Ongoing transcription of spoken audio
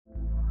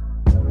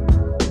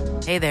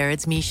Hey there,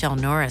 it's Michelle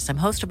Norris. I'm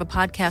host of a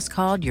podcast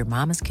called Your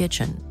Mama's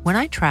Kitchen. When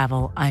I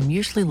travel, I'm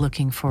usually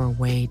looking for a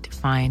way to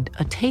find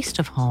a taste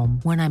of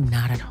home when I'm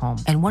not at home.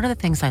 And one of the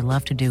things I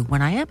love to do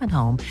when I am at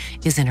home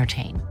is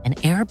entertain. And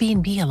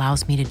Airbnb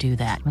allows me to do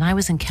that. When I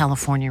was in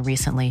California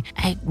recently,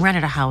 I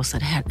rented a house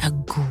that had a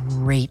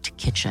great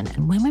kitchen.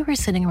 And when we were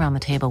sitting around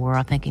the table, we were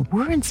all thinking,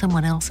 we're in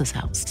someone else's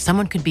house.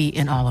 Someone could be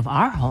in all of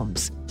our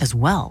homes as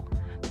well.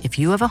 If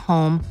you have a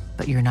home,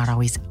 but you're not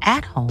always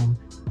at home,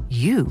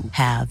 you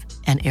have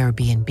an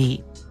Airbnb.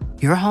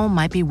 Your home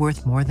might be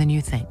worth more than you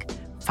think.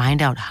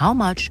 Find out how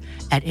much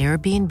at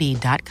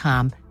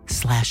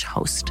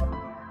airbnb.com/host.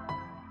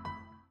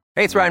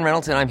 Hey, it's Ryan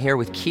Reynolds, and I'm here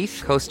with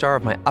Keith, co-star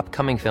of my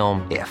upcoming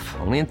film, If,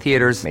 only in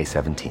theaters May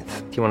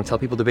 17th. Do you want to tell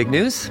people the big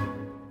news?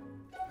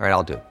 All right,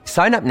 I'll do it.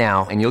 Sign up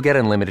now and you'll get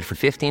unlimited for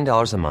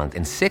 $15 a month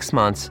and 6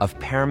 months of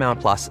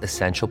Paramount Plus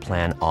Essential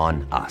Plan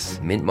on us.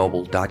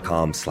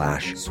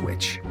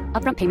 MintMobile.com/switch.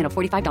 Upfront payment of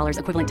 $45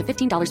 equivalent to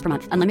 $15 per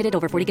month. Unlimited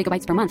over 40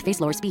 gigabytes per month.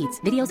 Face lower speeds.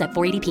 Videos at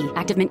 480p.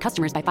 Active Mint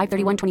customers by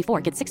 531.24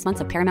 get 6 months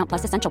of Paramount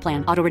Plus Essential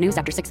Plan. Auto renews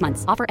after 6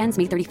 months. Offer ends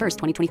May 31st,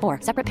 2024.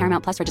 Separate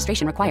Paramount Plus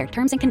registration required.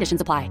 Terms and conditions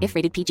apply if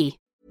rated PG.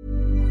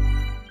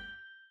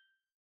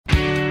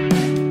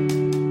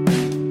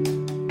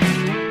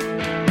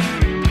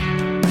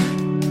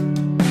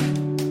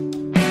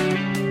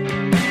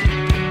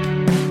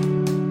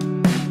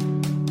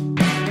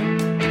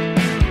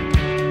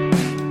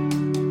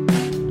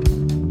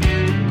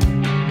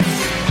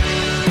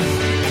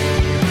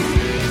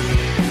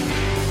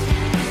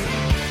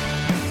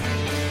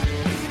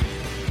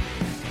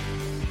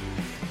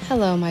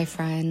 Hello, my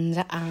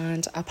friend,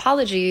 and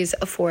apologies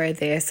for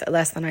this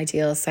less than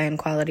ideal sound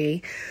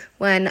quality.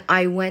 When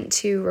I went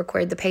to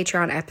record the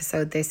Patreon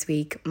episode this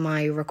week,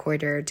 my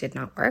recorder did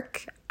not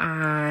work,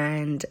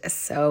 and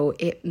so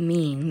it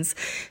means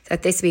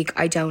that this week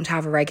I don't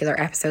have a regular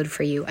episode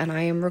for you, and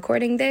I am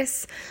recording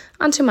this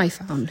onto my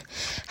phone.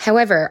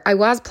 However, I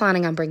was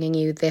planning on bringing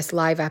you this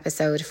live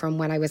episode from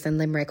when I was in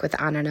Limerick with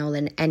Anna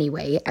Nolan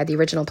anyway. The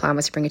original plan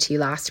was to bring it to you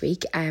last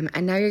week, and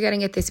now you're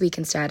getting it this week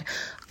instead.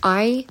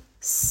 I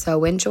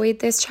so enjoyed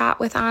this chat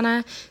with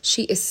Anna.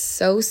 She is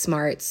so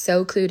smart,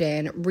 so clued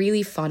in,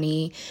 really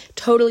funny,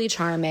 totally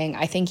charming.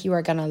 I think you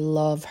are going to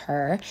love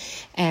her.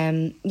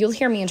 You'll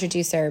hear me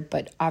introduce her,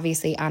 but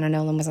obviously Anna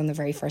Nolan was on the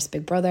very first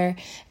Big Brother,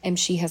 and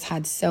she has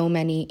had so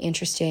many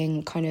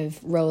interesting kind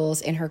of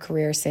roles in her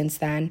career since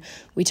then.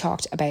 We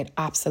talked about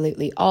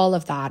absolutely all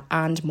of that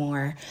and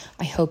more.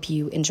 I hope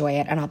you enjoy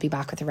it, and I'll be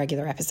back with a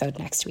regular episode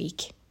next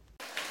week.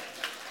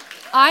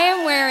 I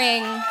am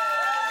wearing...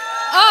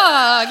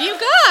 Oh, you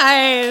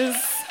guys!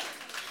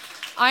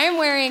 I am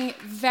wearing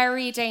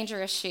very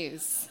dangerous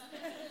shoes.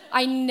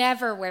 I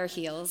never wear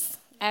heels,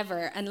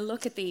 ever, and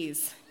look at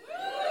these.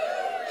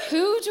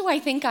 Who do I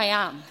think I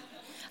am?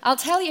 I'll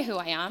tell you who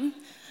I am.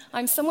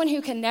 I'm someone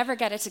who can never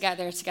get it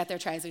together to get their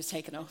trousers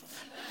taken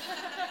off.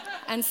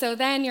 And so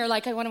then you're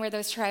like, I want to wear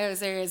those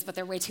trousers, but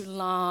they're way too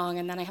long,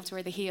 and then I have to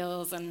wear the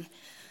heels. And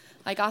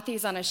I got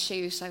these on a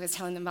shoot. I was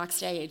telling them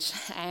backstage.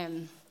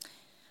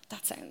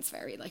 That sounds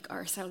very like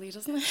arsehole-y,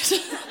 doesn't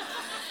it?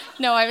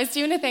 No, I was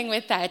doing a thing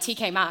with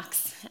TK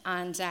Maxx,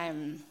 and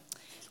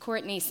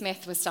Courtney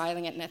Smith was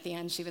styling it, and at the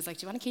end she was like,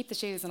 do you want to keep the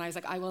shoes? And I was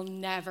like, I will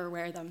never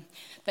wear them,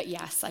 but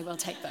yes, I will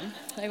take them.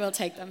 I will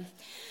take them.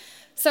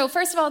 So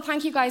first of all,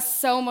 thank you guys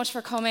so much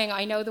for coming.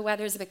 I know the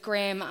weather's a bit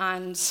grim,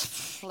 and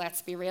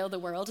let's be real, the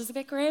world is a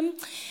bit grim.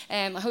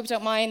 I hope you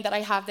don't mind that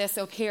I have this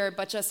up here,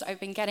 but just I've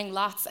been getting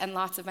lots and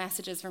lots of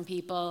messages from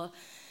people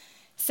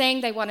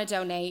saying they want to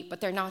donate, but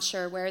they're not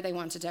sure where they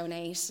want to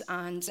donate.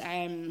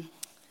 And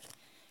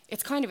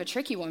it's kind of a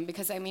tricky one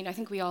because, I mean, I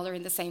think we all are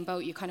in the same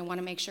boat. You kind of want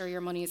to make sure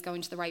your money is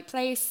going to the right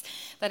place,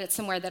 that it's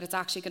somewhere that it's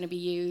actually going to be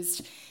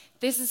used.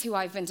 This is who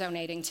I've been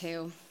donating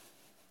to.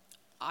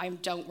 I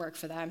don't work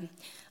for them.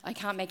 I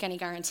can't make any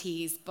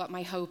guarantees, but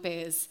my hope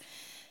is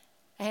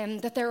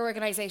that there are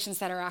organizations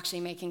that are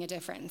actually making a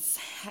difference,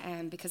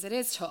 because it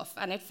is tough.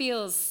 And it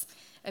feels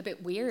a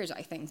bit weird,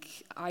 I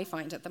think. I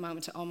find at the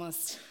moment to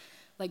almost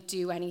like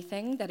do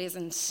anything that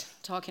isn't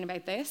talking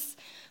about this,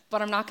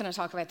 but I'm not going to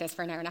talk about this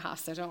for an hour and a half,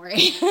 so don't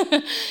worry.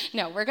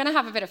 No, we're going to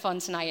have a bit of fun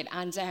tonight,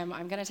 and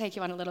I'm going to take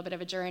you on a little bit of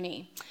a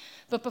journey.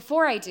 But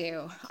before I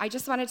do, I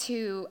just wanted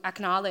to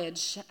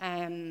acknowledge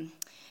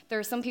there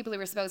are some people who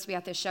were supposed to be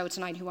at this show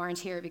tonight who aren't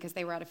here because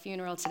they were at a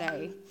funeral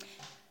today.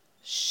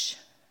 Shh.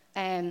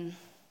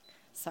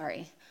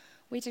 Sorry.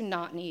 We do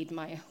not need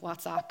my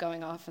WhatsApp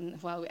going off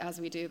as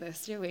we do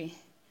this, do we?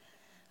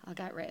 I'll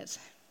get rid.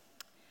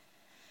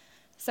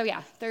 So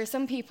yeah, there are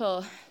some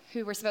people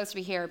who were supposed to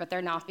be here, but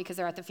they're not because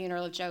they're at the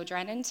funeral of Joe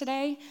Drennan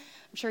today.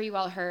 I'm sure you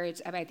all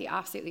heard about the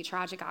absolutely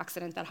tragic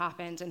accident that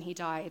happened, and he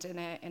died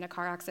in a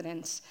car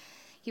accident.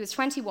 He was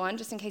 21,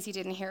 just in case you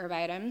didn't hear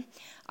about him.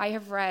 I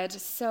have read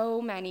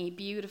so many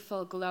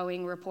beautiful,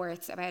 glowing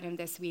reports about him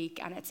this week,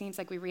 and it seems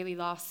like we really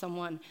lost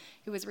someone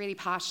who was really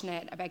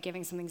passionate about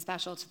giving something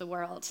special to the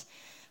world.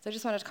 So I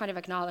just wanted to kind of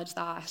acknowledge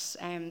that.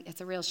 It's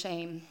a real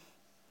shame.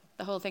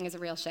 The whole thing is a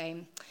real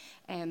shame,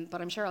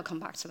 but I'm sure I'll come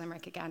back to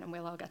Limerick again and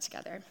we'll all get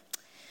together.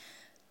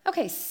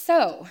 Okay,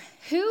 so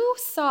who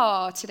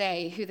saw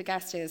today who the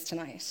guest is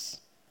tonight?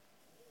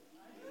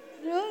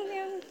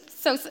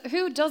 So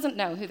who doesn't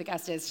know who the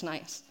guest is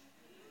tonight?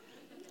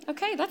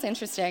 Okay, that's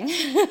interesting.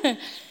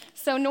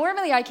 So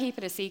normally I keep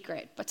it a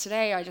secret, but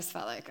today I just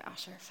felt like, oh,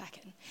 sure,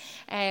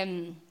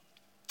 feckin'.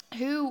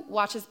 Who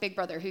watches Big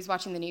Brother? Who's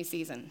watching the new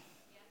season?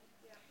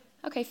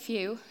 Okay,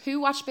 few. Who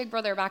watched Big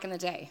Brother back in the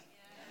day?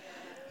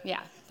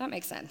 Yeah, that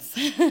makes sense.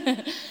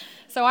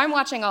 So I'm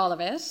watching all of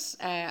it.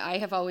 I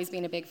have always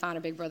been a big fan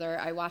of Big Brother.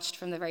 I watched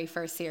from the very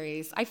first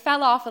series. I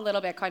fell off a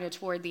little bit kind of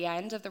toward the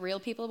end of the Real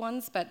People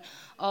ones, but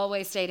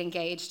always stayed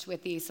engaged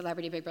with the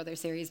Celebrity Big Brother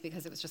series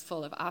because it was just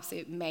full of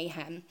absolute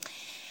mayhem.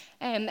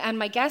 And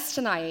my guest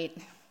tonight,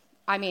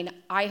 I mean,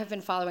 I have been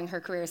following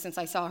her career since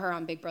I saw her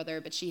on Big Brother,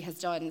 but she has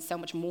done so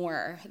much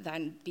more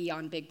than be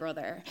on Big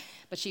Brother.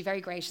 But she very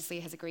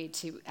graciously has agreed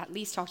to at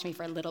least talk to me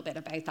for a little bit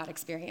about that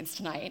experience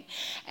tonight.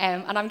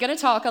 And I'm going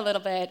to talk a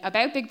little bit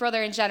about Big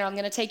Brother in general. I'm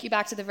going to take you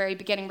back to the very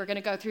beginning. We're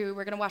going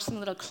to watch some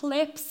little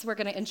clips. We're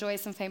going to enjoy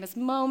some famous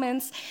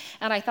moments.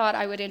 And I thought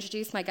I would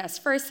introduce my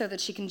guest first so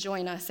that she can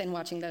join us in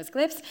watching those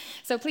clips.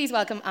 So please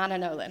welcome Anna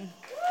Nolan.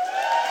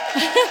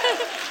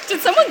 Did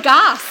someone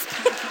gasp?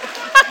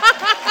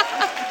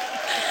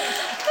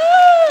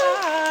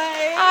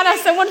 Anna,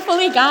 someone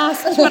fully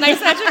gasped when I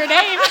said your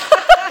name.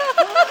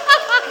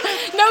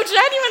 No,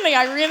 genuinely,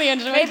 I really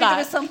enjoyed Maybe that. there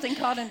was something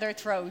caught in their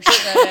throat.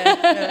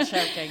 They're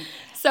choking.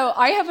 So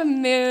I have a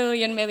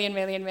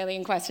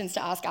million questions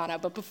to ask Anna.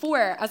 But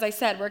before, as I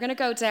said, we're going to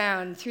go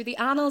down through the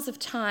annals of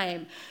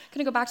time. I'm going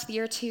to go back to the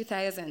year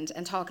 2000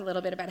 and talk a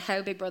little bit about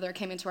how Big Brother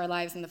came into our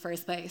lives in the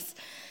first place.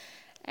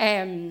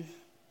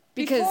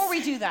 Before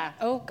we do that,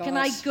 oh God, can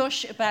I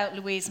gush about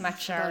Louise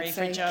McSharry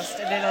for just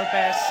a little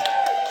bit?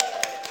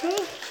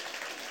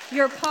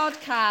 Your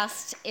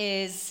podcast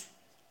is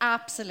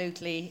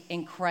absolutely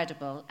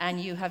incredible, and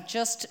you have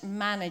just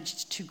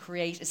managed to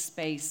create a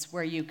space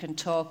where you can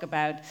talk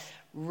about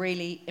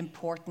really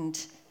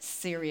important,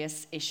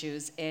 serious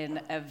issues in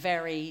a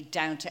very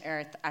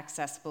down-to-earth,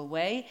 accessible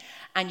way.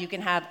 And you can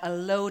have a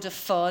load of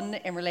fun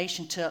in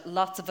relation to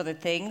lots of other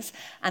things.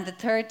 And the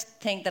third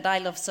thing that I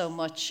love so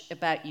much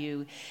about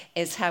you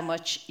is how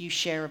much you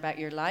share about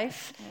your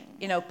life.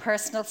 You know,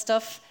 personal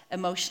stuff,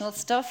 emotional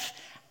stuff.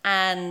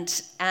 And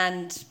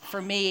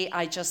for me,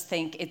 I just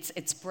think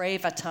it's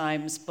brave at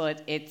times,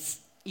 but it's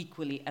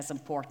equally as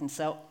important.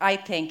 So I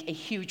think a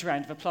huge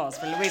round of applause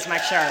for Louise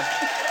McSharry.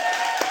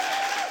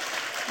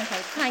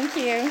 Okay, thank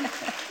you.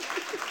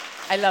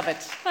 I love it.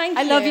 Thank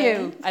you. I love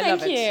you. I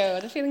love it. Thank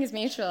you. The feeling is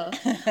mutual.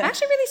 I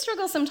actually really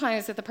struggle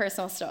sometimes with the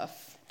personal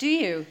stuff. Do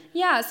you?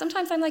 Yeah,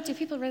 sometimes I'm like, do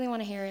people really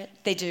want to hear it?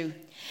 They do.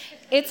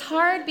 It's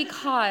hard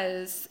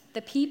because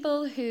the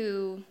people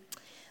who,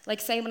 like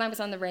say when I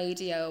was on the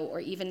radio or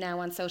even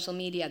now on social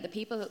media,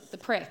 the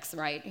pricks,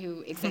 right,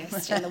 who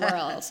exist in the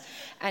world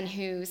and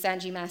who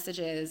send you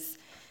messages,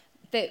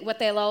 what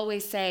they'll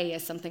always say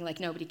is something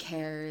like nobody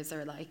cares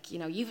or like, you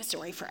know, you have a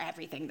story for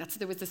everything.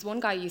 There was this one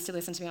guy who used to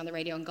listen to me on the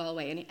radio in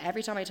Galway, and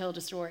every time I told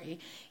a story,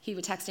 he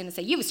would text in and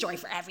say, you have a story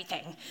for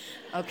everything.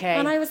 Okay.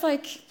 And I was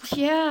like,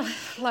 yeah,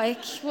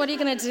 like, what are you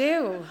going to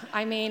do?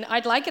 I mean,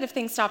 I'd like it if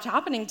things stopped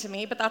happening to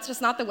me, but that's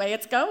just not the way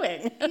it's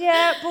going.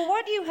 Yeah, but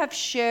what you have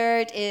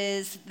shared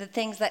is the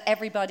things that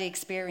everybody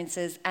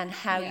experiences and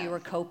how you are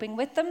coping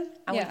with them.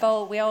 And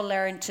we all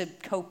learn to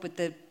cope with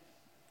the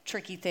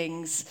tricky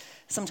things,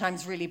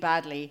 sometimes really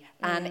badly,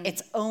 and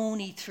it's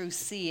only through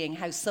seeing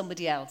how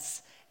somebody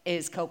else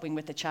is coping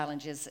with the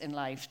challenges in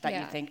life that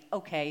you think,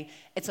 okay,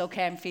 it's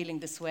okay I'm feeling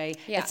this way,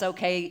 it's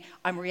okay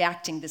I'm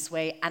reacting this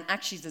way, and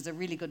actually there's a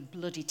really good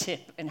bloody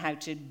tip in how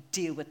to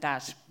deal with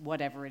that,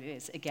 whatever it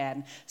is,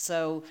 again.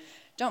 So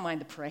don't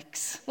mind the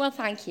pricks. Well,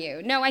 thank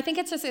you. No, I think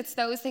it's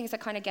those things that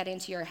kind of get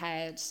into your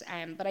head.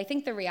 But I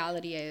think the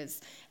reality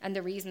is, and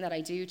the reason that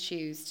I do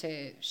choose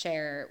to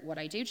share what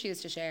I do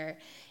choose to share,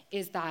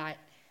 is that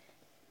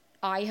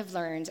I have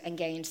learned and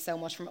gained so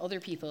much from other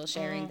people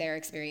sharing their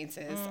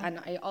experiences. And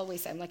I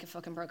always sound like a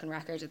fucking broken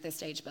record at this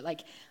stage, but like,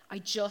 I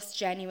just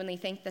genuinely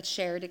think that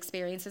shared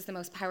experience is the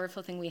most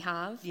powerful thing we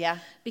have. Yeah.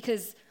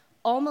 Because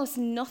almost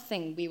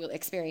nothing we will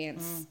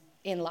experience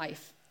in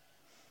life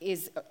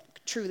is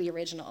truly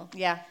original.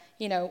 Yeah.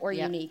 You know, or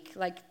unique.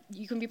 Like,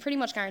 you can be pretty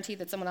much guaranteed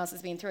that someone else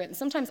has been through it. And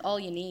sometimes all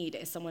you need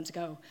is someone to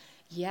go,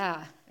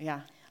 yeah.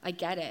 I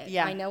get it.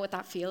 Yeah. I know what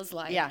that feels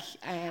like. Yeah.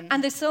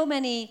 And there's so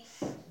many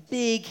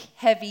big,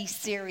 heavy,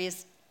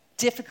 serious,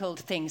 difficult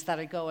things that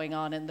are going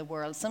on in the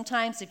world.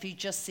 Sometimes if you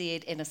just see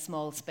it in a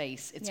small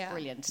space, it's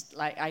brilliant.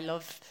 Like, I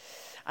love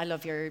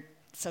your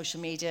social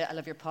media. I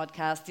love your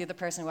podcast. The other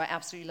person who I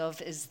absolutely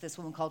love is this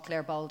woman called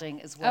Claire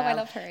Balding as well. Oh, I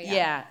love her,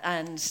 Yeah,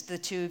 and the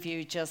two of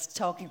you just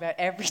talking about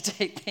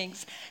everyday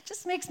things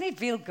just makes me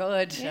feel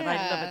good, and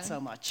I love it so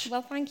much.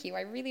 Well, thank you.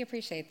 I really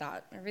appreciate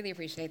that.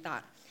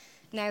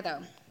 Now, though,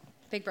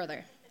 Big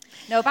Brother.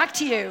 No, back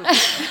to you.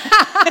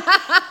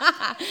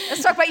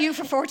 Let's talk about you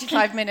for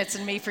 45 minutes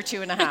and me for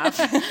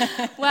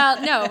 2.5.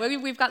 Well, no,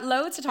 we've got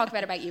loads to talk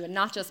about you and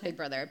not just Big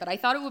Brother, but I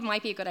thought it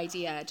might be a good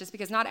idea just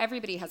because not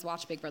everybody has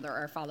watched Big Brother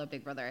or followed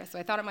Big Brother. So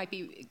I thought it might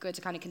be good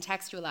to kind of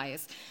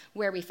contextualize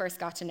where we first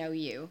got to know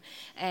you.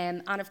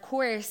 And of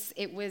course,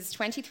 it was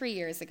 23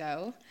 years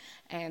ago.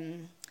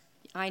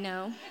 I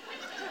know.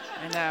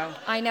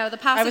 The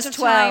passage of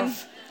 12. time.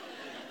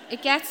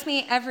 It gets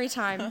me every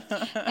time.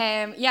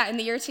 In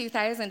the year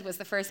 2000 was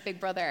the first Big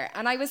Brother.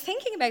 And I was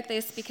thinking about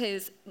this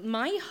because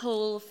my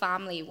whole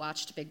family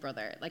watched Big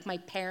Brother. Like my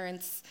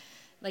parents,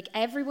 like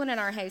everyone in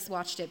our house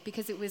watched it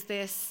because it was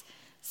this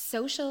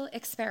social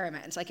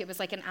experiment. Like it was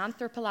like an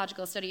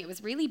anthropological study. It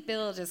was really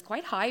billed as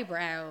quite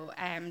highbrow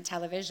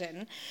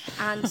television.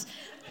 And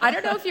I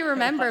don't know if you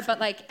remember, but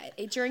like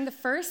during the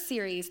first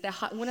series,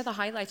 one of the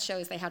highlight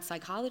shows, they had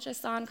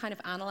psychologists on kind of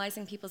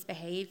analyzing people's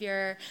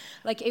behavior.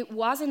 Like it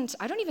wasn't,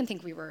 I don't even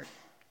think we were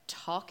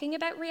talking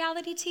about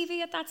reality TV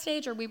at that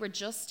stage, or we were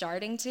just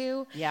starting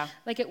to. Yeah.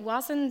 Like it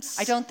wasn't.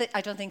 I don't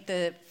think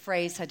the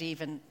phrase had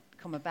even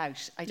come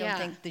about. I don't Yeah.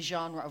 think the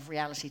genre of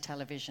reality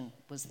television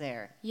was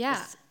there.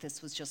 Yeah.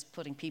 This was just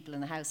putting people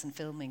in the house and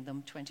filming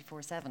them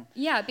 24/7.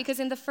 Yeah, because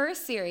in the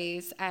first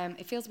series,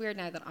 it feels weird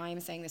now that I'm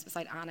saying this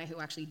beside Anna,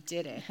 who actually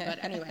did it.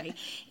 But anyway,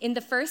 in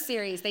the first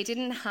series, they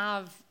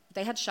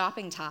had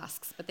shopping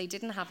tasks, but they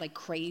didn't have like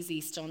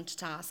crazy stunt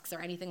tasks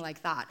or anything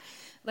like that.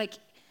 Like,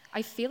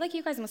 I feel like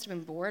you guys must have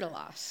been bored a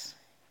lot.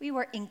 We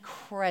were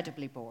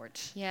incredibly bored.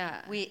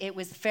 Yeah. It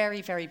was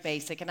very, very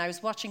basic. And I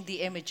was watching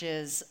the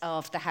images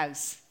of the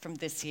house from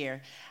this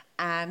year,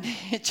 and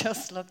it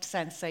just looked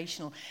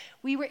sensational.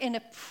 We were in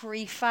a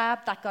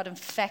prefab that got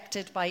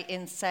infected by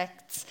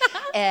insects.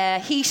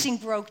 Heating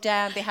broke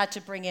down. They had to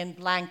bring in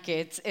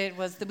blankets. There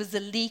was a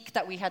leak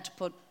that we had to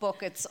put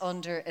buckets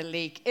under a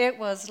leak. It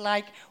was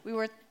like we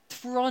were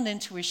thrown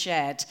into a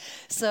shed.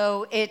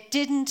 So it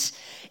didn't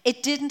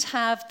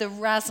have the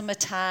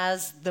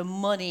razzmatazz, the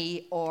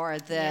money, or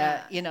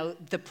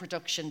the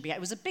production.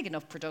 It was a big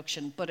enough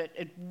production, but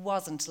it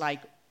wasn't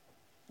like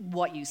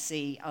what you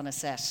see on a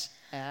set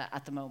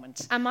at the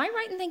moment. Am I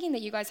right in thinking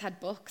that you guys had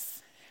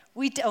books?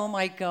 Oh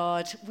my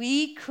God,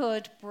 we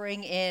could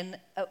bring in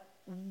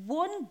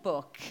one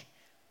book,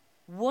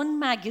 one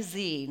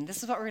magazine,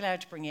 this is what we're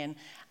allowed to bring in,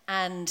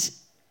 and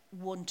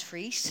one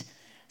treat.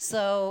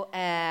 So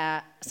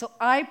I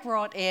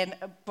brought in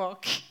a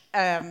book,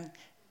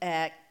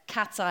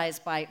 Cat's Eyes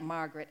by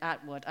Margaret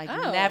Atwood.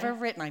 I'd never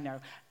written, I know.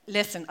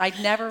 Listen, I'd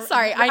never...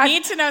 Sorry, I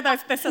need to know the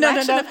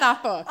selection of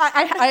that book.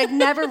 I had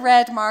never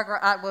read Margaret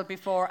Atwood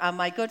before, and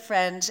my good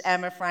friend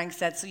Emma Frank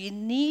said, so you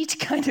need to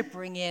kind of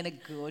bring in a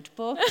good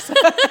book.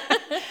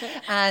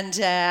 And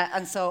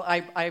so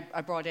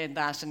I brought in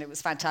that, and it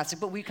was fantastic.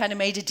 But we kind of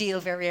made a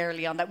deal very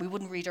early on that we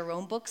wouldn't read our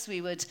own books.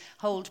 We would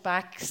hold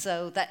back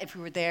so that if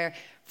we were there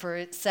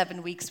for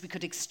 7 weeks, we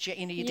could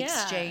exchange, you'd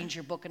exchange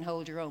your book and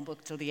hold your own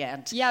book till the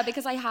end. Yeah,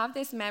 because I have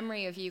this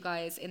memory of you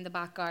guys in the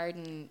back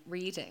garden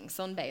reading,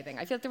 sunbathing.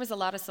 I feel like there was a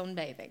lot of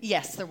sunbathing.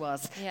 Yes, there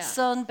was. Yeah.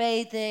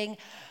 Sunbathing,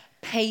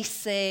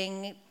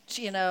 pacing,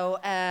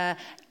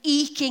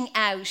 eking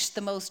out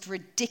the most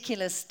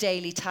ridiculous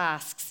daily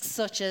tasks,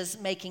 such as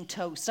making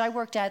toast. I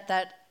worked out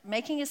that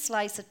making a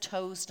slice of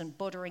toast and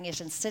buttering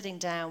it and sitting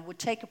down would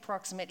take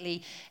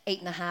approximately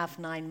 8.5,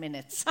 9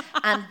 minutes.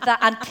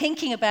 and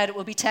thinking about it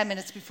would be 10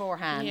 minutes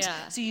beforehand.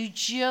 Yeah. So you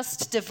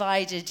just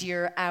divided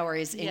your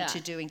hours into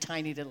doing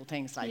tiny little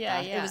things like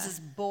that. Yeah. It was as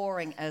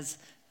boring as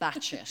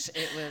batshit.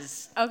 It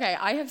was... Okay,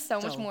 I have so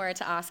much more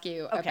to ask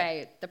you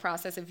about the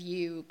process of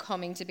you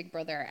coming to Big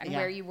Brother and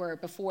where you were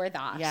before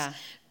that. Yeah.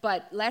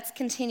 But let's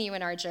continue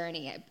in our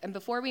journey. And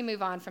before we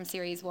move on from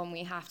Series 1,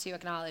 we have to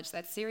acknowledge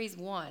that Series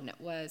 1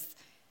 was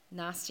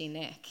Nasty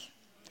Nick.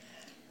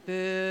 Boo.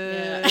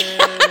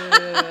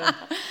 Yeah.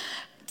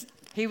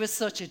 He was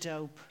such a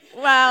dope.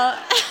 Well...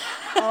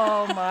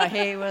 Oh my,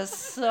 he was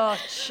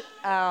such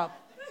a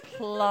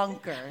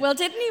plonker. Well,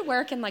 didn't he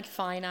work in like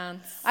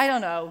finance? I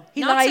don't know.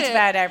 He lied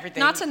about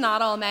everything. Not to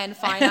not all men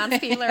finance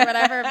people or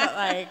whatever, but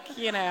like,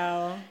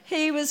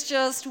 He was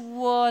just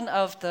one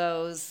of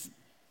those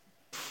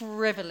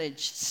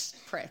privileged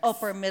pricks.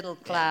 Upper middle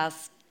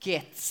class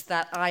gits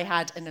that I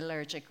had an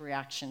allergic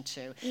reaction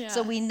to. Yeah.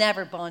 So we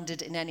never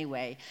bonded in any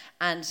way.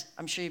 And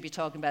I'm sure you'd be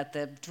talking about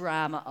the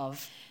drama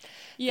of...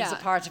 Yeah. It was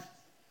a part of...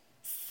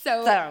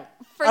 So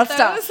for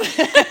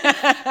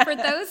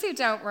those who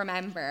don't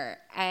remember,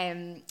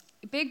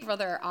 Big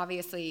Brother,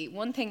 obviously,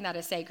 one thing that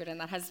is sacred and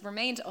that has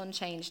remained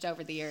unchanged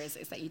over the years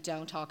is that you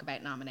don't talk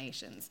about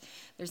nominations.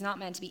 There's not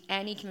meant to be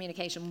any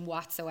communication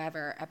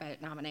whatsoever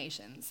about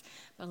nominations.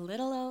 But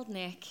little old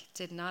Nick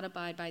did not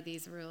abide by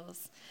these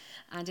rules.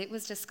 And it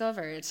was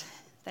discovered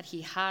that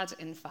he had,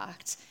 in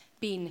fact,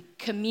 been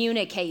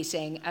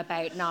communicating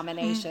about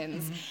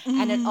nominations.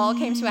 And it all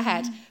came to a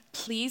head.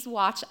 Please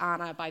watch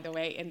Anna, by the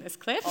way, in this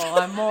clip. Oh,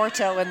 I'm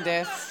mortal in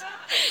this.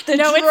 It's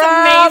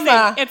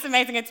amazing. It's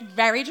amazing. It's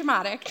very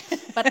dramatic.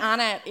 But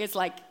Anna is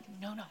like,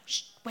 no,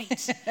 shh,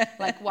 wait.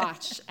 Like,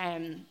 watch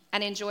and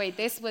enjoy.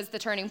 This was the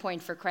turning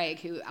point for Craig,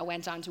 who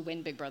went on to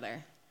win Big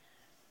Brother.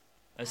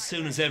 As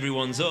soon as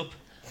everyone's up,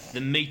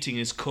 the meeting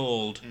is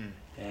called.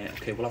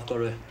 Okay, well, I've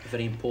got a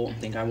very important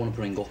thing I want to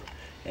bring up.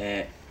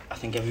 I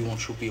think everyone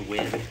should be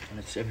aware of it, and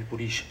it's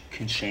everybody's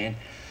concern.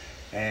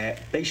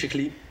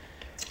 Basically,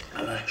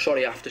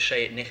 sorry I have to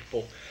say it, Nick,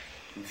 but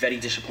I'm very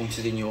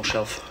disappointed in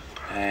yourself.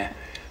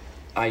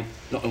 I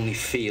not only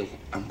feel,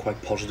 I'm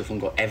quite positive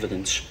and got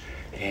evidence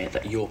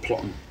that you're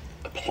plotting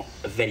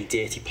a very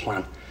dirty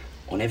plan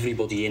on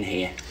everybody in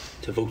here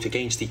to vote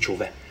against each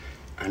other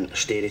and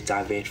steer it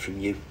divert from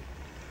you.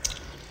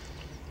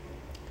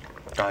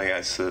 Oh yeah,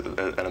 it's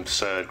an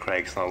absurd,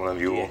 Craig. It's not one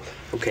of your... Yeah.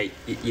 Okay,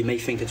 you may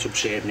think it's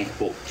absurd, Nick,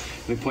 but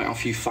let me point out a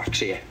few facts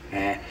here.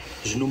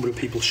 There's a number of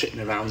people sitting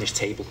around this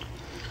table,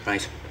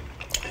 right,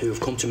 who have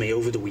come to me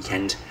over the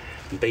weekend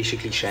and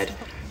basically said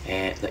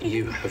that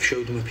you have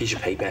showed them a piece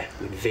of paper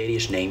with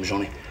various names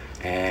on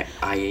it,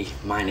 i.e.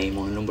 my name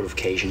on a number of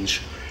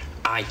occasions.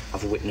 I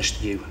have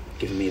witnessed you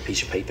giving me a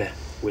piece of paper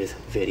with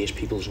various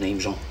people's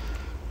names on,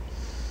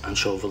 and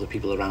so have other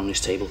people around this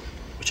table,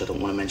 which I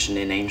don't want to mention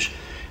their names.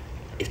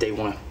 If they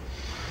want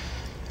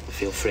to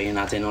feel free and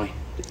add in on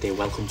it, they're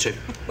welcome to.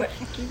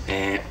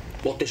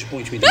 What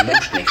disappoints me the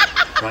most, Nick,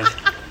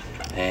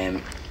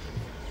 right?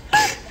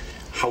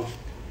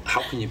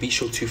 How can you be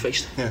so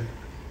two-faced? Yeah.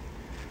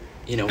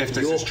 You know, if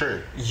this is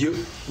true.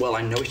 Well,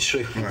 I know it's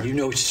true. Right. You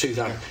know it's true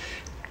that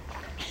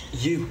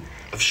you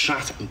have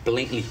sat and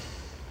blatantly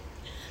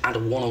had a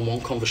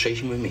one-on-one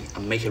conversation with me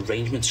and make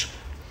arrangements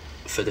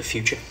for the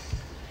future.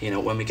 You know,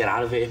 when we get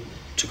out of here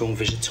to go and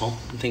visit Tom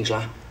and things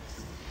like that.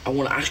 I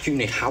want to ask you,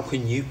 Nick, how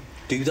can you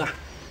do that,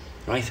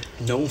 right?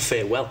 Knowing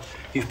farewell,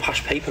 you've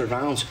passed paper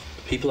around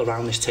people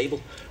around this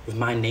table with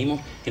my name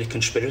on in a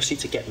conspiracy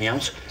to get me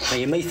out. Now,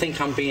 you may think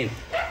I'm being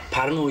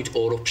paranoid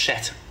or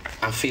upset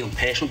and feeling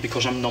personal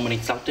because I'm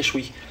nominated out this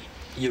week.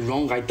 You're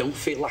wrong, I don't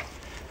feel that,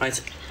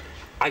 right?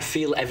 I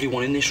feel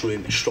everyone in this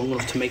room is strong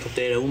enough to make up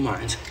their own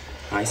mind,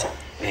 right?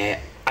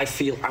 I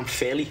feel I'm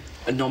fairly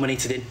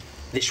nominated in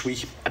this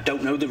week. I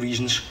don't know the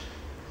reasons.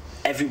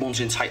 Everyone's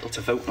entitled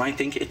to vote, and I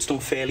think it's done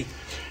fairly.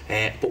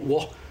 But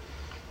what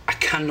I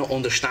cannot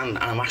understand, and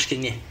I'm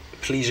asking you,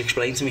 please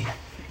explain to me,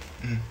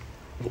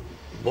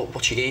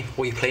 what's your game?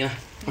 What are you playing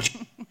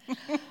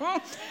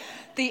at?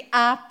 The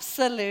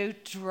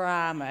absolute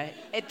drama,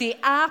 the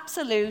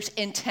absolute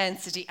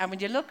intensity. And when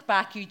you look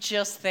back, you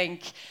just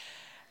think,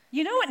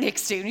 you know what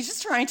Nick's doing? He's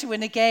just trying to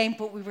win a game.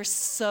 But we were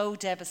so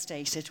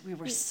devastated. We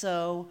were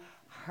so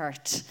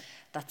hurt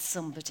that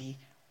somebody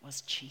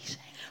was cheating.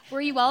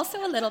 Were you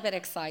also a little bit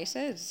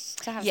excited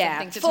to have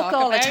something to talk about? Yeah, fuck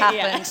all had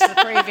happened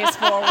the previous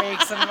 4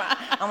 weeks,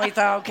 and we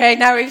thought, okay,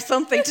 now we have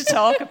something to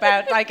talk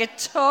about. Like, it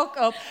took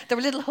up, there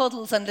were little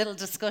huddles and little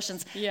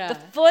discussions. Yeah. The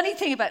funny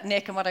thing about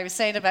Nick, and what I was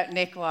saying about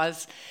Nick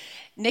was,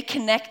 Nick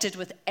connected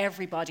with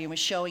everybody and was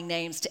showing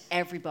names to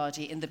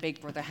everybody in the Big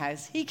Brother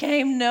house. He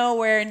came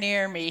nowhere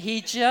near me.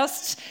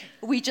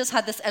 We just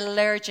had this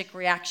allergic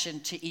reaction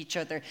to each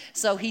other.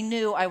 So he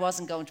knew I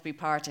wasn't going to be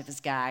part of his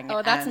gang.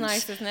 Oh, that's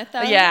nice, isn't it,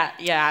 though?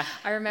 Yeah.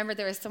 I remember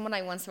there was someone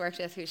I once worked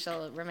with, who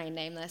shall remain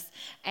nameless,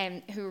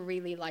 who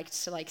really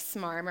liked to, like,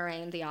 smarm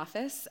around the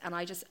office, and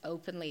I just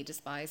openly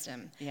despised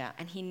him. Yeah.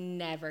 And he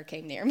never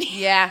came near me.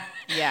 Yeah.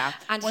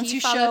 And once he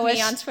followed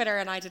me on Twitter,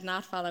 and I did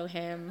not follow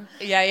him.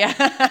 Yeah.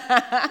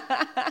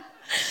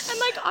 And,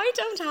 like, I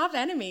don't have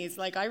enemies.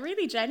 Like, I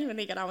really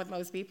genuinely get on with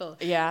most people.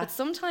 Yeah. But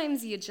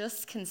sometimes you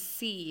just can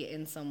see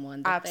in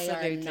someone that they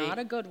are not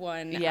a good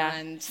one. Yeah.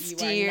 And you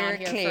steer are not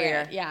here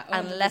clear. For it. Yeah. 100%.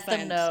 And let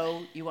them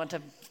know you want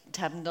to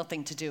have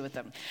nothing to do with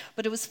them.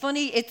 But it was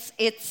funny.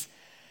 It's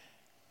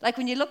like,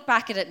 when you look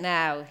back at it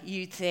now,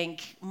 you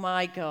think,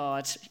 my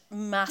God,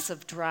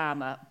 massive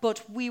drama.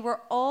 But we were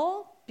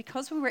all,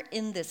 because we were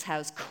in this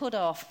house, cut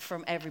off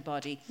from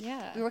everybody.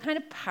 Yeah. We were kind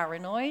of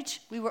paranoid.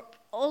 We were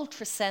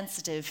ultra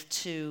sensitive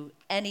to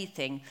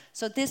anything.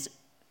 So this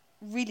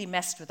really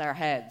messed with our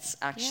heads,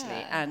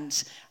 actually. Yeah.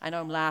 And I know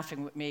I'm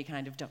laughing with me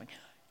kind of doing,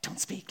 don't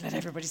speak, let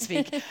everybody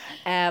speak.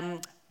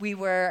 We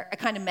were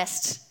kind of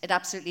it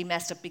absolutely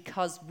messed up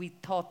because we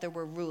thought there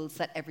were rules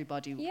that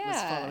everybody was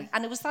following.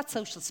 And it was that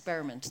social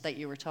experiment that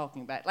you were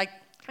talking about, like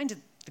kind of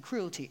the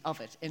cruelty of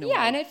it in a way.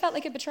 Yeah, and it felt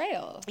like a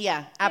betrayal.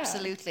 Yeah,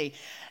 absolutely. Yeah.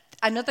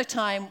 Another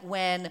time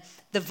when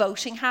the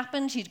voting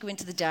happened, you'd go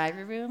into the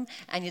diary room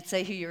and you'd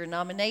say who you were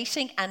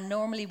nominating, and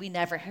normally we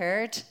never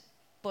heard.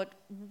 But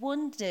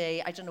one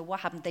day, I don't know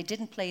what happened, they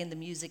didn't play in the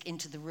music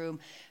into the room,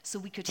 so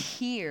we could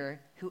hear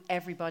who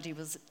everybody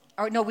was.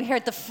 Or no, we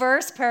heard the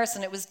first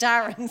person, it was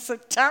Darren. So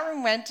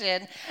Darren went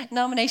in,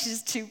 nominated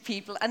his 2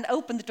 people, and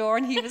opened the door,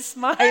 and he was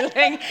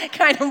smiling,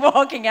 kind of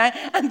walking out,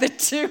 and the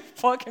 2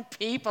 fucking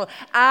people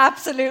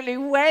absolutely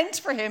went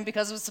for him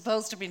because it was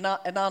supposed to be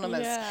not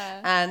anonymous.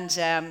 Yeah.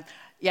 And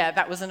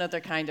that was another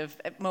kind of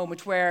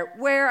moment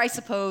where I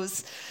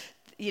suppose,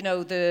 you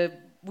know,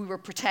 we were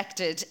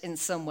protected in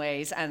some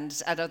ways,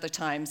 and at other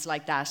times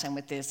like that, and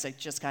with this, it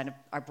just kind of,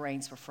 our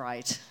brains were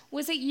fried.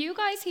 Was it you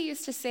guys who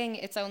used to sing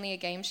 "It's Only a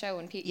Game Show"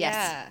 and people? Yes.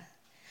 Yeah.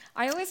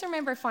 I always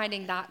remember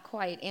finding that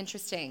quite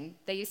interesting.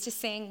 They used to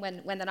sing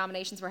when the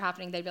nominations were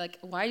happening. They'd be like,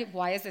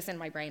 "Why is this in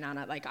my brain,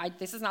 Anna? Like,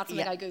 this is not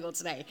something I googled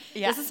today.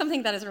 This is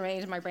something that has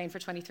remained in my brain for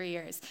 23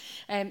 years."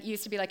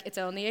 Used to be like, "It's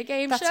only a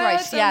game show. That's right.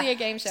 It's only a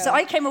game show." So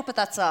I came up with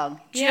that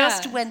song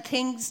just when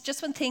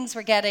things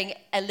were getting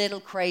a little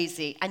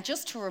crazy, and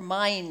just to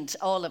remind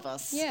all of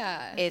us,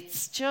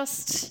 it's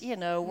just we're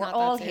Not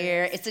all that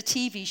here. serious. It's a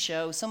TV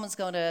show. Someone's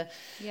going to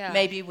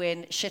maybe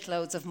win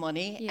shitloads of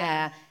money.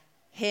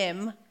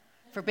 Him.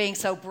 For being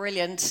so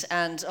brilliant,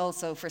 and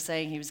also for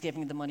saying he was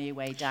giving the money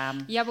away,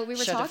 damn. Yeah, but we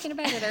were talking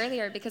about it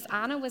earlier because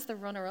Anna was the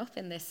runner-up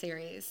in this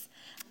series.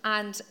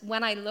 And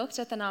when I looked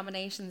at the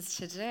nominations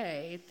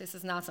today, this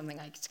is not something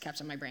I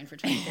kept in my brain for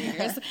 23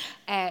 years,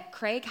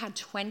 Craig had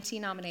 20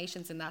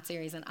 nominations in that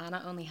series and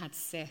Anna only had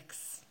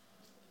 6.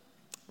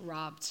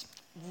 Robbed.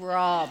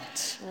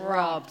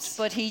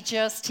 But he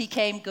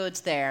came good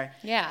there.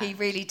 Yeah. He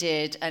really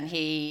did, and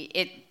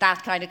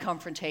that kind of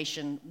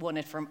confrontation won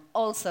it for him.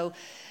 Also,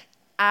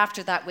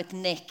 after that with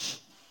Nick,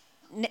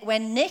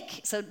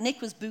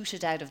 Nick was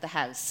booted out of the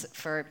house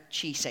for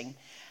cheating,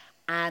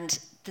 and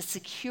the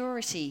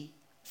security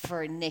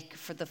for Nick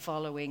for the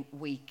following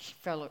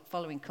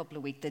couple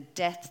of weeks, the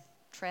death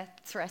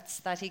threats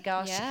that he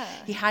got,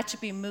 he had to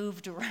be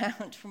moved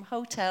around from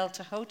hotel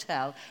to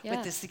hotel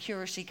with the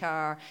security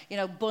car,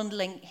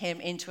 bundling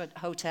him into a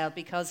hotel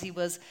because he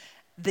was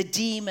the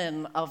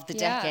demon of the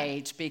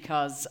decade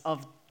because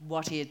of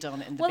what he had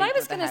done in the Well, I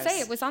was going to say,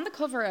 it was on the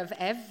cover of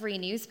every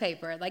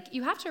newspaper. Like,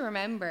 you have to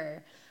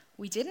remember,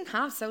 we didn't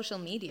have social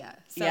media.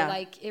 So,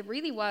 it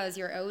really was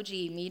your OG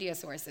media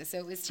sources. So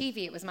it was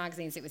TV, it was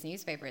magazines, it was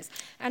newspapers.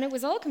 And it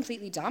was all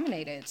completely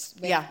dominated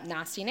with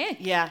Nasty Nick.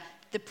 Yeah.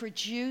 The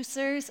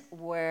producers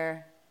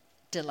were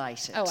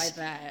delighted. Oh, I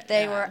bet.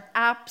 They were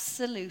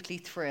absolutely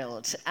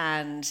thrilled.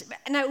 And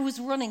now it was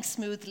running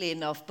smoothly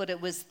enough, but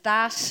it was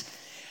that...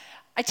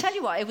 I tell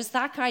you what, it was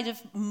that kind of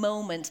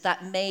moment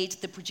that made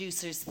the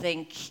producers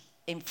think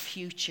in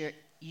future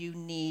you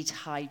need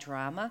high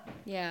drama.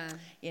 Yeah.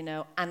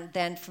 And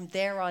then from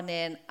there on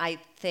in, I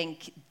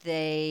think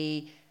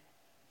they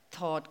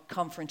thought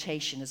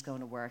confrontation is going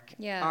to work.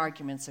 Yeah.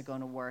 Arguments are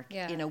going to work.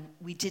 Yeah.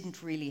 We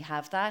didn't really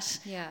have that.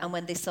 Yeah. And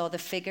when they saw the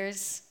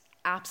figures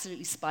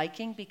absolutely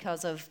spiking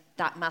because of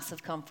that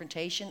massive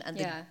confrontation and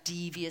the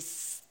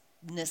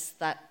deviousness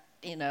that,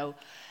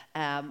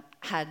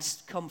 had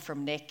come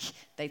from Nick,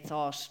 they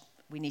thought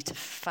we need to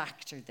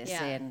factor this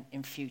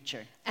in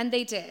future. And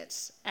they did.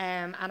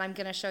 And I'm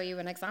going to show you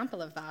an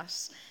example of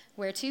that,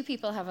 where two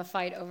people have a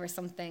fight over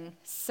something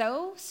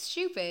so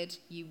stupid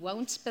you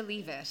won't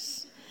believe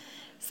it.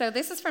 So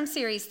this is from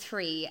Series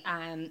 3.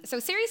 So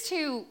Series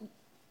 2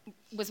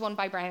 was won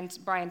by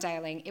Brian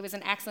Dowling. It was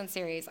an excellent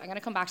series. I'm going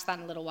to come back to that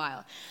in a little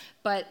while.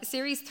 But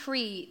Series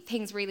 3,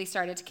 things really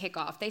started to kick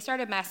off. They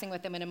started messing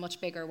with them in a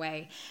much bigger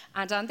way.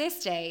 And on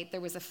this day,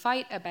 there was a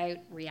fight about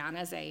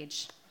Rihanna's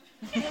age.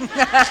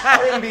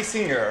 R&B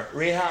singer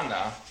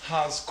Rihanna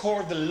has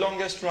scored the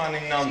longest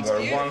running number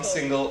one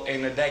single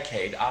in a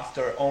decade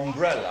after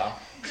Umbrella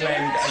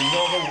claimed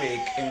another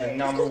week in the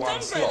number one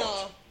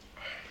slot.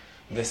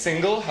 The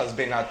single has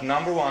been at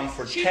number one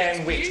for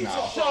 10 weeks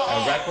now,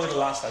 a record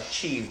last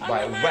achieved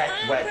by Wet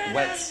Wet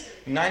Wet's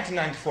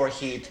 1994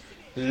 hit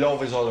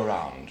Love Is All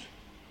Around.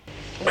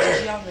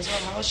 She's young as well.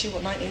 How old is she?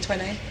 What, 19,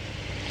 20?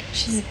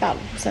 She's about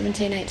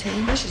 17,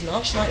 18. No, she's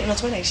not. She's 19 or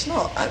 20. She's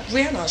not.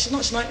 Rihanna, she's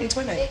not. She's 19,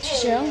 20.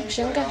 She's young. She's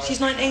younger. She's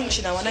 19,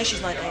 you know. I know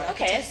she's 19.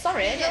 Okay,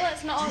 sorry.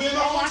 Let's not argue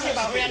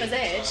about Rihanna's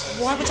age.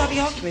 Why would I be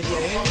arguing with you?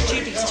 Who do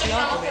you think to be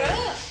arguing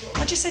with?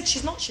 I just said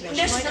she's not, she knows.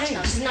 No, she's 19.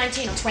 Not. She's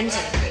 19 or 20.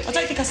 I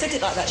don't think I said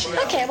it like that, she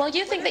knows. Okay, well,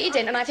 you think that you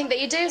didn't, and I think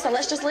that you do, so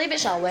let's just leave it,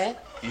 shall we?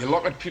 You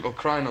look like people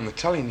crying on the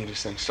telly, you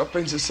just think, stop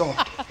being so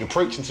soft. You're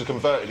preaching to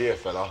converted here,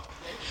 fella.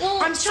 Well,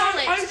 I'm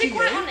Charlie, so to be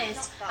quite you.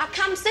 honest,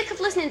 I'm sick of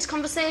listening to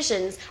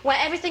conversations where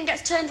everything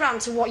gets turned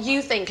around to what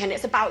you think and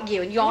it's about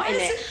you and you're in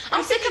it.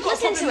 I'm sick of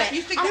listening to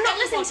it. I'm not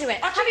listening to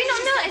it. Have you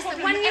not noticed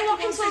that when you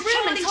walk into a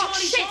room and talk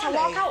shit, I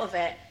walk out of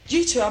it?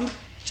 You two,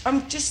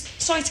 I'm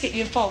just sorry to get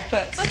you involved,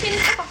 but... Fucking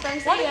fuck off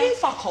then, why don't you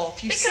fuck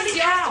off, you silly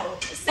cow?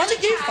 Why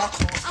don't you fuck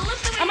off? I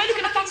love the way I'm only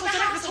you've going to fuck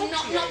off and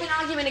not been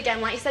arguing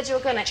again like you said you were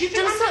going to. You've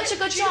done such a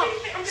good job.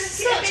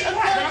 Such a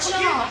good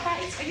job.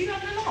 Are you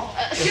having a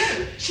laugh?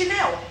 You,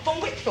 Chanel,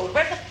 from Whitfield,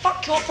 where the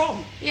fuck you're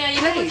from? Yeah,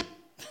 you know.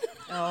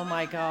 Oh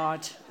my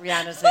God,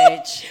 Rihanna's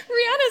age.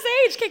 Rihanna's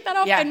age kicked that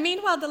off, Yeah. and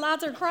meanwhile the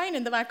lads are crying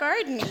in the back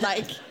garden.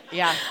 Like,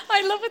 Yeah.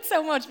 I love it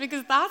so much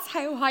because that's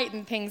how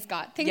heightened things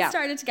got. Things Yeah.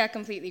 started to get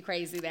completely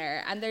crazy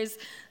there, and there's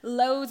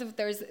loads of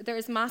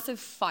there's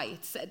massive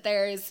fights.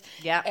 There's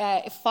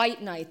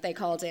fight night they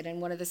called it in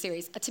one of the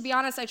series. To be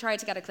honest, I tried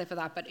to get a clip of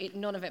that, but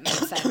none of it made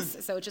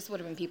sense. So it just would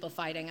have been people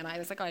fighting, and I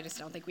was like, I just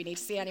don't think we need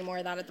to see any more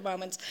of that at the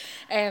moment.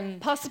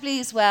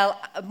 Possibly as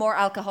well, more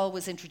alcohol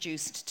was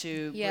introduced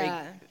to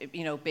Yeah.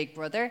 Big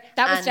Brother.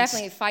 That was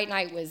definitely, fight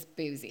night was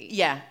boozy.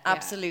 Yeah,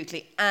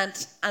 absolutely. And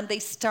they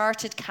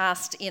started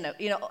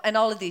and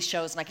all of these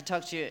shows, and I can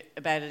talk to you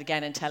about it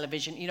again in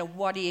television,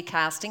 what are you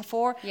casting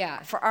for?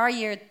 Yeah. For our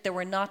year, they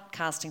were not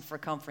casting for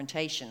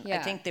confrontation. Yeah.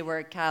 I think they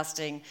were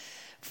casting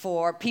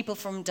for people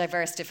from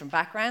diverse different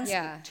backgrounds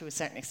to a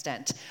certain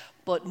extent.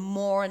 But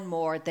more and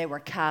more, they were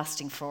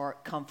casting for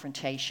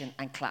confrontation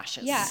and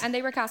clashes. Yeah, and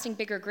they were casting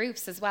bigger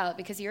groups as well,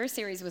 because your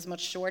series was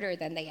much shorter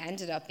than they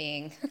ended up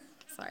being.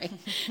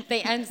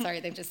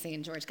 They've just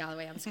seen George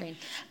Galloway on screen.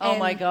 Oh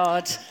my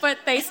God. But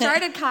they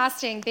started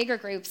casting bigger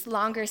groups,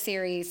 longer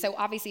series, so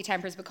obviously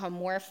tempers become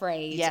more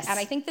frayed. Yes. And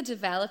I think the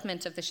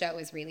development of the show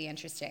is really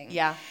interesting.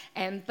 Yeah.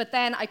 But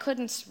then I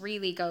couldn't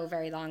really go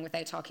very long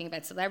without talking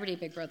about Celebrity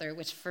Big Brother,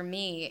 which for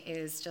me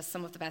is just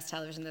some of the best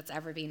television that's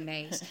ever been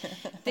made.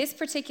 This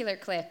particular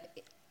clip,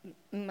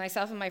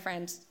 myself and my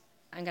friend,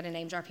 I'm going to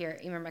name drop here,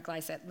 Emer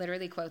McLysett,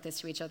 literally quote this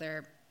to each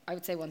other, I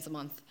would say once a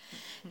month.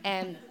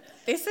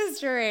 This is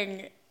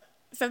during...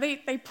 So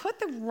they put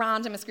the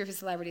randomest group of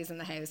celebrities in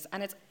the house,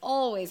 and it's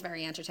always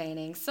very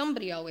entertaining.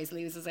 Somebody always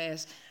loses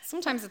it.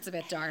 Sometimes it's a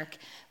bit dark.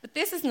 But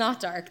this is not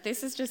dark.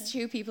 This is just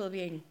two people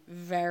being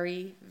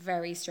very,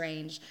 very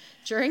strange.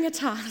 During a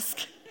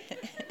task,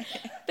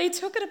 they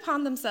took it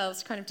upon themselves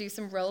to kind of do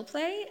some role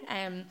play.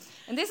 And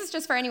this is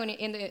just for anyone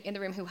in the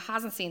room who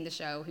hasn't seen the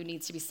show, who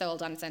needs to be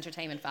sold on its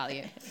entertainment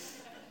value.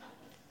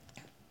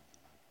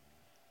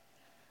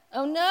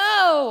 Oh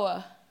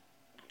no!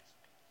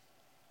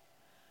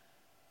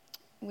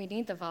 We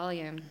need the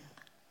volume.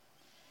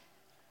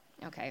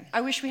 Okay. I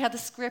wish we had the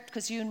script,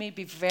 because you and me would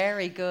be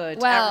very good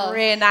at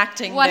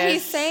reenacting what this.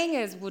 He's saying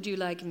is, would you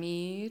like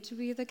me to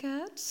be the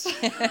cat?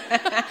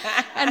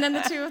 And then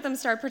the two of them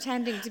start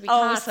pretending to be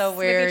cats so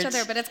weird. with each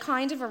other, but it's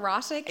kind of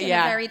erotic in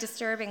a very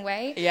disturbing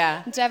way.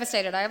 Yeah. I'm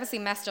devastated. I obviously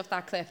messed up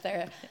that clip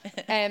there.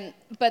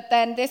 But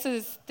then this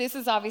is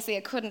obviously,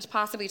 I couldn't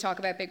possibly talk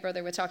about Big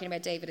Brother without talking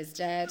about David is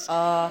Dead.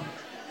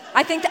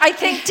 I think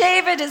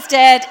David is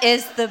Dead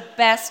is the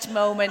best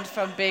moment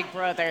from Big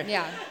Brother.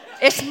 Yeah.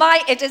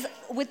 It is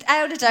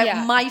without a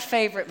doubt my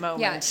favourite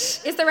moment. Yeah.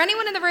 Is there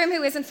anyone in the room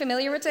who isn't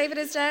familiar with David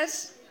is Dead?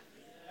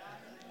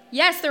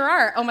 Yes, there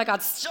are. Oh my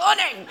God,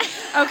 stunning.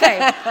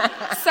 Okay,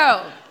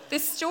 so the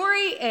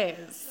story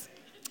is,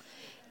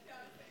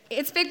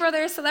 it's Big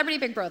Brother, Celebrity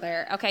Big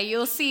Brother. Okay,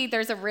 you'll see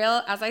there's a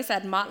real, as I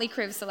said, motley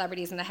crew of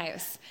celebrities in the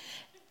house.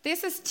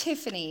 This is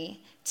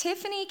Tiffany.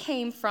 Tiffany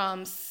came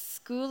from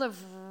Flavor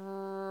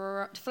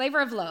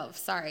of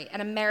Love, an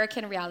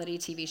American reality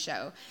TV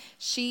show.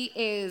 She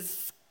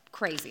is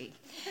crazy.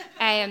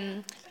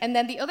 And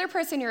then the other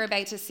person you're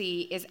about to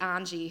see is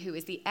Angie, who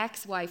is the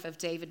ex-wife of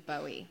David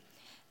Bowie.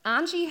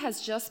 Angie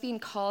has just been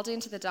called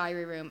into the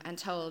diary room and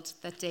told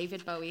that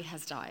David Bowie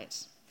has died.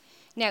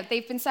 Now,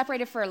 they've been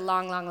separated for a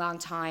long, long, long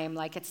time.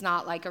 Like, it's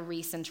not like a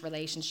recent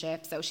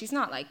relationship, so she's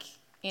not like,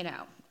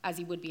 as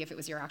you would be if it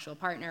was your actual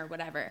partner or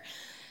whatever.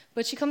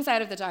 But she comes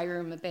out of the diary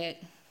room a bit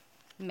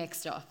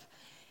mixed up.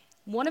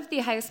 One of the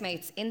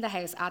housemates in the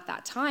house at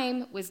that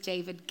time was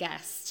David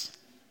Guest.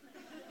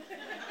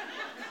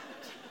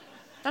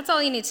 That's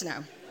all you need to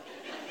know.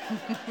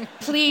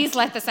 Please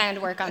let the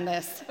sound work on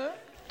this.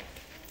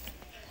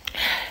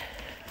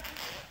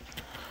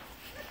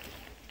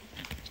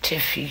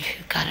 Tiffy,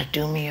 you gotta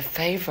do me a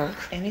favor.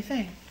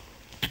 Anything?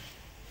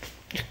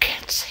 You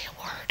can't say a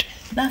word.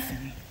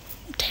 Nothing.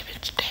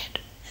 David's dead.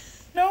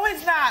 No,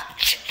 he's not.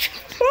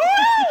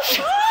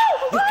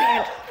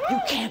 You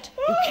can't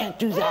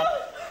do that.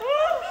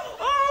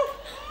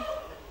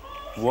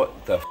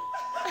 What the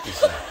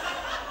is that?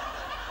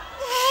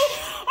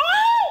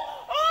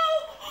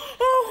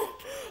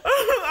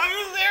 Are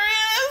you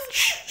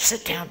serious?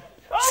 Sit down.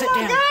 Oh Sit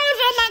my down.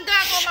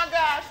 gosh, oh my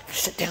gosh.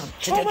 Sit down.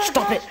 Oh my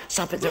Stop God. it.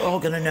 Stop it. They're all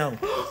gonna know.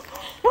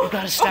 You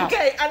gotta stop.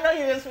 Okay, I know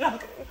you're just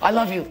not. I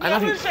love you. I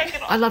love you.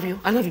 I love you.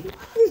 I love you.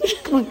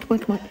 Come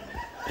on.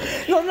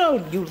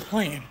 No, you were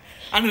playing.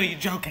 I know you're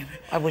joking.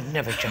 I would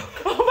never joke.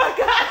 Oh my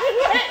God,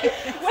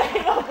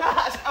 wait, oh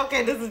gosh.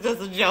 Okay, this is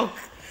just a joke.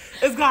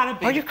 It's gotta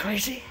be. Are you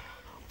crazy?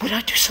 Would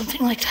I do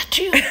something like that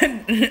to you?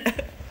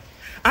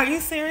 Are you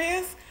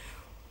serious?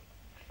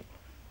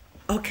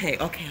 Okay.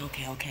 What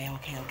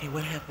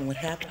happened?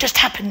 It just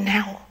happened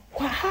now.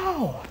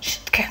 Wow.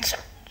 Cancer.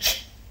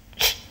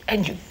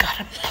 And you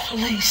gotta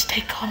please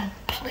stay calm,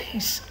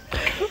 please.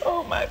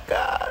 Oh my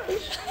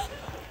gosh.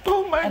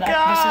 Oh my and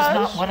gosh. This is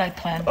not what I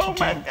planned to do. Oh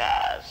my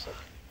gosh.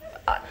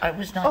 I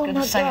was not going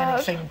to say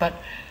anything, but...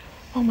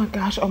 Oh my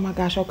gosh.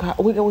 Okay,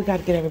 we got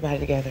to get everybody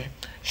together.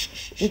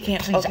 We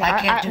can't. Please, okay, I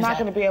can't do that. I'm not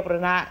going to be able to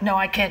not. No,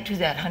 I can't do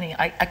that, honey.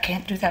 I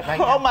can't do that right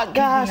now. Oh my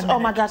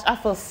gosh. I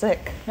feel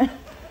sick.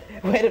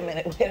 Wait a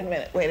minute.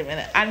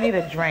 I need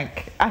a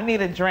drink.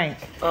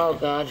 Oh,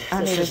 God.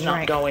 This is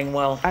not going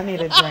well. I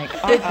need a drink.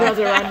 Big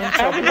Brother, I'm in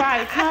trouble.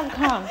 Everybody, come.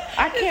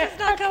 I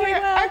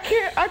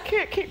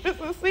can't keep this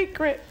a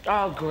secret.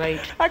 Oh, great.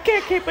 I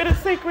can't keep it a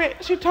secret.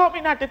 She told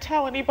me not to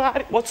tell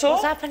anybody. What's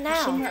happened now?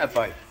 What's the matter,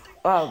 babe?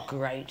 Oh,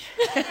 great.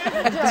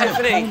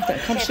 Tiffany,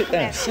 come sit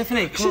down.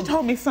 Tiffany, come She on.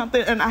 told me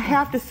something, and I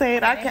have to say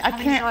it. I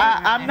can't.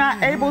 I'm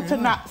not able to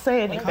not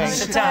say anything.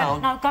 Sit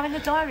down. No, go in the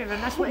diary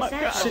room. That's what it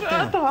says. Sit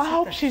down. I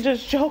hope she's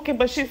just joking,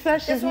 but she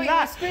says she's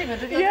not. Screaming.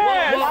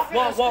 Yes.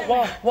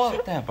 What?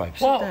 Sit down, babe.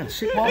 Sit down.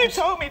 Sit down. She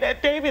told me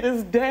that David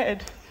is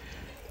dead.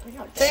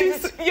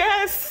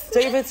 Yes.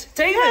 David?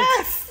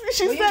 Yes.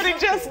 She said he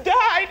just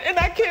died, and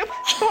I can't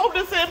hold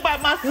this in by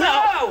myself.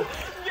 No!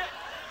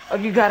 Oh,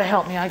 you gotta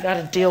help me. I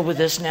gotta deal with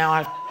this now.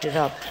 I f***ed it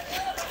up.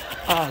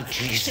 Oh,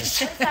 Jesus.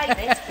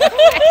 David.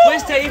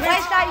 Where's David?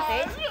 Where's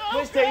David?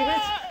 Where's David?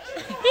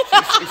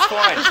 It's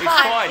fine. It's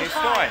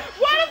fine.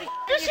 Why the f***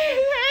 did she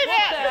say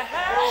that?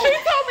 She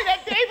told me that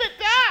David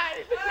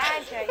died.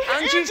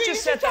 Angie's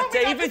just said that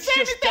David's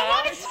just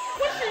died.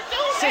 What's she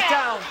doing? Sit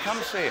down. Come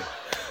and see him.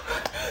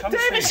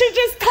 David, she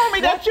just told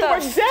me that you were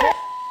dead.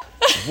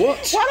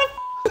 What? What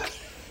the f***?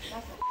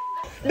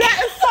 That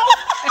is so...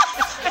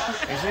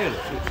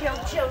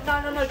 Chill.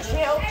 No,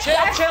 chill. Chill.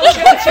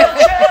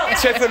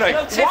 Tiffany.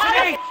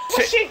 Why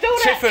would she do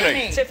that to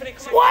me? Tiffany.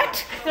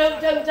 What?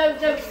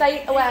 Don't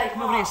stay away.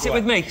 Come over here. Sit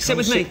with me. Sit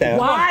with me.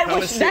 Why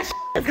would she... That's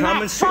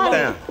Come and sit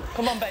down.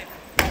 Come on, babe.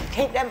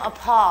 Keep them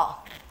apart.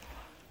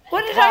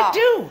 What did I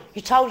do?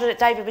 You told her that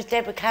David was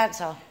dead with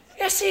cancer.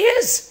 Yes, he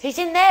is. He's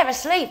in there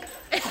asleep.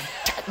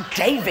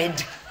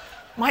 David,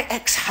 my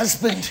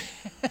ex-husband.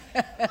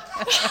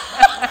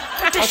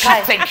 What does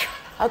she think?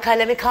 Okay,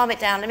 let me calm it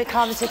down. Let me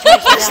calm the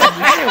situation down.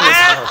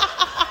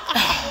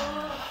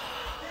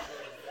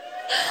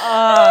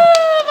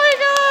 Oh my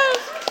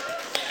gosh.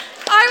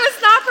 I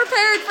was not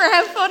prepared for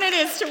how fun it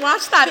is to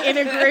watch that in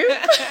a group.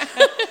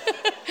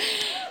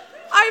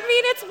 I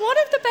mean, it's one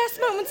of the best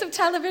moments of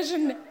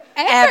television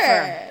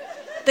ever.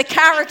 The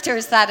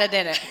characters that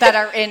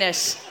are in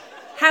it.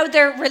 How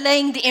they're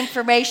relaying the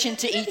information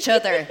to each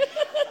other.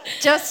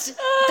 Just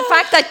the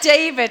fact that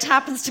David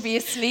happens to be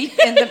asleep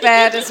in the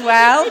bed as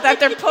well, that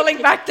they're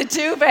pulling back the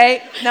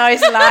duvet. No,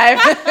 he's alive.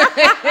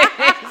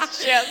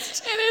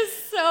 It is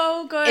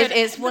so good. It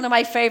is one of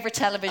my favourite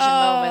television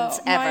moments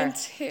ever. Mine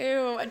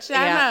too.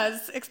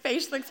 Gemma's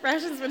facial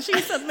expressions when she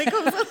suddenly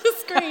comes on the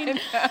screen.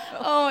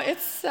 Oh,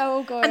 it's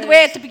so good. And the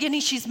way at the beginning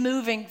she's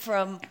moving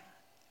from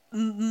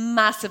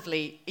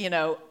massively,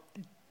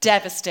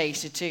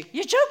 devastated to,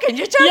 you're joking,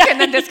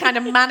 and this kind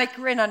of manic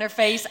grin on her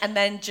face, and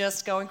then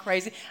just going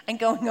crazy and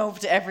going over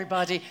to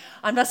everybody.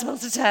 I'm not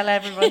supposed to tell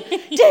everyone,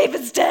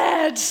 David's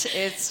dead.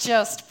 It's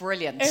just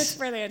brilliant. It's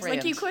brilliant.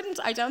 Like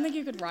I don't think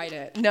you could write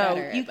it. No,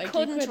 better. you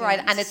couldn't write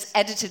it, and it's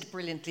edited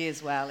brilliantly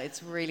as well.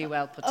 It's really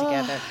well put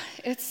together.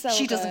 It's so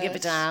She doesn't give a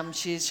good. damn.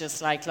 She's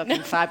just like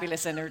looking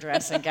fabulous in her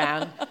dress and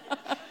gown.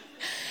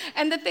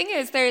 And the thing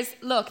is, there's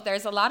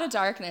a lot of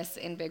darkness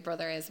in Big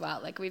Brother as well.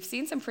 Like, we've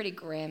seen some pretty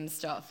grim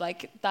stuff.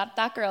 Like,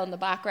 that girl in the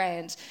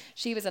background,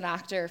 she was an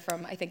actor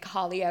from, I think,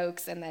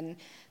 Hollyoaks, and then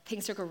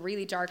things took a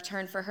really dark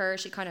turn for her.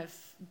 She kind of,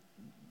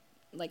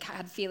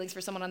 had feelings for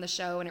someone on the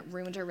show, and it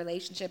ruined her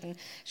relationship, and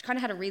she kind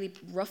of had a really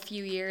rough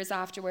few years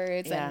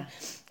afterwards. Yeah.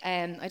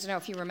 And I don't know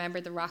if you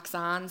remember the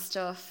Roxanne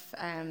stuff.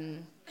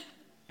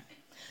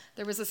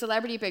 There was a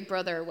Celebrity Big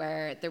Brother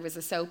where there was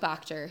a soap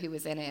actor who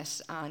was in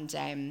it,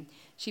 and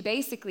she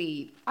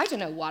basically, I don't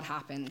know what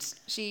happened.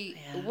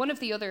 One of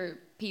the other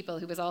people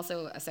who was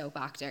also a soap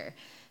actor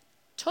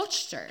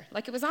touched her,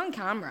 like it was on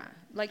camera,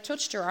 like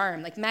touched her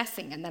arm, like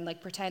messing, and then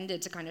like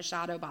pretended to kind of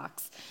shadow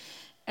box.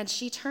 And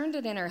she turned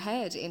it in her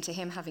head into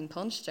him having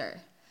punched her.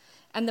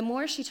 And the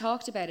more she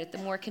talked about it, the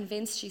more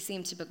convinced she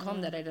seemed to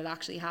become that it had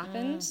actually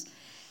happened.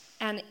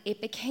 And it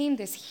became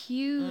this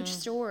huge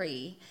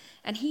story.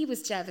 And he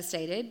was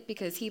devastated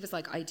because he was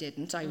like, I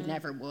didn't, I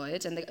never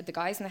would. And the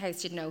guys in the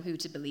house didn't know who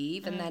to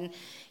believe. And then,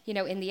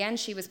 in the end,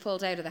 she was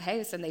pulled out of the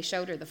house and they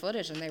showed her the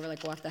footage and they were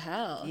like, what the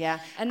hell? Yeah.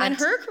 And then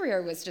her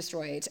career was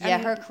destroyed. Yeah,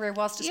 and, her career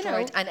was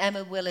destroyed. And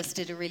Emma Willis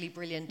did a really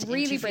brilliant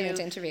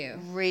interview.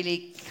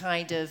 Really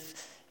kind of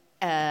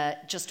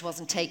just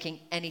wasn't taking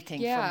anything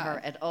from her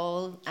at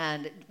all,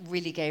 and it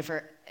really gave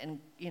her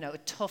a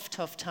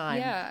tough time.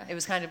 Yeah. It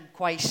was kind of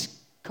quite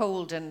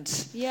cold and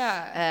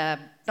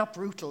not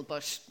brutal,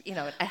 but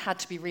it had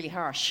to be really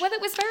harsh. Well,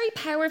 it was very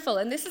powerful,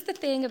 and this is the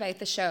thing about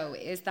the show,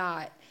 is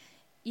that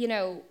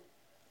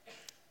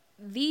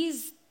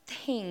these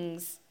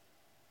things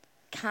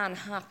can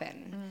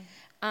happen,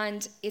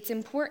 and it's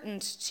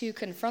important to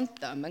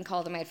confront them and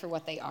call them out for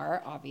what they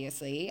are,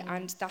 obviously.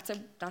 And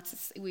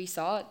we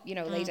saw it,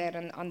 laid out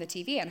on the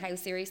TV, and how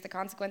serious the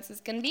consequences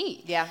can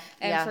be.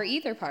 For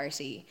either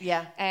party.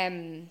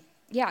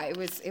 Yeah, it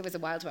was a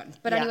wild one.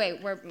 But anyway,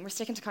 we're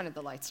sticking to kind of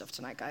the light stuff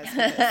tonight, guys,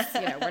 because,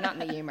 we're not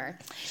in the humour.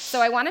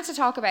 So I wanted to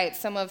talk about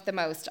some of the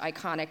most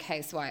iconic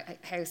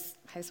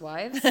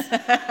housewives.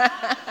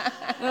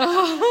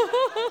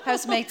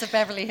 Housemates of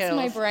Beverly Hills.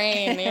 It's my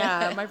brain,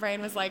 my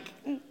brain was like,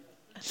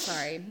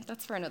 Sorry,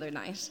 that's for another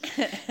night.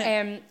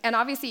 And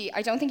obviously,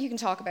 I don't think you can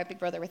talk about Big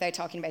Brother without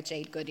talking about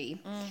Jade Goody.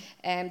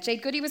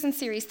 Jade Goody was in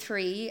Series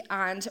 3,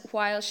 and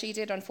while she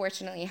did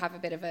unfortunately have a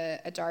bit of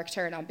a dark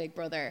turn on Big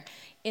Brother,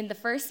 in the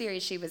first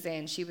series she was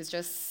in, she was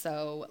just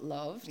so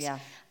loved. Yeah.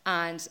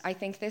 And I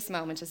think this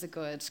moment is a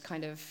good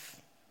kind of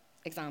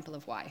example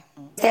of why.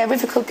 Is there a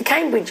river called the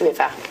Cambridge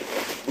River?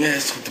 Yeah,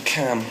 it's called the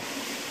Cam.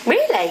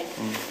 Really?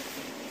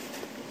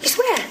 You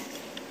swear?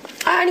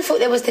 I only thought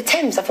there was the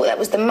Thames. I thought that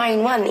was the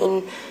main one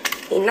in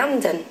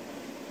London.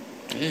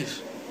 It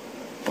is.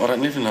 But I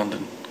don't live in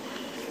London.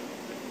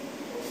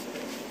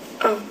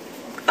 Oh,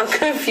 I'm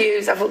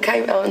confused. I thought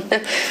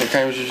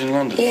Cambridge was in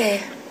London? Yeah.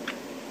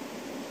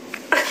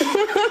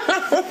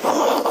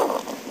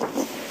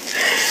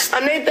 I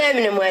knew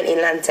Birmingham weren't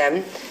in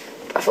London,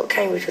 but I thought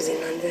Cambridge was in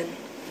London.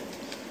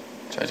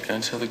 Jade, go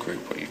and tell the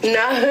group what you've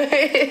No.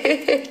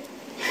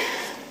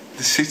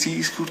 The city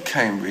is called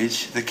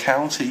Cambridge. The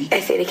county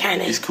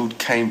is called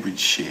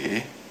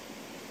Cambridgeshire.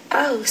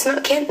 Oh, it's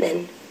not Kent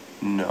then?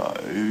 No.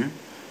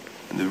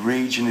 And the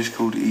region is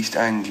called East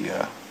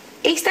Anglia.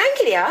 East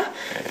Anglia?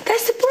 Yeah.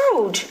 That's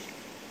abroad.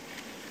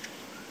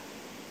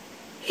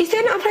 Is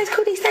there not a place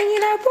called East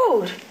Anglia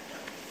abroad?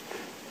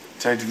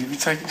 Jade, have you been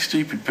taking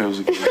stupid pills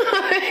again?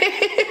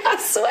 I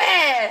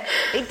swear.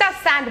 It does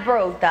sound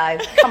abroad though.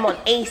 Come on,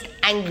 East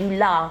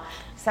Anglia.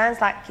 Sounds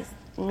like it's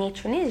near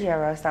Tunisia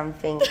or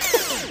something.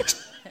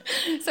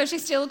 So she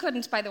still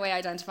couldn't, by the way,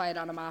 identify it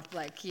on a map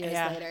like years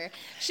later.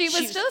 She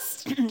was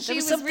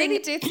really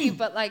ditzy,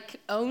 but like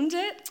owned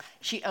it.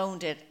 She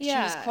owned it.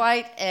 Yeah. She was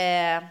quite.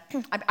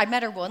 I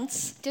met her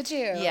once. Did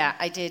you? Yeah,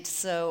 I did.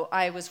 So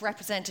I was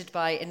represented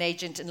by an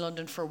agent in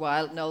London for a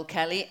while, Noel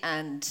Kelly,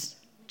 and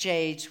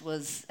Jade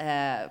was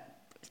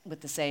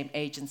with the same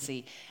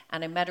agency.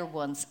 And I met her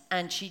once,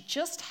 and she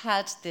just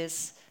had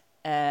this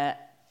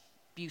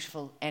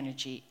beautiful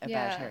energy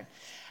about her.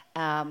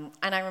 And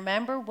I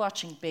remember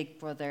watching Big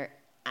Brother,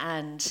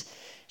 and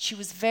she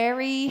was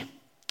very,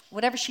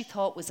 whatever she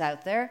thought was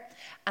out there.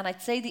 And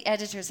I'd say the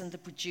editors and the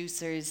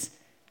producers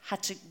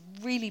had to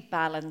really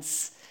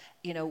balance,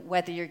 you know,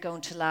 whether you're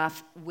going to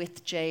laugh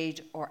with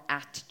Jade or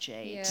at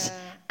Jade. Yeah.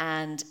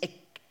 And, it,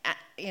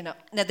 you know,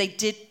 now they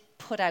did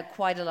put out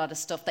quite a lot of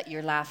stuff that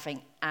you're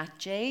laughing at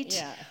Jade.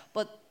 Yeah.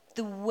 But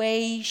the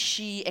way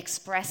she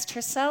expressed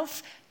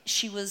herself,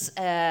 she was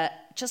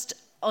just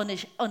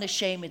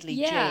unashamedly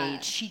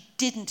Jade. She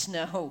didn't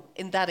know,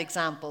 in that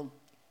example,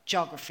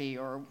 geography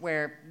or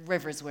where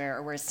rivers were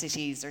or where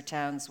cities or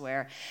towns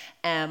were.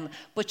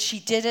 But she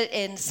did it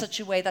in such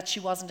a way that she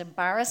wasn't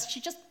embarrassed.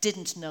 She just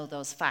didn't know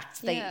those facts.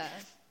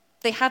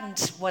 They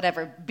hadn't,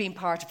 been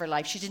part of her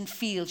life. She didn't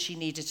feel she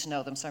needed to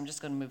know them. So I'm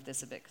just going to move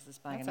this a bit because it's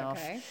banging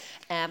off.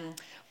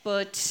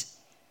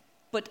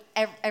 But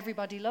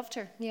everybody loved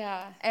her.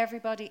 Yeah.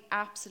 Everybody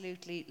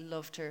absolutely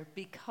loved her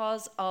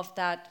because of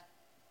that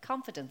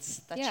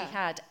confidence that she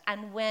had.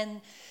 And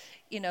when,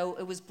 you know,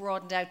 it was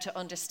broadened out to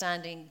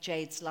understanding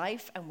Jade's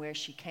life and where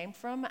she came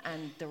from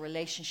and the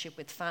relationship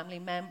with family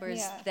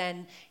members,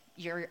 then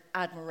your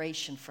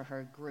admiration for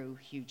her grew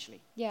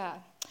hugely. Yeah.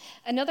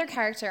 Another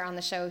character on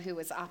the show who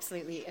was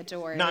absolutely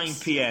adored. 9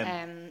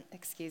 p.m.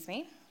 Excuse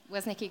me.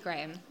 Was Nikki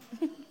Graham.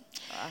 Who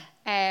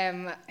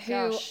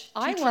Gosh,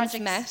 I two once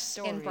tragic met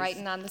stories. in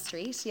Brighton on the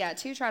street. Yeah,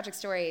 2 tragic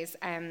stories.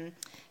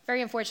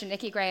 Very unfortunate.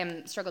 Nikki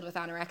Graham struggled with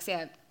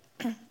anorexia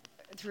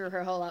through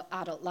her whole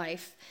adult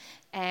life.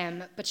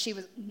 But she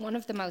was one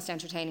of the most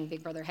entertaining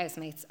Big Brother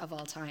housemates of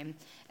all time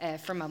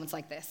for moments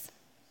like this.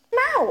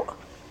 No,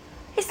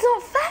 it's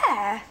not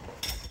fair.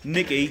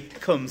 Nikki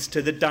comes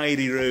to the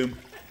diary room.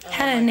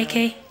 Hello,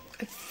 Nikki.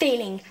 I'm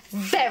feeling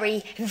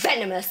very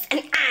venomous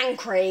and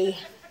angry.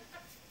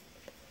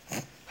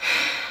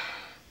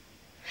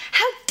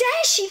 How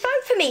dare she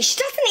vote for me? She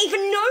doesn't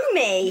even know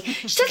me.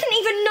 She doesn't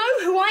even know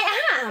who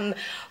I am,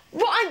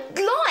 what I'm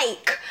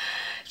like.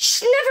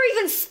 She's never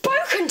even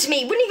spoken to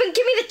me, wouldn't even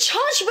give me the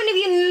chance, she wouldn't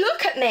even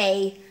look at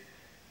me.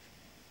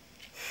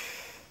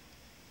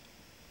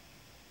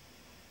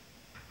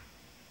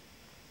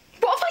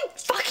 What have I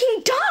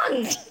fucking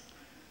done?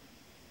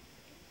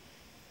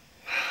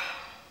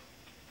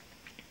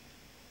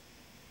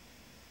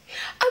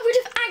 I would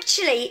have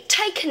actually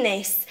taken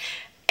this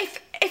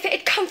if it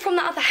had come from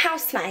the other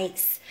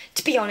housemates,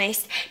 to be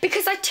honest,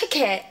 because I took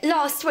it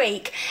last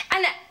week,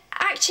 and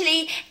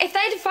actually, if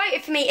they'd have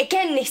voted for me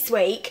again this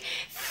week,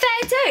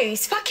 fair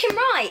dues, fucking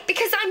right,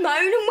 because I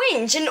moan and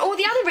whinge and all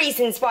the other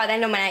reasons why they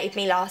nominated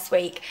me last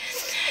week.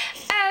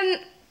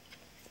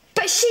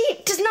 But she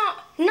does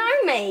not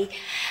know me,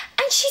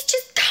 and she's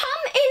just come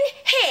in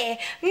here,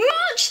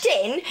 marched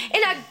in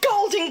a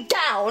golden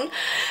gown,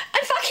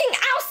 and fucking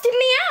ousted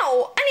me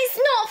out, and it's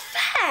not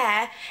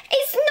fair.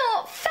 It's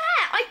not fair.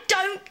 I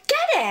don't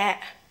get it.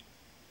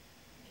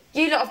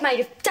 You lot have made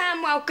a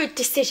damn well good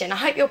decision. I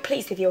hope you're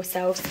pleased with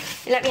yourselves.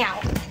 Let me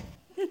out.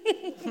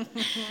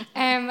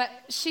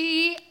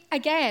 She,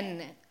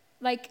 again,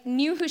 like,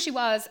 knew who she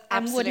was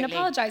and wouldn't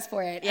apologise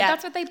for it. Yeah. And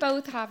that's what they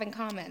both have in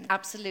common.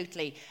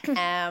 Absolutely.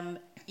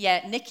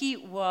 Nikki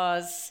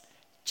was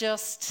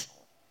just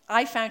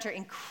I found her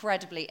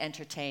incredibly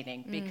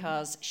entertaining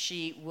because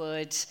she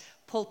would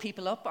pull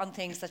people up on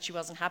things that she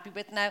wasn't happy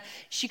with. Now,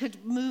 she could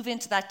move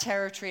into that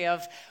territory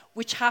of,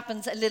 which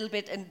happens a little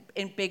bit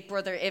in Big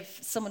Brother if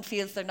someone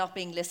feels they're not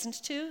being listened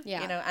to,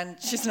 you know, and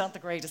she's not the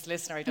greatest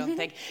listener, I don't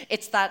think.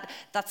 It's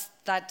that's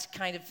that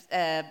kind of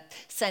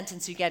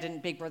sentence you get in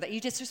Big Brother. Are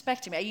you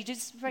disrespecting me? Are you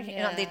disrespecting me?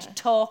 You know, they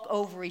talk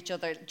over each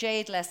other.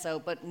 Jade less so,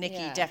 but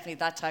Nikki definitely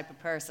that type of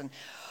person.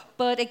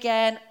 But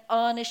again,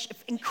 honest,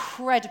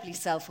 incredibly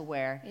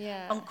self-aware,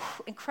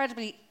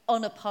 incredibly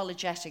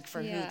unapologetic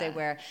for who they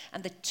were.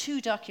 And the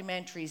 2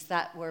 documentaries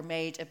that were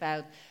made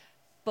about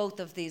both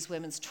of these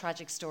women's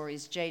tragic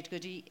stories, Jade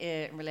Goody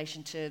in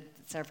relation to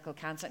cervical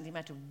cancer and the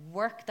amount of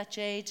work that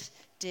Jade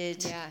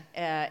did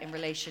in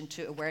relation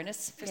to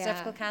awareness for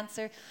cervical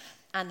cancer,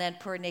 and then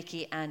poor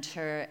Nikki and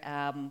her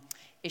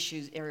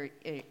issues,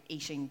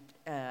 eating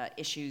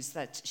issues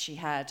that she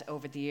had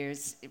over the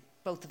years,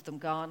 both of them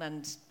gone,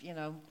 and, you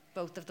know,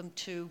 both of them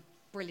 2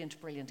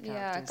 brilliant characters.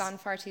 Yeah, gone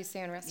far too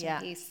soon, rest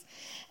in peace.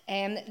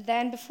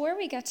 Then before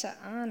we get to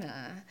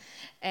Anna,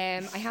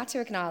 I had to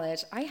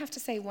acknowledge, I have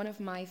to say one of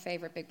my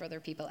favourite Big Brother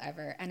people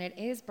ever, and it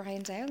is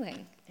Brian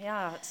Dowling.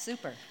 Yeah,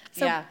 super.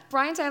 So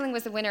Brian Dowling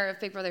was the winner of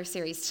Big Brother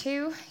Series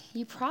 2.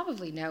 You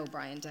probably know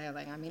Brian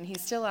Dowling. I mean,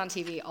 he's still on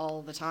TV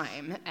all the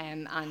time,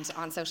 and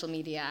on social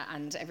media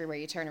and everywhere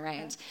you turn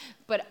around.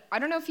 But I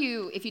don't know if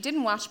you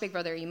didn't watch Big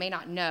Brother, you may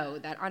not know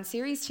that on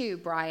Series 2,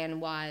 Brian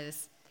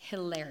was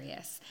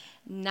hilarious.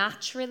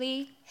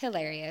 Naturally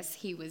hilarious.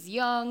 He was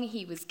young,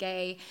 he was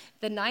gay.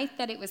 The night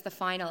that it was the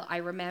final, I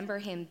remember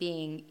him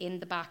being in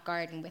the back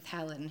garden with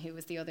Helen, who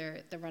was the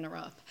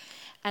runner-up,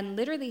 and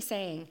literally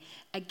saying,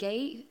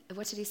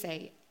 what did he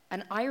say?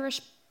 An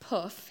Irish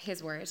puff,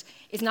 his word,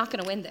 is not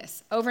going to win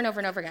this. Over and over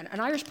and over again.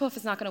 An Irish puff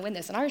is not going to win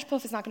this. An Irish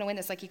puff is not going to win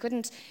this. Like, he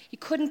couldn't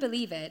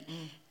believe it.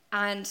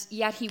 And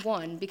yet he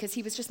won because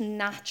he was just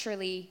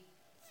naturally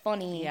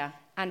funny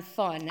and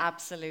fun.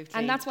 Absolutely.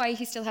 And that's why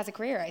he still has a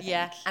career, I think.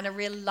 Yeah, and a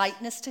real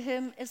lightness to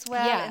him as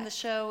well in the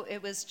show.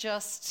 It was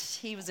just,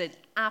 he was an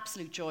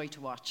absolute joy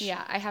to watch.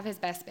 Yeah, I have his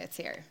best bits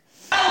here.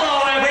 Hello,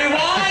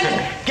 everyone!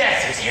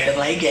 Guess who's here to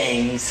play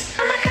games?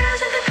 All my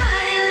girls at the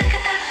party, look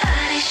at that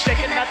body.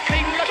 Shaking that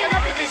thing, looking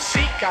up at this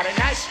seat, got a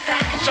nice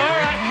fat. It's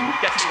alright,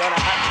 guess I'm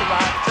gonna have to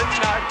ride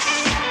tonight.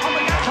 Oh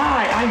my God.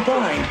 Hi, I'm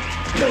Brian.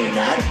 No, you're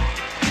not.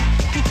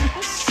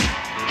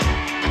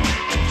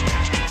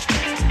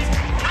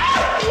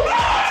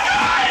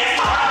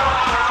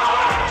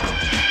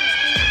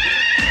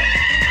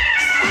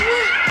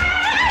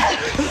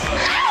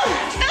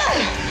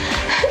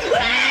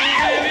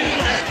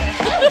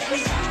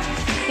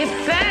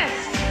 You're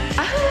best.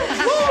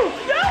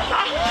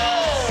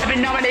 I've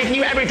been nominating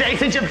you every day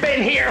since you've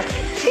been here.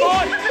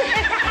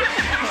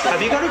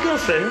 Have you got a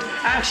girlfriend?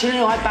 Actually,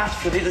 no, I bat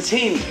for the other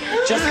team.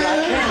 Just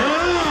like him.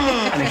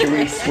 I think you're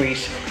really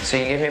sweet. So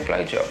you give me a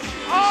blowjob?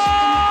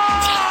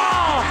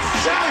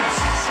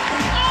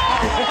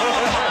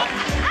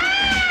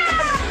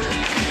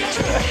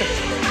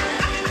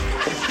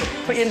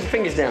 Put your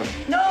fingers down.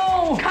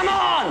 No! Come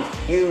on!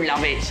 You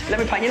love it. Let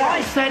me pat your I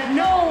nose. said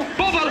no!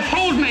 Bubble,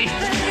 hold me!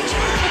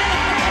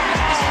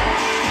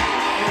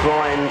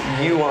 Brian,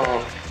 you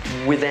are,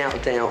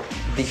 without doubt,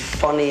 the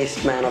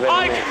funniest man I've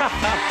ever met.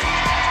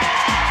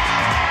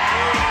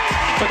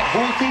 But who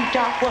think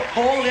that will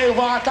holy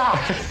water?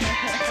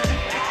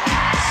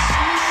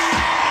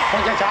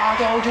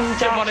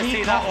 Didn't want to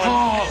see that one.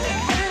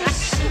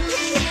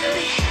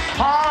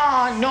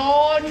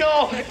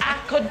 No, I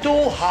could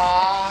do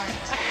hard.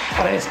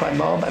 But I miss my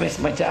mom, I miss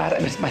my dad, I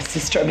miss my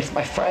sister, I miss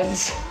my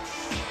friends.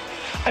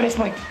 I miss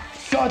my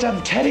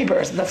goddamn teddy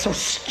bears, and that's so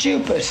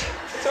stupid.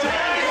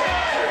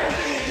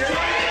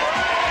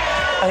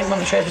 I think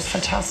Mother Trade was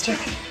fantastic.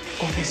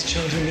 All these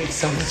children need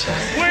so much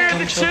help. Where are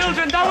the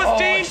children? That was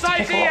Dean's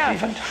idea.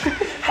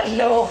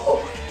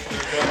 Hello.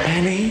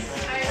 Penny.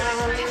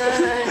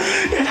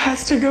 It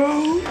has to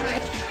go.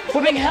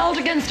 We're being held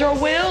against our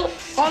will,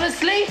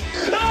 honestly.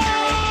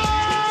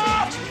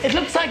 It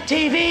looks like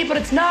TV, but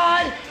it's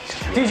not.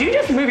 Did you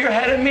just move your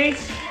head at me? Of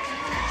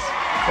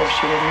course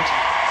you didn't.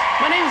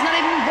 My name's not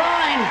even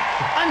Brian.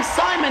 I'm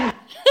Simon.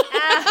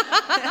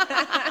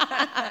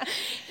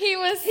 He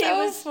was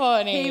so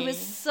funny. He was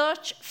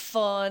such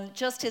fun.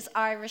 Just his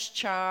Irish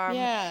charm.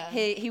 Yeah.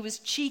 He was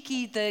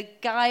cheeky. The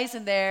guys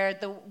in there,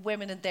 the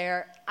women in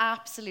there,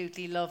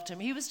 absolutely loved him.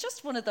 He was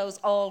just one of those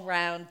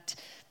all-round,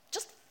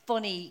 just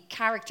funny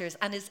characters,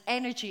 and his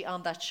energy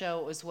on that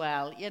show as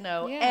well. You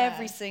know,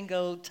 every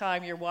single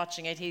time you're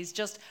watching it, he's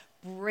just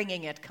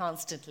bringing it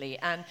constantly,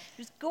 and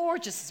he was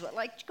gorgeous as well.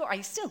 Like,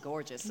 he's still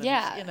gorgeous. And,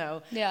 you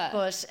know. Yeah.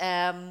 But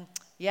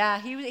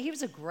he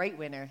was a great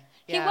winner.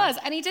 He was,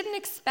 and he didn't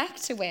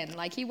expect to win.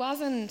 Like, he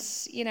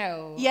wasn't, you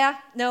know. Yeah,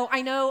 no,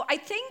 I know. I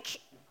think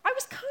I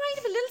was kind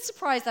of a little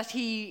surprised that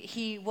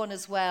he won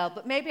as well,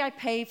 but maybe I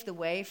paved the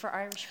way for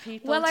Irish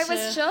people. Well, I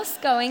was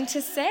just going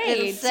to say.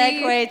 Little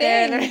segue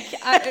there.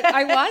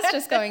 I was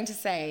just going to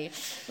say,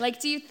 like,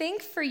 do you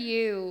think for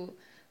you,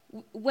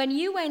 when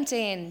you went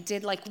in,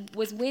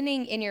 was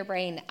winning in your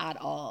brain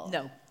at all?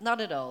 No, not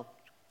at all.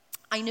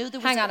 I knew there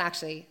was... Hang on,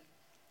 actually.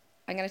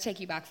 I'm going to take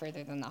you back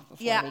further than that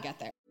before we get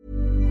there.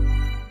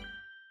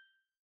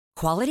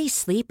 Quality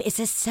sleep is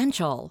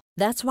essential.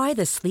 That's why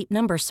the Sleep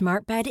Number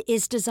Smart Bed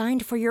is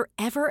designed for your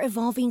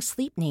ever-evolving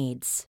sleep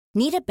needs.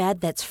 Need a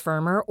bed that's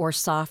firmer or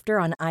softer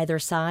on either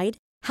side?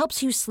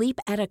 Helps you sleep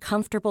at a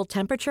comfortable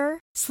temperature?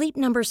 Sleep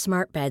Number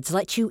Smart Beds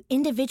let you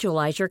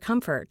individualize your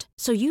comfort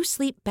so you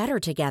sleep better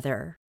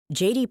together.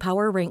 J.D.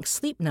 Power ranks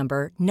Sleep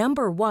Number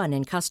number 1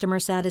 in customer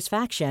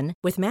satisfaction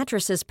with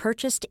mattresses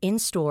purchased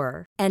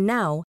in-store. And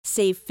now,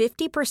 save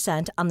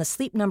 50% on the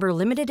Sleep Number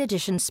Limited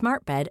Edition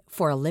Smart Bed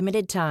for a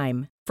limited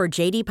time. For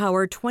J.D.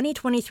 Power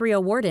 2023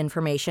 award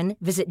information,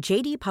 visit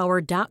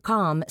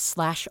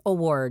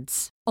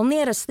jdpower.com/awards.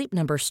 Only at a Sleep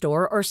Number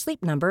store or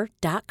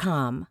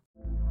sleepnumber.com.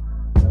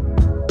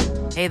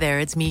 Hey there,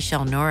 it's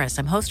Michelle Norris.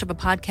 I'm host of a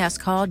podcast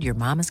called Your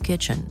Mama's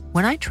Kitchen.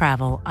 When I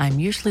travel, I'm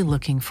usually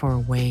looking for a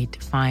way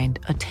to find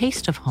a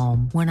taste of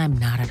home when I'm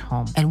not at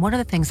home. And one of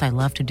the things I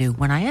love to do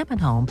when I am at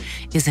home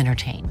is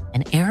entertain.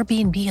 And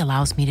Airbnb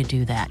allows me to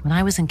do that. When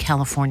I was in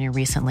California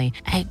recently,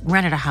 I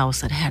rented a house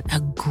that had a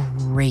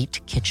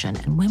great kitchen.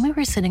 And when we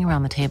were sitting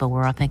around the table, we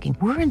were all thinking,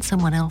 we're in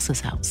someone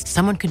else's house.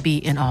 Someone could be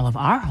in all of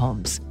our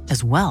homes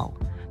as well.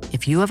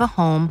 If you have a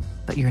home,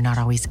 but you're not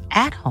always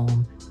at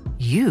home,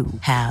 you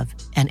have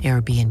an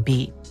Airbnb.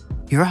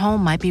 Your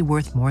home might be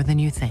worth more than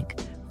you think.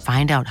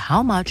 Find out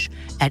how much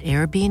at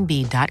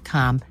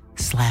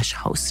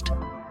airbnb.com/host.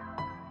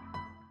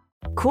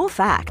 Cool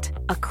fact,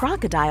 a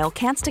crocodile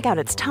can't stick out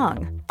its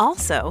tongue.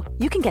 Also,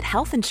 you can get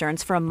health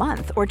insurance for a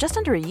month or just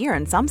under a year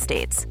in some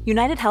states.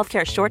 United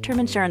Healthcare short-term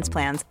insurance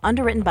plans,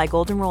 underwritten by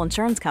Golden Rule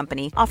Insurance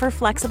Company, offer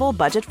flexible,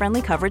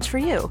 budget-friendly coverage for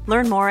you.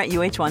 Learn more at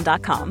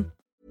uh1.com.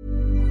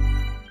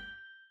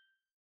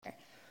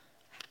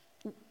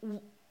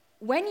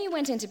 When you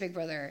went into Big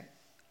Brother,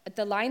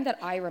 the line that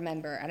I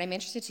remember, and I'm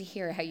interested to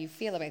hear how you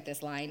feel about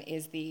this line,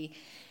 is the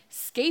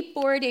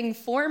skateboarding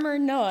former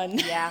nun.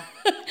 Yeah,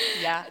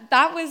 yeah.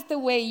 That was the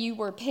way you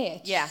were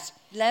pitched. Yeah,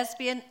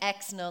 lesbian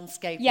ex-nun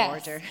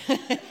skateboarder.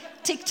 Yes.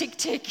 Tick, tick,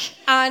 tick.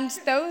 And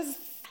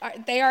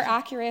they are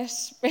accurate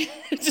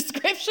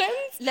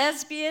descriptions?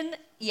 Lesbian,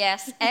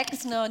 yes.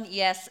 Ex-nun,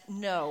 yes.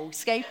 No.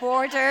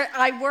 Skateboarder.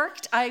 I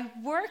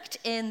worked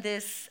in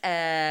this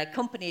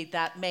company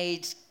that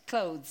made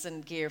clothes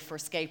and gear for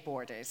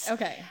skateboarders.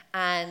 Okay.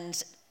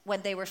 And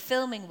when they were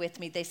filming with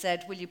me, they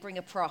said, will you bring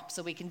a prop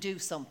so we can do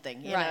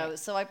something, you know?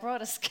 So I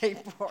brought a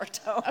skateboard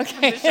home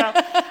from the shop.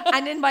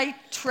 And in my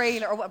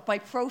trailer, or my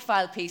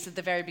profile piece at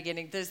the very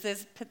beginning, there's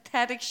this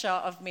pathetic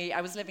shot of me.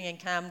 I was living in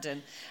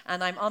Camden,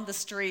 and I'm on the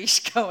street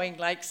going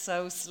like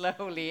so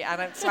slowly,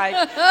 and it's like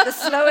the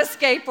slowest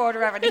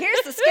skateboarder ever. And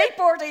here's the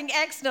skateboarding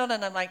ex-nun,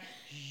 and I'm like,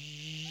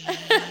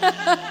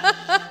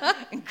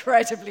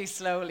 incredibly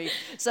slowly.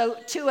 So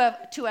two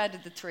out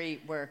of the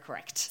three were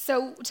correct.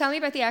 So tell me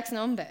about the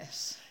ex-nun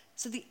bit.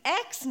 So the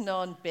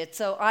ex-nun bit,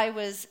 so I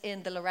was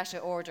in the Loretta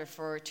Order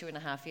for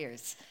 2.5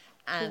 years.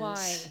 And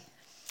why?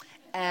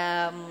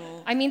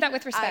 I mean that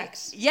with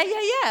respect.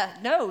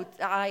 No,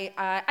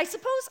 I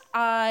suppose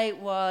I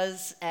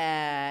was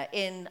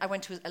I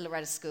went to a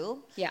Loretta school.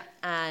 Yeah.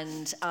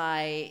 And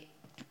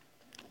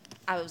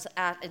I was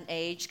at an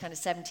age, kind of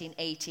 17,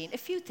 18, a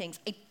few things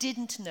I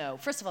didn't know.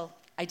 First of all,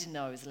 I didn't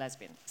know I was a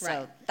lesbian.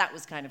 So that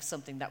was kind of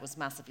something that was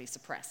massively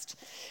suppressed.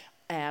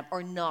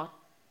 Or not,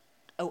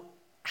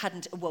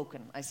 hadn't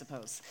awoken, I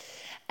suppose.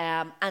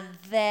 And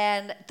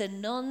then the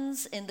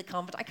nuns in the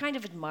convent, I kind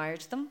of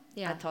admired them.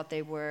 Yeah. I thought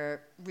they were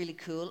really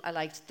cool. I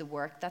liked the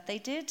work that they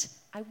did.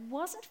 I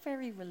wasn't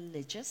very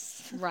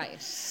religious.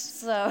 Right.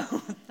 So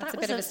that's a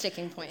bit of a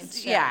sticking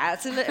point. Yeah,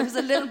 it was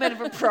a little bit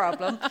of a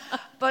problem.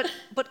 But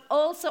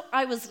also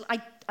I was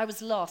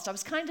lost. I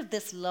was kind of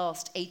this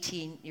lost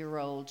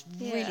 18-year-old,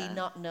 really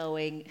not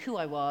knowing who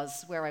I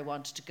was, where I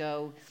wanted to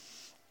go.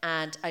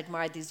 And I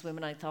admired these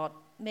women. I thought,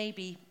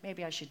 maybe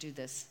I should do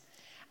this.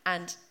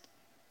 And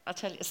I'll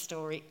tell you a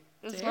story.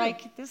 It's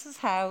like, this is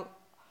how...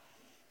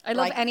 I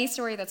love any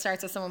story that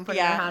starts with someone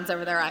putting their hands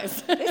over their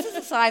eyes. This is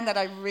a sign that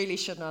I really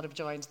should not have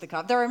joined the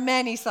club. There are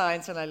many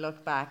signs when I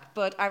look back,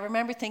 but I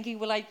remember thinking,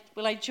 will I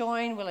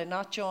join? Will I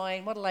not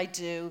join? What'll I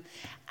do?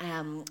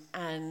 And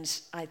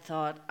I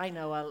thought, I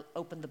know, I'll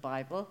open the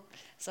Bible.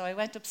 So I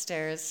went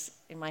upstairs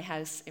in my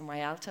house in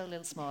Rialto, a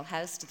little small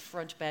house, to the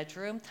front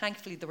bedroom.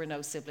 Thankfully, there were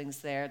no siblings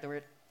there. There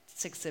were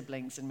 6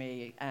 siblings and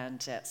me.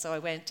 And so I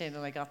went in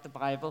and I got the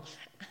Bible,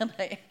 and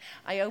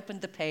I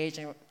opened the page,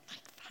 and I went,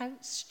 how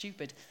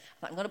stupid.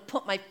 I'm going to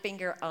put my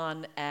finger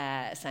on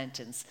a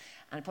sentence.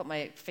 And I put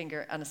my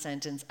finger on a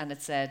sentence, and it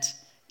said,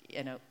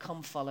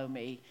 come follow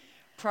me.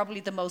 Probably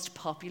the most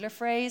popular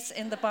phrase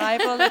in the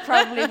Bible. It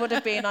probably would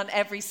have been on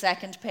every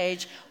second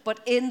page. But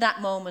in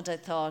that moment, I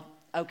thought,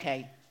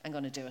 okay, I'm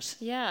going to do it.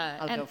 Yeah.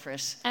 I'll go for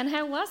it. And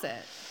how was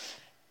it?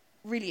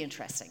 Really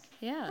interesting.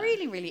 Yeah.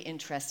 Really, really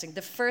interesting.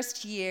 The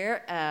first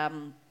year...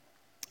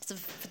 So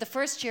for the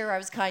first year, I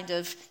was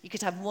you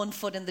could have 1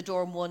 foot in the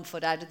door and 1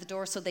 foot out of the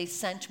door. So they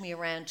sent me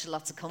around to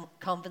lots of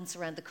convents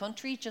around the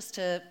country just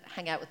to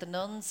hang out with the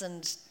nuns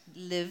and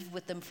live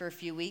with them for a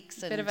few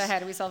weeks. Bit of a how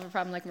do we solve a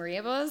problem like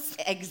Maria Buzz?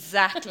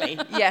 Exactly.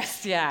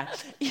 Yes, yeah.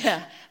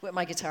 With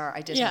my guitar.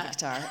 I did have a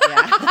guitar,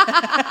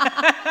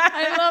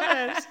 I love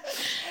it.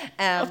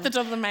 Up the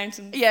Dublin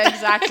Mountains. Yeah,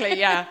 exactly,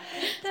 yeah.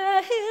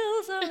 The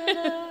hills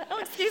are... Oh,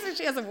 excuse me,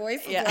 she has a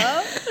voice as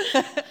well.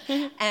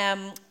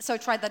 So I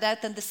tried that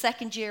out. Then the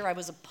second year I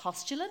was a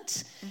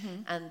postulant,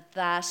 and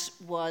that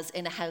was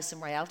in a house in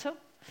Rialto.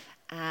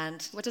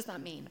 And what does that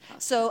mean?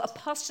 So a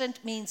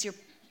postulant means you're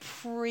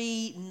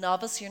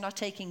pre-novice, you're not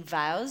taking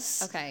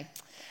vows. Okay.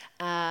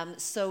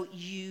 So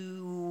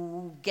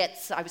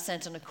I was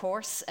sent on a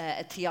course,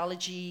 a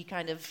theology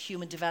kind of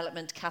human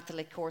development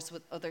Catholic course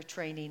with other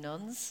trainee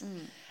nuns.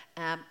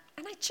 And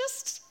I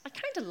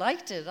kind of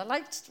liked it. I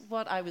liked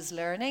what I was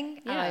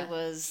learning. Yeah. I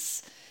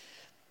was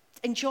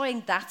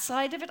enjoying that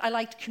side of it. I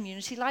liked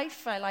community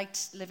life. I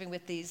liked living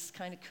with these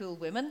kind of cool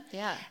women.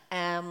 Yeah.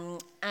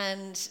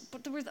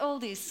 But there were all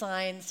these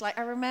signs. Like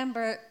I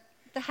remember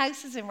the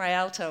house is in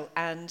Rialto,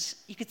 and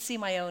you could see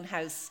my own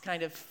house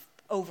kind of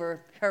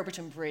over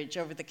Herberton Bridge,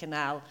 over the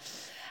canal.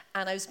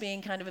 And I was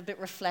being kind of a bit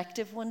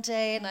reflective one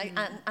day, and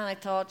I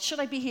thought, should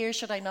I be here?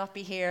 Should I not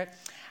be here?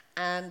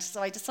 And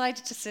so I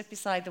decided to sit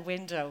beside the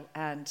window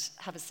and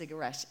have a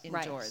cigarette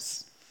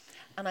indoors.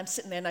 Right. And I'm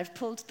sitting there, and I've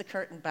pulled the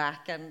curtain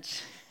back, and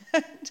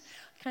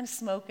kind of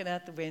smoking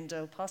out the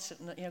window,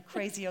 postulant,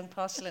 crazy young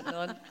postulant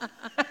nun.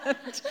 And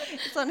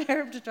it's on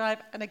Herberton Drive,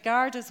 and a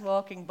guard is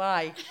walking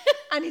by,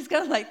 and he's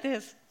going like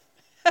this.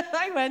 And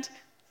I went,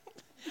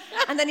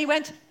 and then he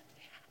went,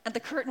 and the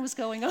curtain was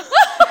going up.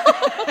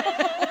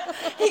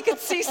 He could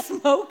see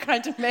smoke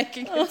kind of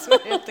making its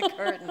way up the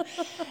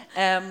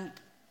curtain.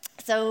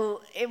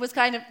 So it was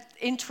kind of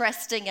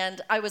interesting,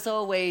 and there was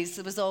always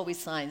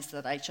signs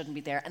that I shouldn't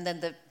be there. And then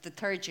the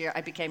third year,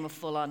 I became a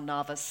full-on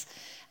novice,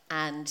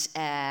 and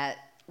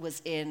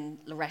was in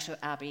Loretto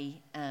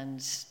Abbey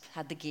and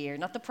had the gear,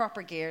 not the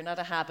proper gear, not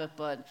a habit,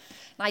 but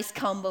nice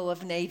combo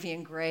of navy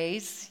and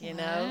greys, you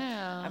know.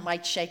 I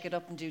might shake it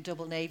up and do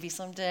double navy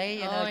someday,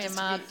 you know. You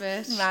mad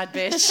bitch. Mad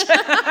bitch.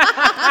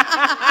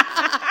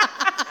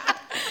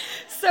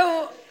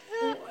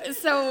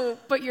 So,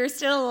 but you're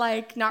still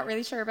like not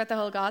really sure about the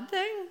whole God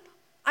thing?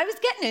 I was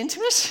getting into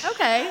it.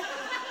 Okay.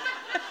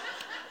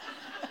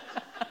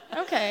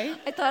 Okay.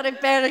 I thought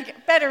I'd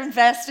better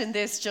invest in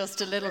this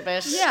just a little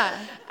bit. Yeah.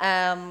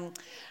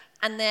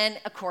 And then,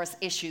 of course,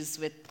 issues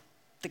with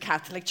the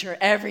Catholic Church,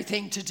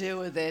 everything to do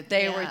with it.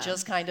 They were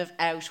just kind of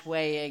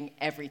outweighing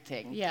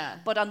everything. Yeah.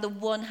 But on the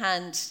one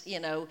hand,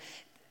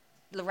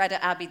 Loretto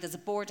Abbey, there's a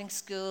boarding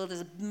school,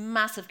 there's a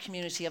massive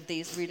community of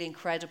these really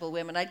incredible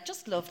women. I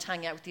just loved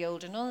hanging out with the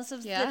older nuns.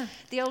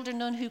 The older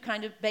nun who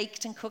kind of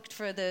baked and cooked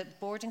for the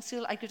boarding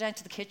school, I'd go down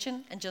to the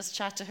kitchen and just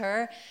chat to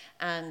her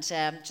and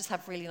just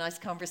have really nice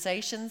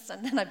conversations.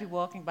 And then I'd be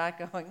walking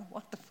back going,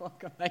 what the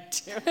fuck am I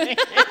doing here?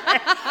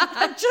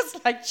 I'm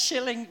just like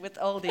chilling with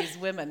all these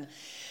women.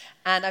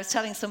 And I was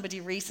telling somebody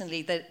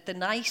recently that the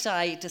night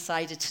I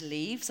decided to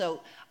leave,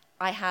 so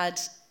I'd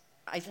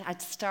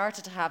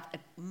started to have a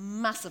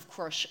massive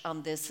crush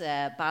on this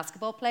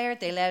basketball player.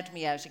 They allowed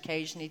me out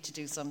occasionally to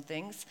do some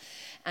things.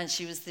 And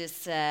she was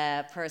this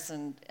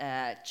person,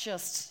 she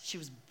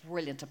was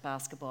brilliant at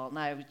basketball. And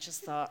I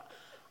just thought,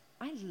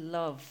 I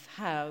love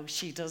how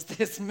she does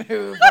this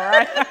move.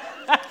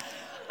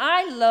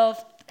 I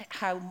love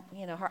how,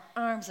 her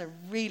arms are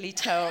really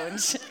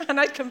toned. And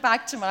I'd come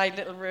back to my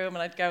little room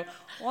and I'd go,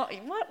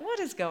 what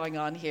is going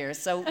on here?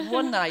 So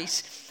one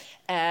night,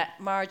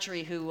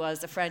 Marjorie, who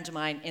was a friend of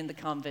mine in the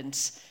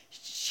convent,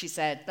 she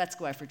said, let's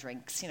go out for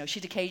drinks.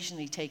 She'd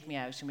occasionally take me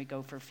out and we'd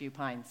go for a few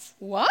pints.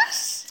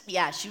 What?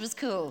 Yeah, she was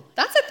cool.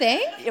 That's a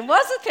thing? It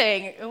was a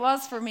thing. It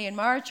was for me and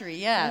Marjorie,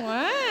 yeah.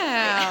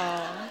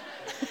 Wow.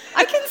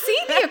 I can see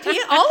the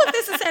appeal. All of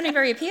this is sounding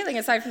very appealing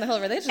aside from the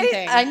whole religion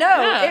thing. I know.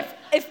 Yeah.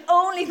 If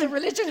only the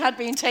religion had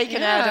been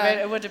taken out of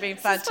it would have been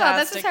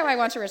fantastic. This is how I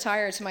want to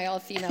retire to my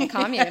all-female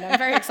commune. I'm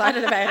very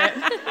excited about it.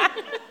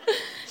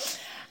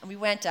 And we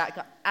went out,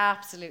 got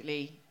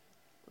absolutely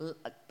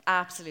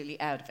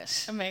out of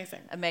it.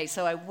 Amazing.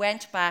 So I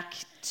went back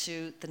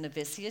to the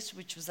novitiate,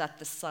 which was at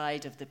the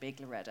side of the big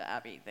Loretto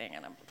Abbey thing,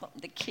 and I'm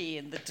putting the key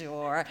in the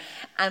door,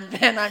 and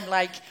then I'm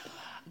like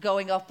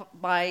going up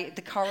by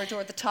the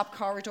corridor. The top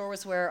corridor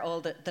was where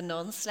all the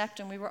nuns slept,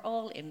 and we were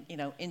all in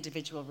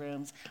individual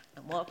rooms.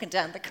 I'm walking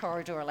down the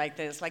corridor like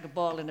this, like a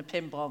ball in a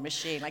pinball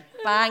machine, like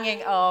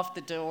banging off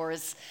the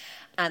doors,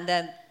 and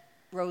then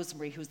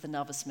Rosemary, who's the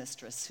novice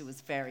mistress, who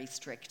was very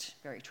strict,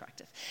 very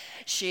attractive.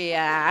 She'd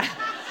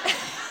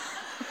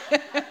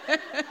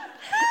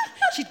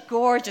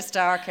gorgeous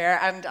dark hair,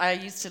 and I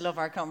used to love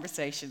our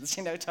conversations,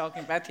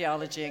 talking about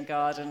theology and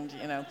God, and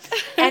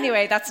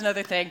Anyway, that's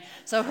another thing.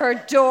 So her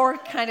door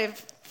kind of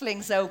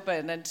flings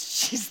open, and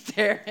she's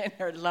there in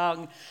her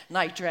long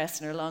night dress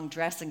and her long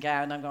dressing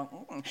gown. I'm going,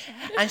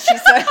 and she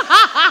said,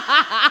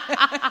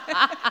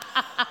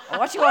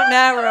 "What do you want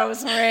now,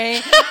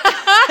 Rosemary?"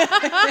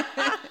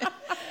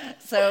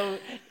 So,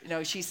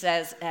 she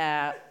says,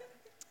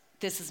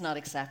 this is not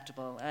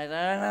acceptable. I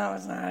don't know,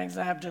 it's not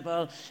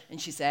acceptable.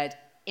 And she said,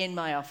 in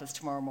my office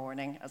tomorrow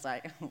morning. I was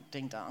like,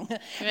 ding dong.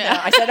 Yeah. No,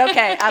 I said,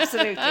 okay,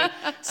 absolutely.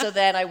 So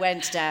then I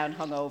went down,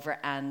 hungover,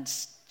 and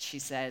she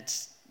said,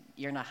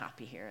 you're not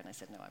happy here. And I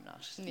said, no, I'm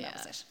not. And Yeah. that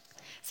was it.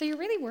 So you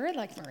really were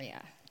like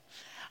Maria.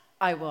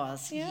 I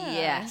was, Yeah.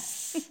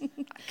 yes.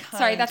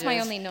 Sorry, that's my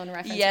Kind of. only known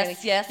reference. Yes, really.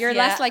 yes, You're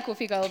yeah. less like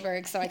Whoopi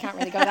Goldberg, so I can't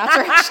really go that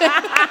direction.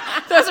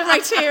 Those are my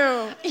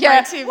two. Yeah,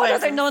 my two what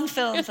places. other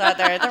non-films are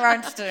there? There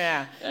aren't.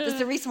 Yeah. There's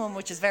the recent one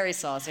which is very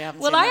saucy. I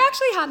haven't Well, seen I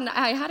that.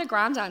 actually had a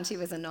grandaunt who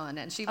was a nun,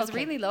 and she was Okay.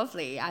 really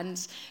lovely.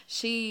 And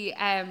she,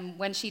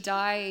 when she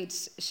died,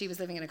 she was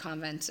living in a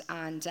convent,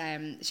 and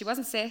she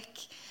wasn't sick.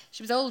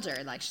 She was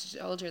older, like she's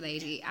an older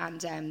lady.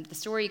 And the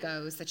story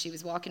goes that she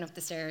was walking up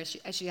the stairs.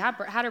 She had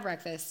her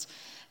breakfast,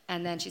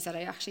 and then she said,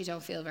 "I actually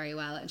don't feel very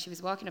well." And she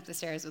was walking up the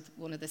stairs with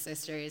one of the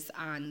sisters,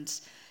 and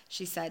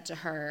she said to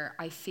her,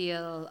 "I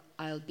feel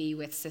I'll be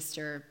with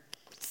sister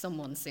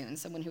someone soon,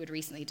 someone who had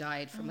recently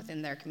died from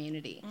within their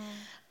community."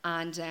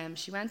 And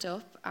she went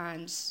up,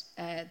 and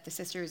the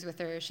sister was with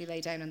her. She lay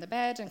down on the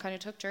bed and kind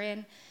of tucked her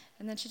in,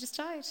 and then she just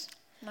died.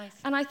 Nice.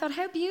 And I thought,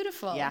 how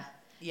beautiful. Yeah,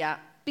 yeah.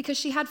 Because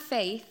she had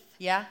faith.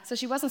 Yeah. So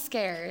she wasn't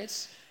scared.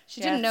 She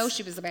Yes. didn't know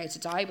she was about to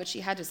die, but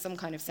she had some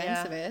kind of sense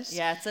Yeah. of it.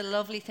 Yeah, it's a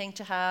lovely thing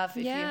to have if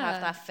you Yeah.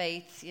 have that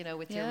faith, you know,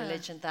 with your Yeah.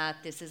 religion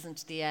that this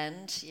isn't the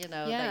end, you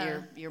know, Yeah.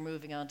 that you're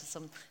moving on to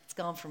some. It's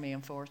gone for me,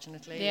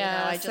 unfortunately. Yeah,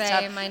 you know, I just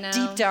same, have I know.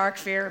 deep dark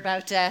fear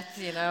about death,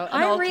 you know,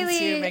 and I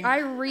all-consuming.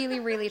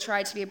 really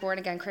tried to be a born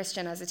again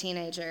Christian as a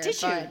teenager. Did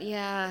you? But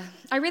yeah,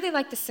 I really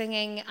liked the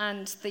singing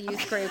and the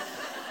youth group.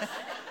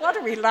 What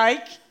are we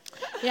like?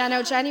 Yeah,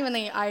 no,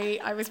 genuinely, I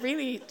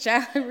really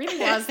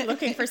was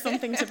looking for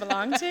something to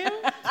belong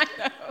to. I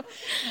know.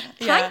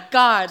 Thank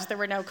God there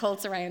were no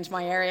cults around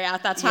my area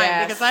at that time,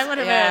 Yes, because I would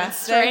have yeah. been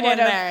straight They in would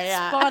have there.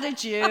 Yeah.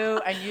 spotted you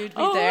and you'd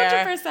be Oh, there.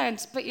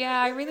 100%. But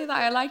yeah,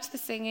 I liked the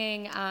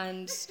singing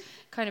and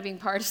kind of being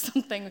part of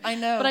something. I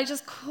know. But I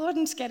just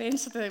couldn't get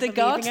into the believing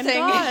God in thing.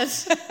 God.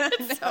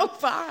 It's so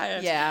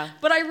bad. Yeah.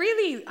 But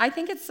I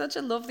think it's such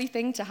a lovely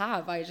thing to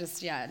have. I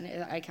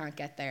can't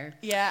get there.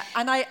 Yeah,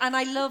 and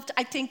I loved.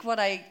 I think what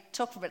I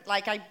took from it,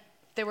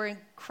 they were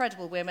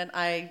incredible women.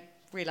 I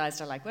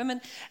realized I like women,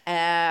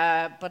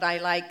 but I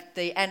like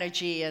the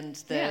energy and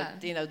the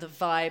the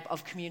vibe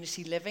of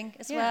community living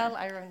as well.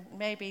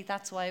 Maybe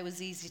that's why it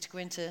was easy to go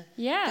into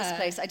this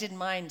place. I didn't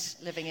mind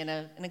living in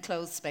an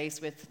enclosed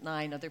space with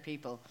 9 other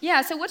people.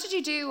 Yeah. So what did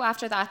you do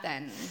after that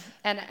then?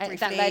 And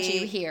that led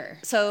you here.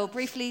 So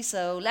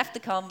left the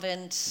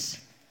convent.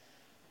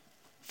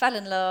 Fell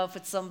in love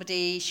with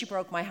somebody. She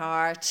broke my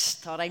heart.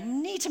 Thought I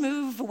need to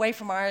move away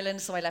from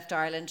Ireland, so I left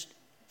Ireland.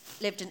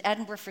 Lived in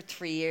Edinburgh for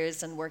 3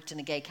 years and worked in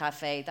a gay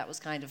cafe. That was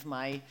kind of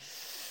my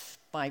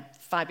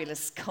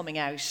fabulous coming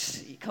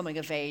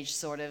of age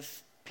sort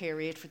of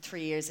period for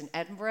 3 years in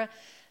Edinburgh.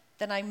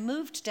 Then I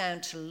moved down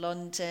to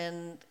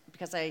London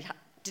because I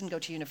didn't go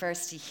to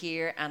university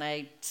here, and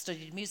I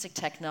studied music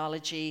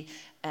technology,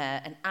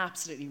 an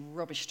absolutely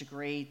rubbish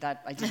degree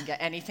that I didn't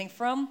get anything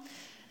from.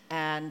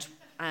 And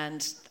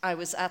I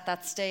was at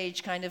that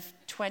stage, kind of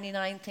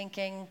 29,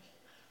 thinking,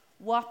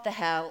 what the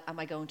hell am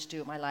I going to do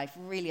with my life?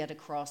 Really at a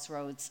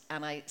crossroads.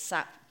 And I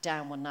sat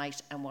down one night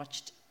and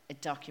watched a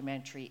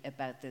documentary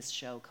about this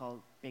show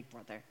called Big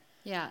Brother.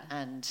 Yeah.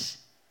 And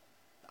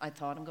I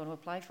thought, I'm going to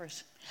apply for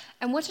it.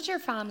 And what did your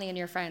family and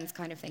your friends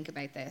kind of think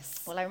about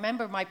this? Well, I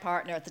remember my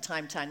partner at the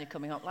time, Tanya,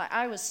 coming home.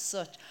 I was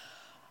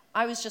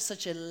just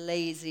such a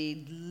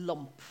lazy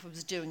lump. I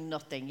was doing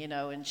nothing, you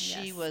know, and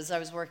I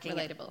was working.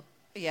 Relatable.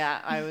 Yeah,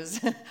 I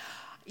was.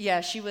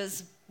 Yeah, she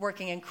was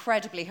working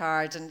incredibly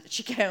hard, and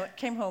she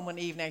came home one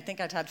evening. I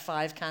think I'd had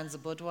 5 cans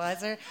of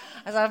Budweiser.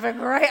 I said, I have a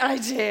great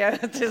idea.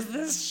 There's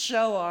this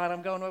show on.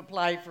 I'm going to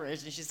apply for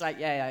it. And she's like,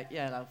 yeah,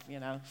 love, you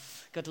know,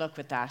 good luck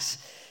with that.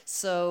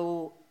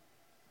 So,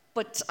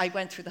 but I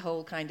went through the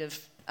whole kind of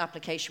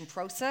application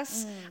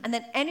process. And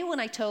then anyone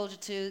I told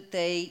it to,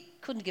 they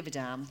couldn't give a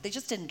damn. They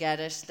just didn't get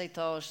it. They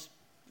thought,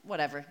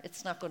 whatever,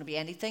 it's not going to be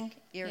anything.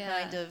 You're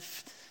kind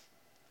of...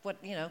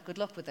 good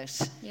luck with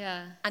it.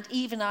 Yeah. And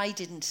even I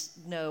didn't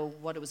know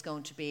what it was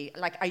going to be.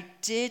 Like, I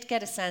did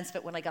get a sense of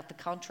it when I got the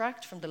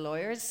contract from the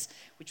lawyers,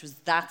 which was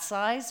that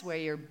size, where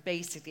you're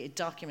basically a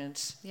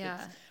document with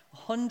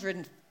 100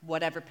 and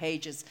whatever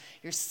pages.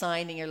 You're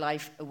signing your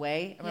life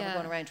away. I remember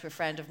going around to a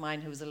friend of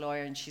mine who was a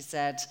lawyer, and she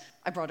said,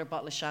 I brought her a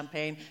bottle of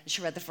champagne, and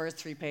she read the first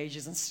 3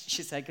 pages, and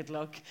she said, good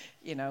luck,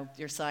 you know,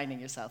 you're signing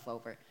yourself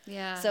over.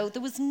 Yeah. So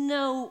there was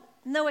no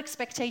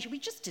expectation. We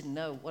just didn't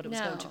know what it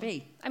was going to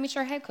be. I mean,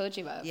 sure, how could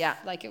you have? Yeah.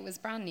 Like, it was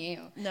brand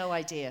new. No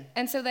idea.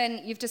 And so then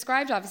you've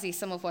described, obviously,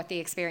 some of what the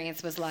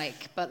experience was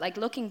like, but, like,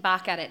 looking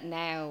back at it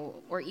now,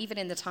 or even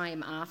in the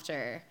time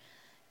after,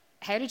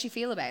 how did you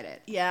feel about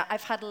it? Yeah,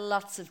 I've had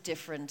lots of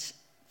different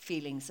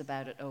feelings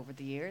about it over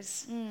the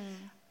years.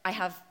 I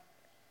have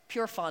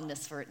pure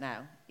fondness for it now,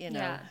 you know.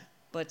 Yeah.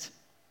 But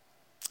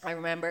I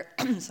remember,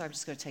 so I'm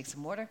just going to take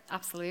some water.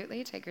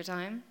 Absolutely, take your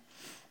time.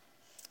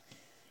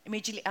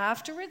 Immediately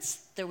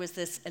afterwards, there was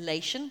this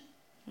elation,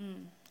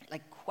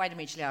 like quite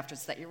immediately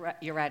afterwards, that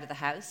you're out of the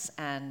house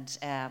and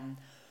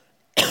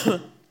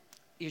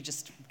you're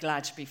just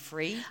glad to be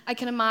free. I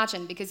can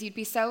imagine, because you'd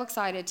be so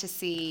excited to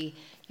see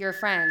your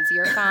friends,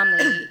 your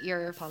family,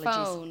 your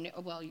phone.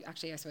 Well,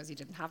 actually, I suppose you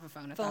didn't have a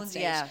phone at that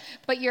stage. Yeah.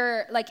 But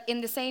you're like,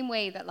 in the same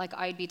way that like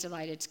I'd be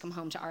delighted to come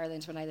home to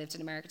Ireland when I lived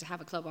in America to have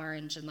a Club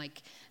Orange and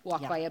like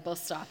walk by a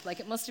bus stop. Like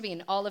it must have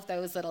been all of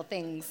those little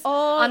things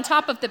on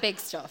top of the big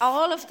stuff.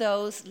 All of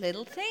those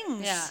little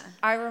things. Yeah.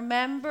 I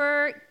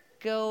remember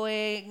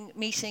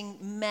meeting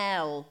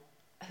Mel,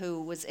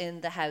 who was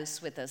in the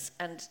house with us,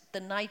 and the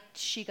night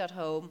she got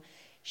home,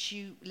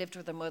 she lived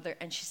with her mother,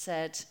 and she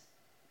said,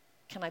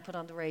 "Can I put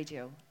on the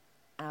radio?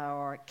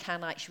 Or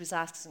she was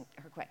asking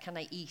her, can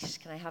I eat?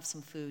 Can I have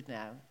some food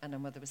now?" And her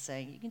mother was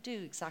saying, "You can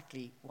do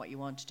exactly what you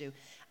want to do."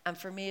 And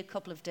for me, a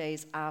couple of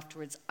days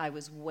afterwards, I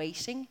was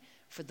waiting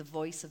for the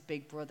voice of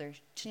Big Brother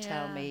to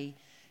tell me,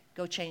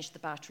 "Go change the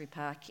battery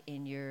pack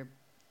in your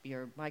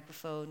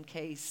microphone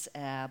case.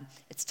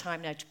 It's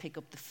time now to pick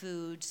up the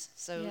food."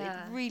 So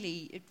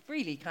it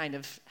really kind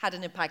of had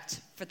an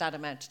impact for that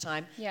amount of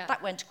time. Yeah.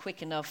 That went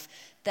quick enough.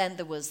 Then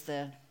there was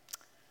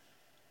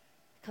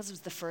because it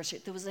was the first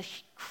year, there was a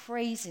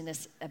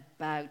craziness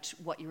about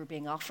what you were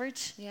being offered.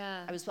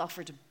 Yeah. I was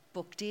offered a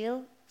book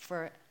deal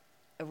for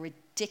a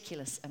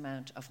ridiculous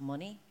amount of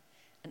money.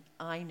 And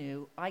I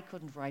knew I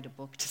couldn't write a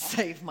book to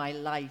save my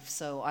life,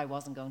 so I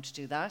wasn't going to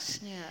do that.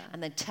 Yeah.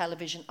 And then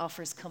television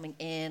offers coming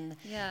in.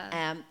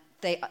 Yeah.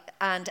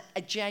 And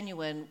a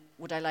genuine,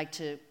 would I like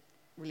to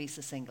release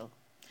a single?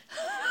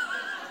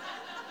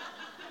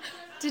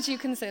 Did you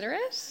consider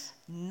it?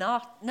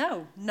 Not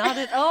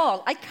at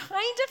all. I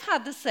kind of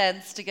had the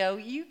sense to go,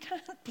 you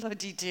can't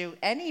bloody do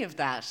any of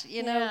that,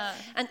 you know? Yeah.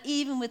 And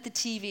even with the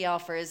TV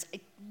offers, I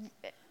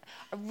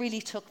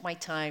really took my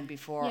time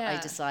before I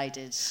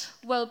decided.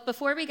 Well,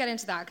 before we get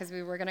into that, because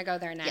we were going to go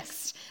there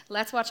next,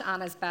 let's watch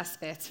Anna's best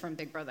bits from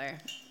Big Brother.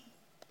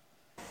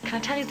 Can I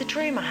tell you the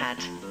dream I had?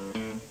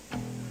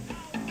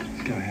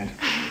 Go ahead.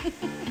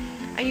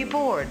 Are you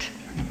bored?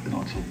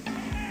 Not at all.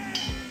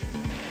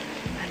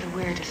 I had the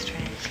weirdest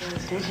dreams.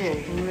 Did you?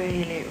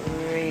 Really,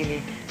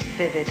 really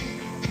vivid.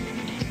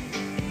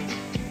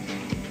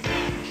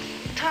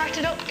 Tart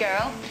it up,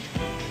 girl.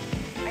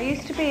 I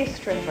used to be a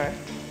stripper.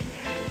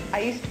 I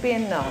used to be a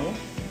nun.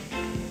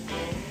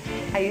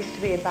 I used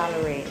to be a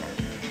ballerina.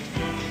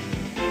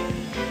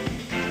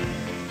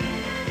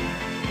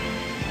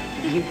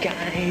 You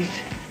guys.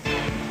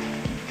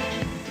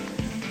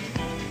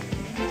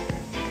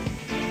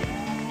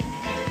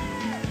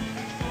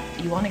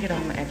 You want to get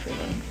on with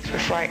everyone. So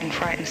frightened,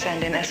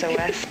 send in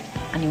SOS.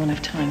 And you want to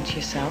have time to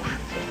yourself.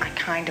 I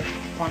kind of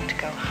want to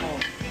go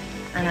home.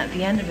 And at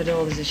the end of it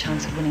all, there's a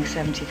chance of winning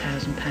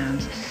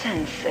 £70,000.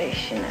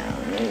 Sensational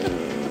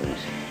news.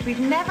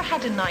 We've never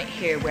had a night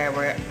here where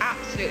we're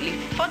absolutely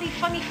funny.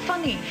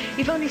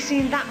 You've only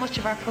seen that much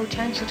of our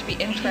potential to be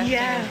interesting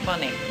and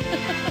funny.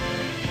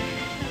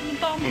 The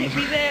bomb hit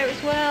me there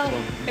as well.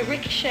 It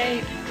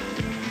ricocheted.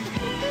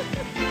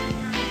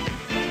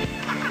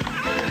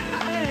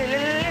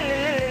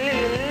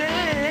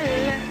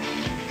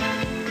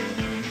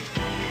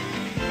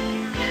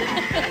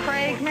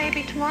 Craig,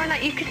 maybe tomorrow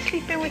night you could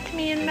sleep in with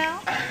me and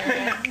Mel.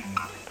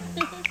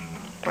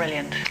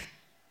 Brilliant.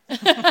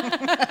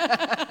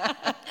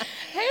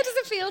 How does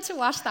it feel to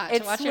watch that? It's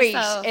to watch sweet.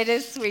 Yourself? It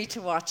is sweet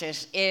to watch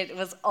it. It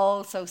was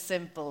all so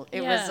simple.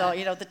 It was all,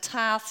 the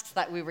tasks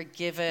that we were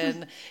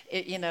given,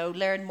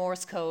 learn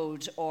Morse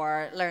code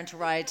or learn to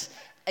ride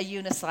a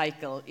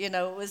unicycle. It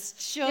was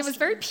just... It was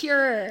very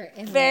pure.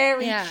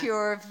 Very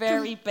pure,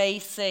 very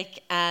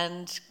basic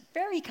and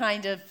very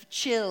kind of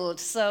chilled.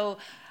 So,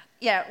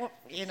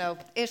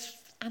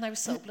 and I was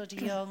so bloody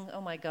young.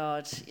 Oh my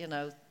God,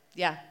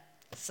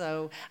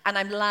 So, and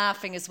I'm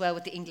laughing as well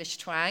with the English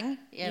twang.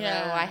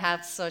 I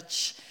have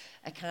such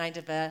a kind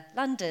of a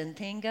London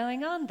thing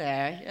going on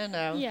there,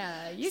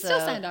 Yeah, you still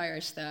sound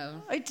Irish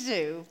though. I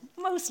do.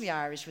 Mostly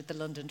Irish with the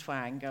London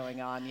twang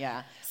going on,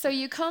 yeah. So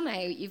you come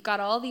out, you've got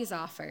all these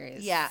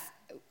offers. Yeah.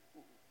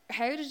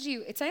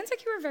 It sounds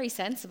like you were very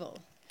sensible.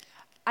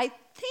 I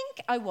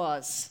think I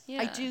was.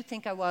 Yeah. I do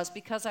think I was,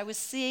 because I was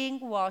seeing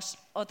what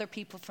other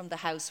people from the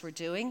house were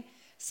doing.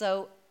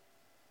 So,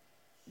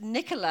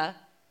 Nicola,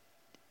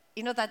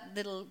 that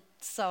little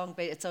song,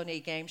 It's Only a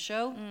Game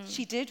Show?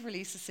 She did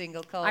release a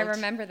single called... I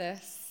remember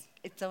this.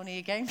 It's Only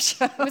a Game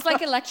Show. It was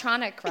like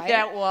electronic, right?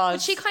 Yeah, it was.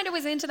 But she kind of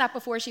was into that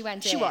before she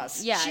went in. She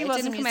was. Yeah, she it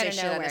was didn't a come out of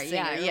musician and a nowhere.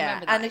 singer, Yeah,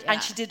 I remember that.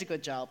 And she did a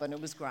good job, and it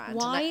was grand.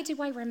 Why do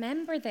I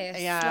remember this?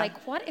 Yeah.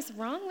 Like, what is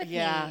wrong with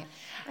me?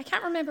 I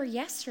can't remember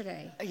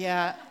yesterday.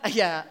 Yeah.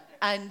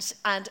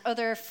 And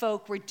other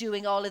folk were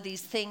doing all of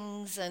these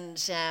things, and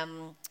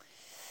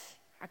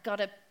I got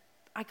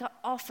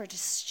offered a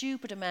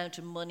stupid amount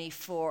of money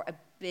for a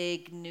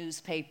big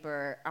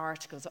newspaper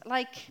article,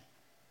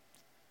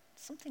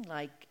 something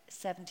like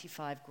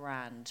 75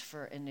 grand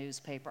for a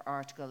newspaper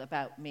article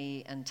about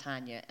me and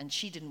Tanya, and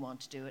she didn't want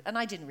to do it, and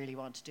I didn't really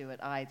want to do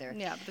it either.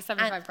 Yeah, but the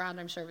 75 grand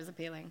I'm sure was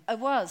appealing. It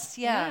was,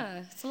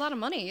 yeah. It's a lot of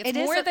money. It's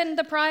more than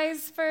the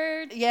prize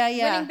for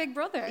winning Big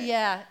Brother.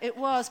 Yeah, it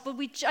was, but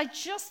I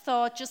just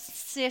thought, just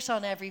sit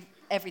on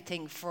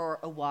everything for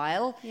a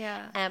while.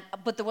 Yeah.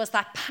 But there was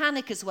that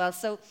panic as well.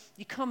 So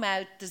you come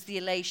out, there's the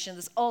elation,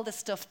 there's all this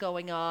stuff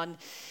going on,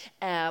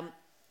 and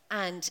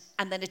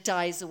then it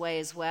dies away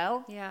as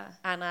well. Yeah.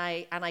 And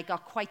I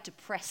got quite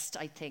depressed,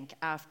 I think,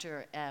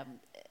 after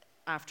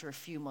a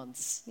few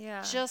months.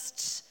 Yeah.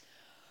 Just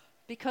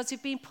because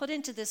you've been put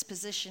into this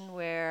position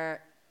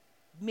where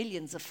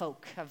millions of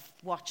folk have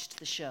watched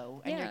the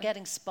show and Yeah. you're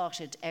getting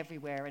spotted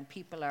everywhere and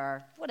people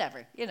are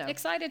whatever, you know,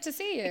 excited to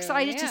see you.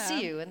 Excited to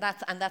see you, and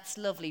that's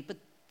lovely. But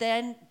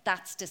then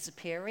that's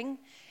disappearing,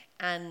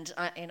 and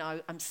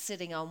I'm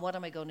sitting on, what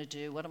am I going to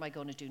do? What am I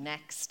going to do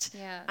next?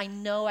 Yeah. I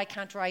know I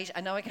can't write.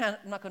 I'm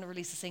not going to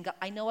release a single.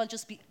 I know I'll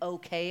just be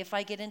okay if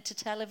I get into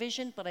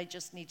television, but I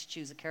just need to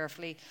choose it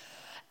carefully.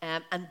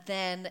 And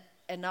then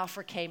an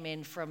offer came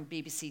in from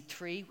BBC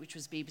Three, which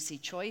was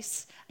BBC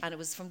Choice, and it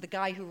was from the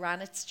guy who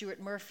ran it, Stuart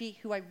Murphy,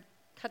 who I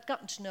had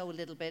gotten to know a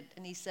little bit,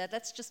 and he said,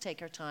 let's just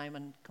take our time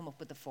and come up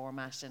with the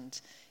format and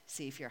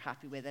see if you're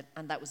happy with it.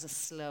 And that was a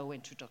slow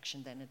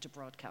introduction then into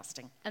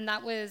broadcasting. And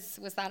that was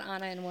that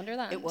Anna in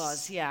Wonderland? It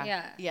was,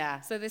 yeah.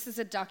 Yeah. So this is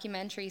a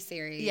documentary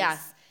series. Yeah.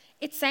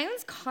 It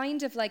sounds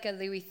kind of like a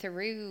Louis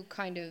Theroux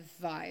kind of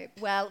vibe.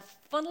 Well,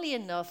 funnily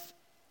enough,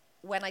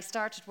 when I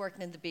started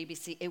working in the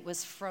BBC, it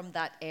was from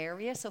that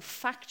area. So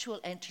factual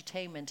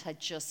entertainment had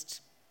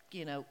just,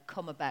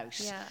 come about.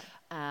 Yeah.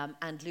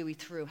 And Louis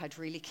Theroux had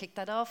really kicked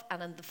that off.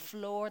 And on the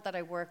floor that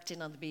I worked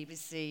in on the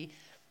BBC,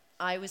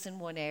 I was in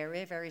one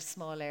area, very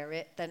small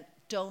area. Then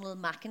Donal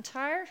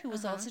McIntyre, who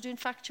was also doing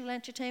factual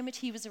entertainment,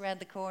 he was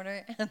around the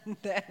corner. And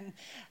then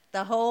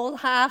the whole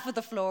half of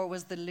the floor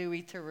was the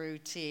Louis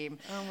Theroux team.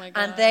 Oh my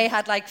God. And they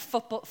had like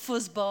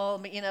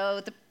fuzzball,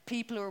 the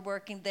people who were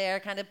working there,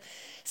 kind of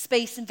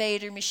Space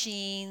Invader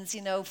machines,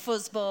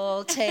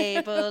 fuzzball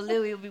table.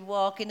 Louis would be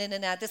walking in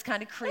and out, this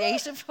kind of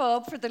creative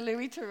hub for the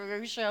Louis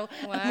Theroux show.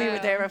 Wow. And we were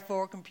there at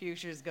 4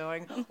 computers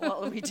going,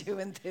 what will we do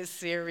in this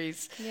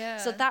series? Yeah.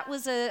 So that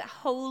was a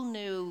whole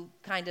new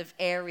kind of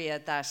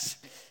area that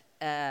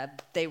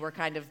they were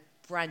kind of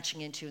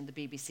branching into in the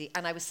BBC,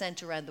 and I was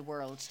sent around the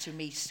world to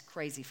meet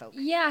crazy folk.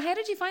 Yeah, how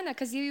did you find that?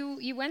 Because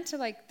you went to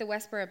like the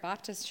Westboro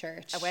Baptist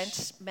Church. I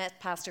met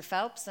Pastor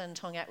Phelps and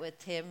hung out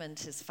with him and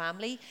his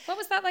family. What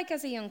was that like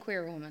as a young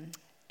queer woman?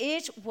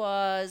 It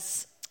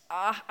was,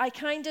 I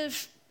kind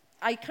of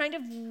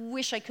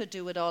wish I could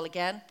do it all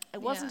again. I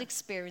wasn't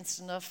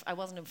experienced enough. I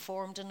wasn't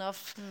informed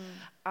enough.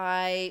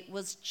 I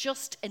was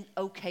just an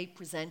okay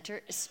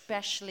presenter,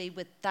 especially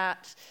with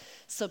that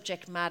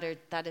subject matter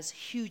that is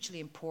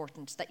hugely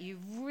important, that you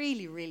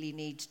really, really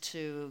need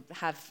to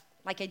have.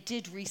 Like, I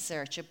did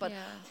research it, but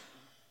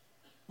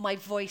my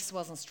voice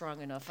wasn't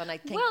strong enough. And I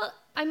think... Well,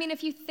 I mean,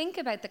 if you think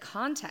about the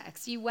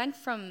context, you went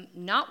from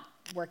not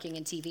working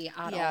in TV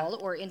at all,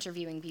 or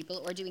interviewing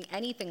people, or doing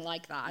anything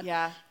like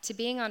that, to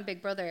being on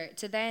Big Brother,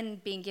 to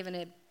then being given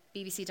a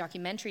BBC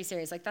documentary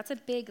series. Like, that's a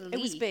big leap. It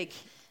was big.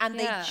 And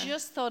they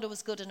just thought it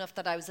was good enough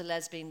that I was a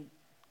lesbian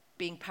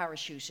being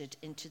parachuted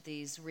into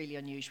these really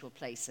unusual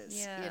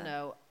places,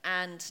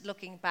 And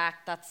looking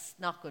back, that's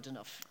not good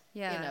enough,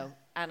 And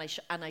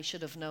I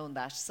should have known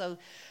that. So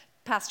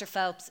Pastor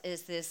Phelps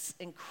is this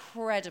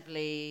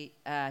incredibly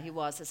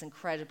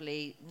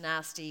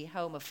nasty,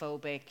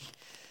 homophobic,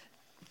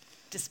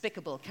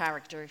 despicable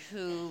character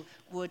who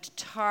would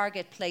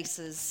target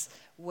places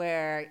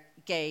where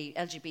gay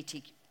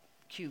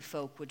LGBTQ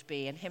folk would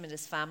be, and him and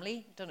his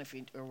family, don't know if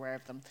you're aware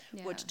of them,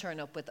 would turn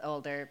up with all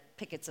their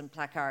pickets and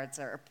placards,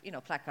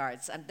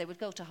 and they would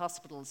go to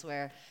hospitals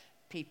where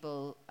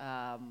people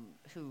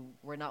who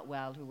were not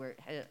well, who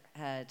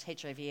had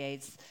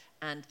HIV/AIDS,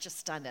 and just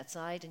stand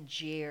outside and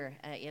jeer,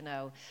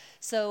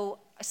 So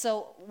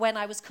when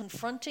I was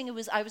confronting,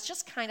 I was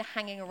just kind of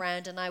hanging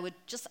around, and I would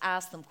just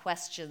ask them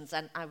questions,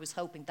 and I was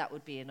hoping that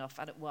would be enough,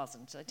 and it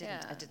wasn't. I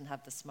didn't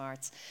have the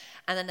smarts.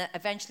 And then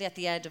eventually, at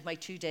the end of my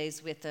 2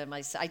 days with them,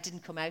 I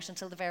didn't come out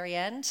until the very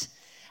end.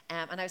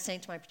 And I was saying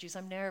to my producer,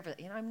 I'm nervous.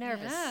 I'm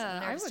nervous. Yeah,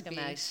 I'm nervous I to would come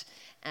be. out.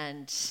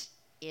 And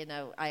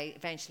I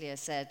eventually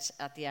said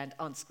at the end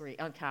on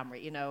camera,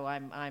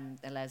 I'm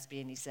a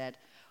lesbian. He said,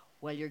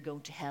 well, you're going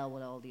to hell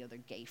with all the other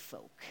gay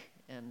folk.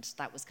 And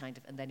that was kind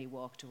of, and then he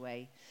walked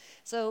away.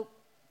 So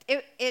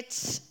it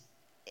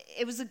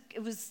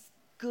was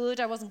good.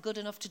 I wasn't good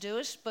enough to do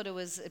it, but it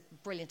was a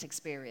brilliant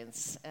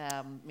experience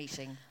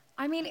meeting.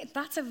 I mean,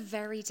 that's a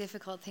very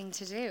difficult thing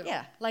to do.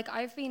 Yeah. Like,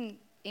 I've been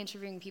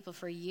interviewing people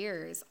for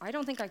years. I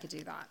don't think I could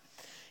do that.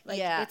 Like,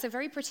 it's a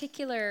very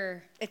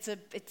particular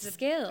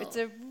skill. It's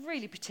a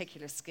really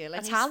particular skill.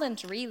 A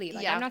talent, really.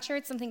 Like, I'm not sure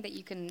it's something that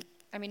you can...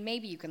 I mean,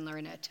 maybe you can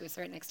learn it to a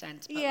certain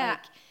extent.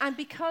 But and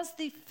because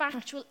the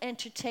factual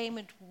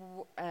entertainment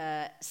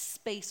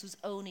space was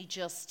only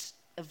just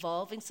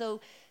evolving, so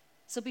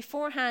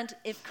beforehand,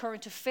 if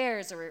Current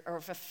Affairs or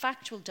if a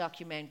factual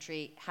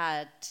documentary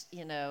had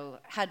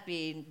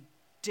been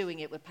doing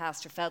it with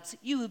Pastor Phelps,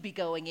 you would be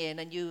going in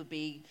and you would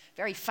be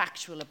very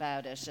factual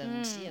about it,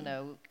 and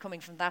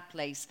coming from that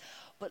place.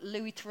 But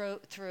Louis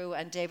Theroux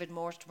and David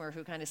Mortimer,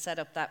 who kind of set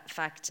up that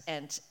fact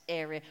and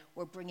area,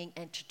 were bringing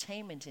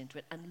entertainment into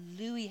it. And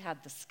Louis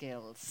had the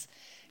skills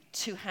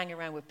to hang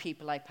around with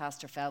people like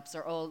Pastor Phelps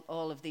or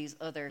all of these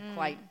other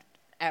quite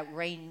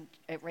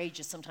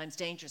outrageous, sometimes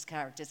dangerous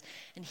characters.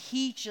 And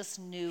he just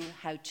knew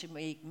how to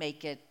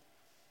make it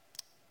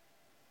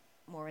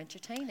more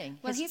entertaining.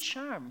 Well, His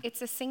charm.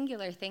 It's a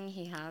singular thing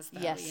he has,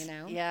 though, Yes, you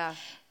know? yeah.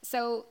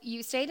 So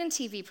you stayed in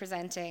TV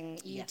presenting.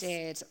 You Yes.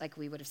 did, like,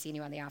 we would have seen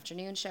you on the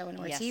afternoon show in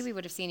RT. Yes. We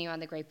would have seen you on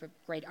the Great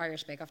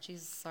Irish Bake Off.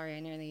 Jesus, sorry, I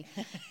nearly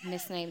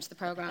misnamed the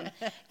programme.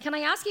 Can I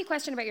ask you a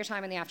question about your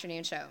time in the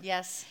afternoon show?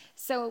 Yes.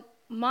 So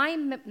my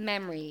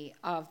memory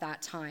of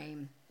that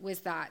time was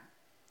that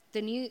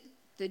the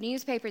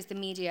newspapers, the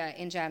media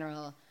in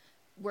general,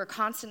 were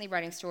constantly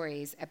writing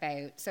stories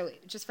about, so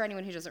just for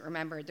anyone who doesn't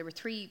remember, there were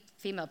 3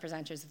 female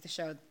presenters of the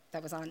show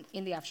that was on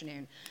in the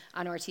afternoon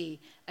on RT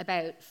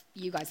about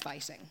you guys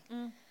fighting.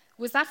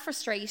 Was that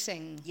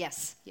frustrating?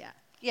 Yes. Yeah.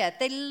 Yeah,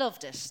 they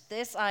loved it.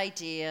 This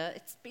idea,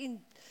 it's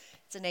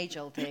an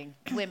age-old thing.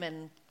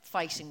 Women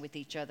fighting with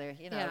each other,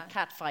 you know, Yeah.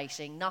 cat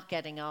fighting, not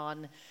getting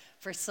on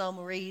for some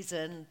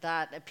reason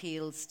that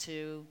appeals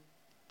to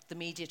the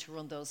media to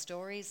run those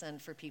stories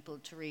and for people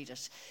to read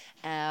it.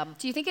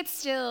 Do you think it's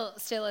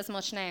still as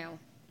much now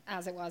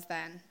as it was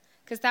then?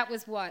 Because that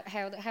was what?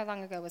 How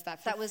long ago was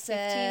that? That was 15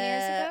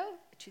 years ago?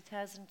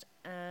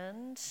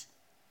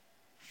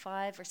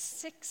 2005 or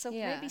 6, so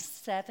Yeah. maybe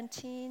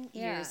 17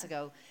 Yeah. years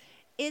ago.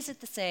 Is it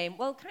the same?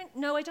 Well,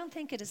 no, I don't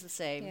think it is the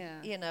same.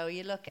 Yeah. You know,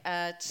 you look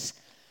at...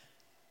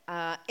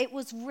 it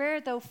was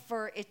rare, though,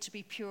 for it to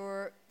be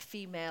pure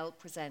female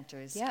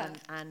presenters. Yeah.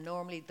 And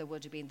normally there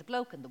would have been the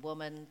bloke and the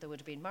woman, there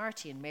would have been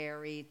Marty and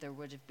Mary, there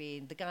would have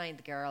been the guy and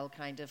the girl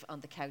kind of on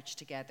the couch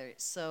together.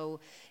 So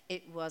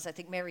it was, I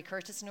think, Mary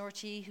Curtis in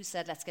RT who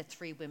said, let's get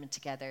 3 women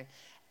together.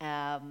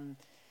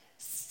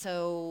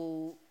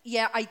 So,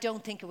 yeah, I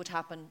don't think it would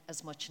happen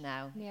as much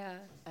now. Yeah.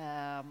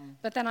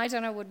 But then I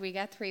don't know, would we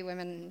get 3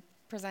 women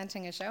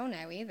presenting a show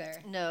now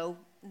either? No.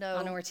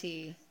 On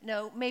RT?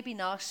 No, maybe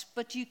not.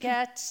 But you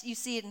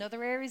see it in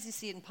other areas. You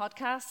see it in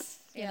podcasts.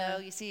 You know,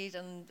 you see it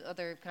in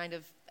other kind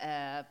of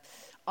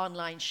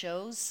online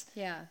shows.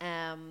 Yeah.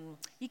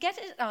 You get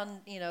it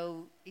on, you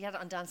know, you get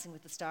it on Dancing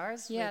with the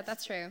Stars. Yeah, with,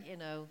 that's true. You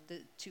know,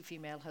 the 2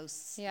 female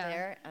hosts Yeah.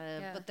 there.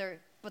 Yeah.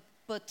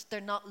 But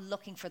they're not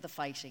looking for the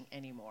fighting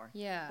anymore.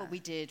 Yeah. But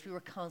we were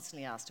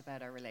constantly asked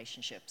about our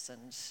relationships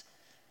and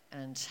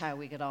how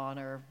we got on,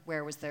 or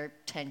where was there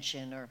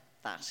tension, or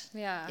that.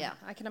 Yeah.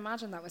 I can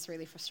imagine that was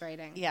really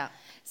frustrating. Yeah.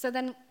 So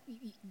then,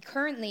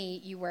 currently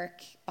you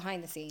work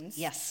behind the scenes.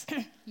 Yes.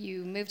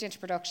 You moved into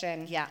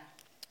production. Yeah.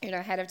 You're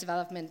now head of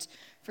development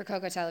for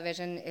Coco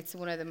Television. It's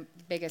one of the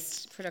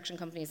biggest production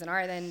companies in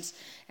Ireland.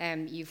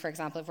 You, for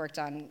example, have worked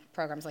on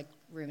programs like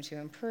Room to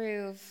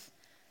Improve.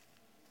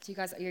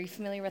 Are you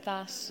familiar with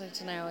that? I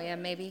don't know. Yeah,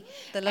 maybe.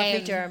 The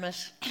lovely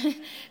Dermot.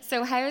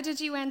 So how did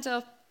you end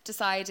up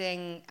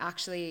deciding,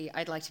 actually,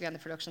 I'd like to be on the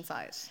production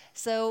side?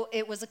 So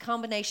it was a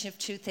combination of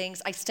 2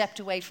 things. I stepped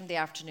away from the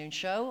afternoon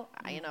show.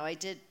 I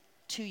did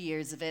 2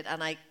 years of it,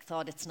 and I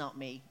thought, it's not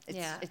me.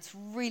 It's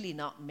really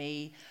not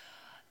me.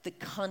 The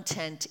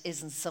content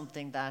isn't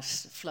something that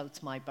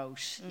floats my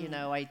boat. You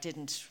know, I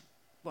didn't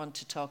want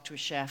to talk to a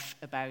chef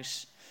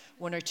about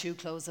 1 or 2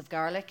 cloves of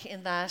garlic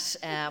in that.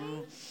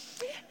 And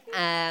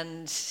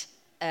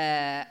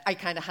I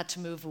kind of had to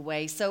move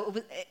away. So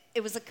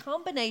it was a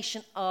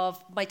combination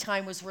of my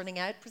time was running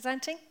out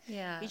presenting.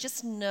 Yeah. You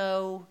just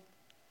know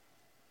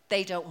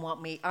they don't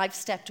want me. I've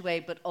stepped away,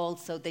 but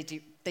also they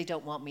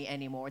don't want me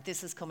anymore.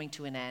 This is coming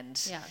to an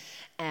end. Yeah.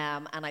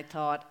 And I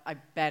thought I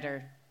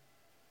better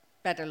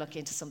look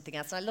into something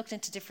else. And I looked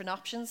into different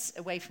options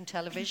away from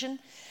television.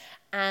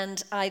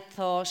 And I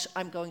thought,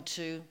 I'm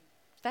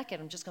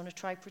just going to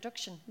try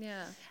production.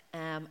 Yeah.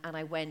 And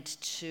I went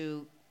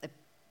to a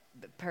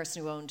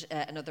person who owned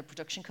another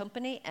production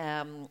company,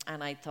 and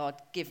I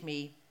thought, give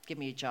me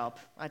a job.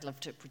 I'd love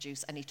to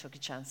produce. And he took a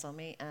chance on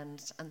me,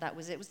 and that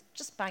was it. It was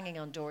just banging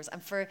on doors.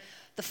 And for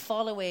the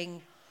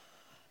following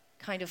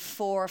kind of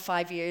 4 or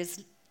 5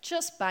 years,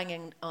 just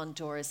banging on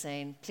doors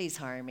saying, please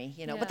hire me,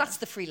 you know. But that's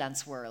the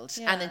freelance world.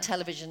 Yeah. And in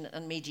television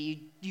and media,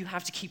 you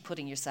have to keep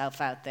putting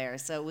yourself out there.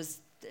 So it was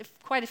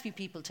quite a few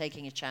people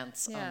taking a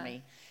chance on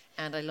me.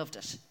 And I loved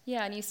it.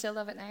 Yeah, and you still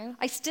love it now?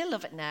 I still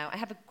love it now. I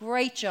have a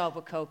great job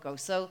with Coco.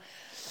 So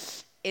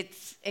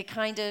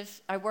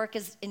I work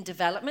in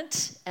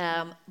development,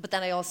 but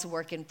then I also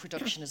work in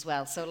production as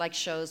well. So like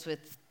shows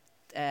with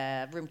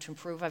Room to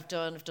Improve I've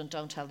done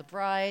Don't Tell the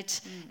Bride.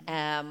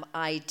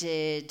 I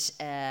did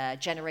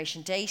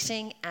Generation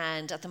Dating,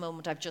 and at the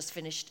moment I've just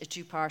finished a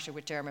 2-parter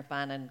with Dermot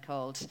Bannon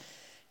called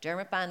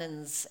Dermot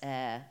Bannon's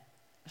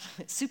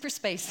Super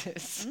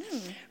Spaces.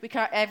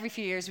 Every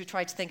few years we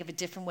try to think of a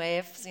different way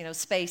of,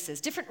 spaces,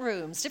 different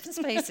rooms, different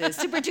spaces,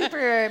 super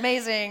duper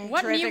amazing.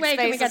 What new way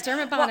can we get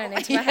Dermot Bannon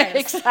into a house?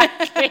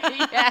 Exactly.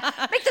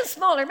 Yeah. Make them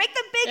smaller, make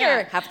them bigger.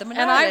 Yeah. Have them in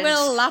and Ireland. I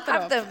will lap it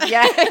have up. Them.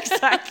 Yeah,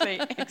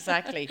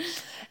 exactly.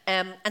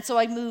 And so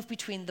I move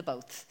between the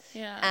both.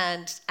 Yeah.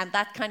 And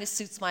that kind of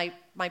suits my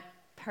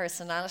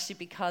personality,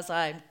 because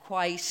I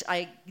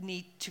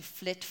need to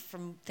flit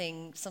from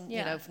thing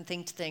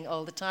to thing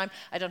all the time.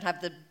 I don't have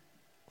the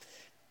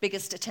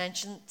biggest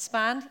attention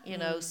span, you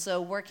know,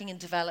 so working in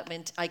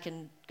development, I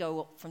can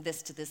go from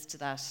this to this to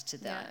that to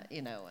that,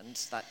 you know, and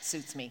that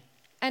suits me.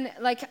 And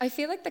like, I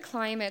feel like the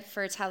climate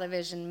for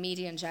television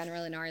media in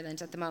general in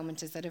Ireland at the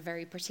moment is at a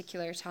very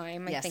particular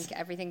time. Yes. I think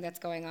everything that's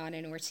going on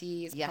in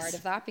RTE is part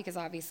of that, because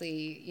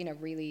obviously, you know,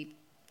 really,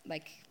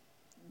 like,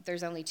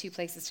 there's only two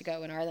places to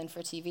go in Ireland for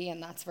TV,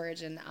 and that's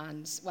Virgin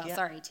and,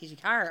 TG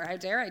Carr. How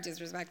dare I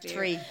disrespect you?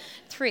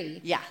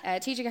 Three. Yeah.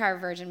 TG Carr,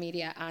 Virgin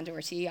Media, and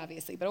RTE,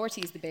 obviously. But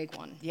RTE is the big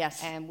one.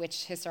 Yes.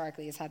 Which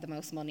historically has had the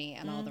most money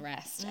and all the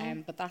rest.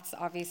 But that's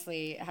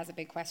obviously has a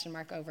big question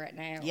mark over it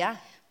now. Yeah.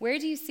 Where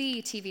do you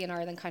see TV in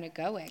Ireland kind of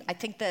going? I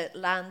think the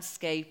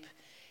landscape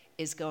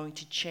is going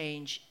to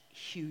change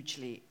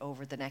hugely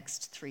over the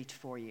next 3 to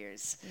 4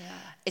 years. Yeah.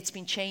 It's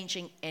been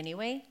changing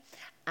anyway,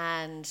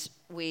 and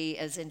we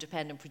as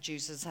independent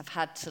producers have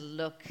had to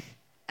look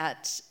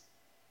at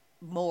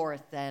more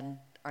than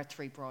our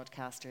 3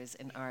 broadcasters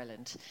in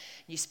Ireland.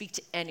 You speak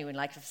to anyone,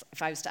 like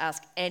if I was to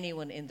ask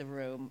anyone in the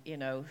room, you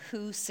know,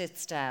 who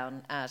sits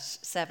down at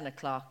 7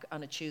 o'clock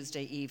on a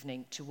Tuesday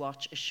evening to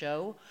watch a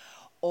show,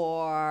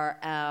 or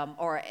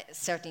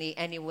certainly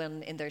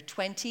anyone in their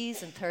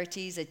 20s and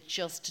 30s, it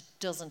just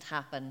doesn't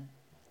happen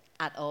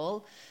at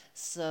all.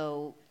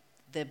 So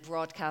the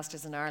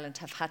broadcasters in Ireland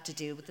have had to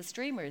deal with the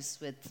streamers,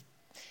 with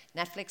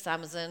Netflix,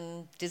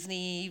 Amazon,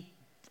 Disney,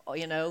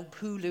 you know,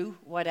 Hulu,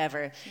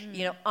 whatever.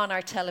 You know, on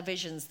our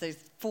televisions, there's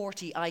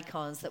 40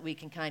 icons that we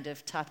can kind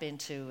of tap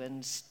into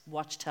and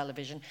watch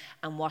television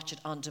and watch it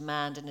on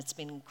demand. And it's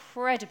been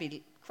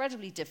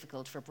incredibly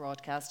difficult for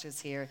broadcasters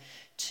here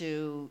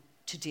to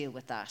deal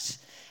with that.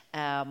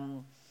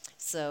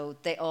 So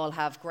they all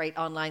have great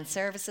online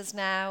services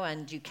now,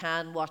 and you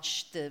can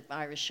watch the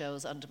Irish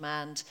shows on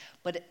demand.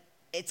 But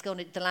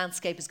the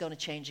landscape is going to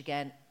change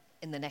again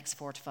in the next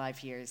 4 to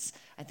 5 years.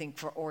 I think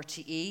for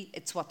RTE,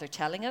 it's what they're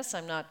telling us.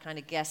 I'm not kind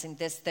of guessing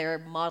this. Their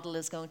model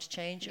is going to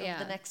change over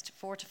the next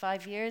 4 to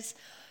 5 years.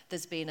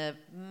 There's been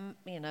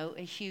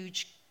a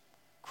huge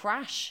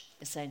crash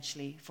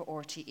essentially for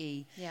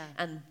RTE,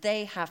 and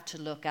they have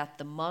to look at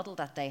the model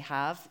that they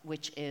have,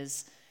 which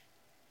is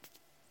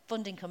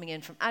funding coming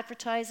in from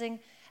advertising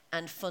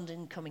and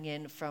funding coming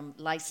in from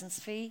license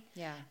fee,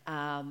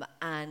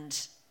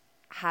 and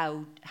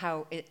how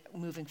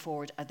moving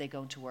forward are they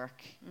going to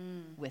work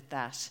with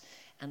that?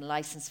 And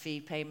license fee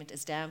payment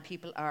is down.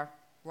 People are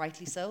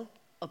rightly so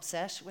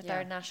upset with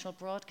our national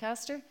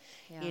broadcaster,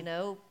 you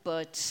know.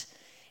 But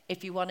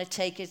if you want to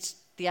take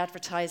the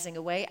advertising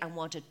away and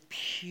want a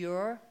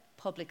pure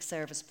public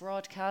service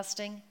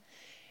broadcasting,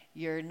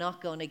 you're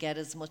not going to get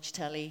as much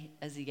telly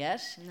as you get,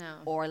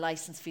 or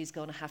license fee is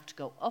going to have to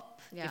go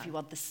up if you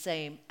want the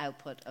same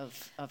output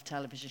of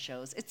television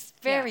shows. It's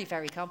very,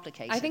 very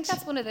complicated. I think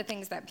that's one of the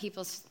things that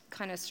people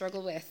kind of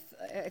struggle with.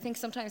 I think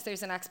sometimes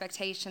there's an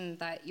expectation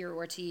that your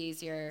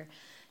RTEs, your,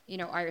 you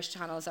know, Irish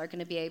channels are going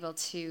to be able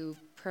to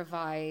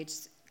provide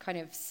kind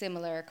of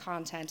similar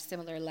content,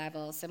 similar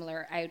level,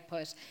 similar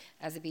output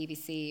as a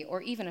BBC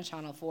or even a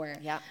Channel 4.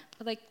 Yeah.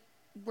 But like,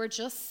 we're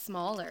just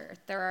smaller.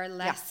 There are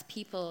less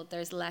people.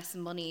 There's less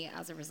money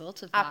as a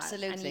result of that.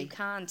 Absolutely. And you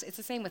can't. It's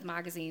the same with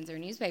magazines or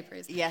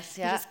newspapers. Yes,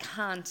 You just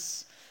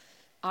can't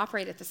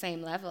operate at the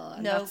same level.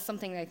 And that's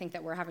something I think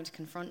that we're having to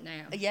confront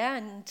now. Yeah,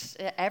 and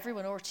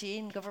everyone, RTE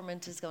and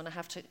government, is going to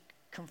have to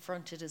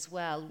confront it as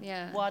well.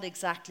 Yeah. What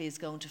exactly is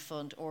going to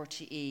fund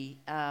RTE?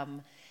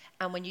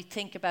 And when you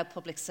think about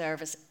public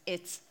service,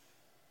 it's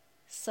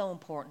so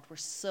important. We're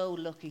so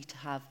lucky to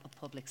have a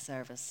public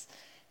service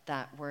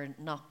that we're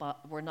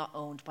not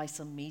owned by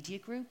some media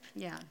group.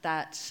 Yeah.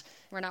 That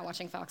we're not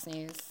watching Fox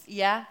News.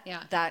 Yeah.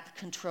 That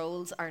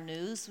controls our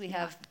news. We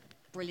have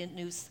brilliant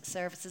news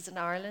services in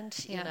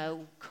Ireland. You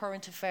know,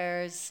 current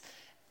affairs,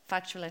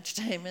 factual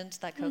entertainment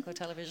that Coco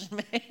Television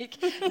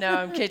make. No,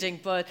 I'm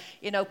kidding. But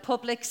you know,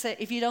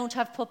 if you don't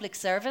have public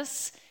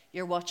service,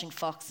 you're watching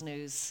Fox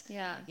News.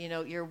 Yeah. You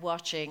know, you're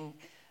watching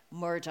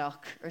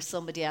Murdoch or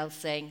somebody else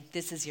saying,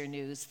 this is your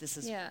news, this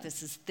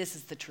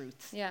is the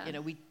truth. Yeah. You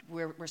know,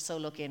 we're so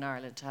lucky in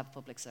Ireland to have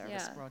public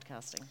service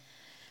broadcasting.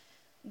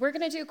 We're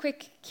going to do a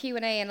quick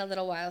Q&A in a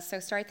little while, so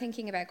start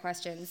thinking about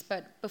questions.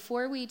 But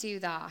before we do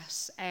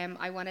that,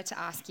 I wanted to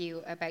ask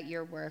you about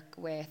your work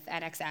with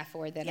NXF,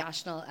 or the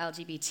National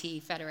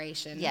LGBT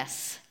Federation.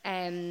 Yes.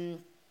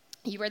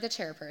 You were the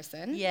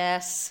chairperson.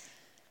 Yes.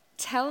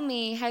 Tell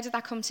me, how did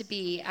that come to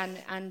be,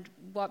 and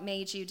what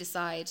made you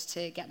decide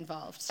to get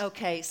involved?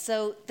 Okay,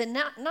 so the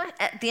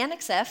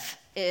NXF,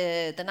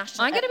 the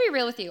National... I'm going to be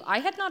real with you. I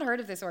had not heard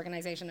of this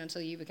organisation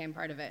until you became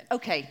part of it.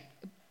 Okay.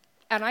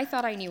 And I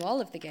thought I knew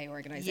all of the gay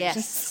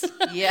organisations.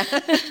 Yes, yeah.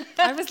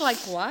 I was like,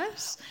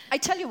 what? I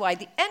tell you why.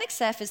 The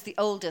NXF is the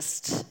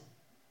oldest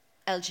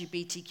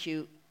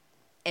LGBTQ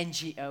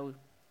NGO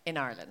in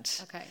Ireland.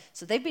 Okay.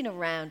 So they've been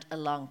around a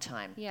long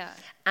time. Yeah.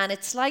 And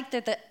it's like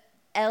they're the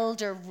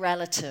elder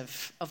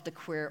relative of the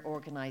queer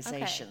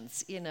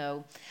organisations, you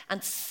know.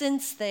 And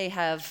since they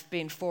have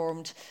been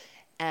formed,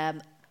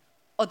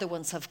 other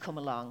ones have come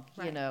along,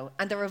 you know,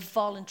 and they're a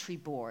voluntary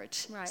board.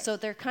 Right. So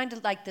they're kind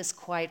of like this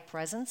quiet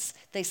presence.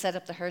 They set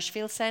up the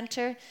Hirschfield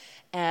Centre.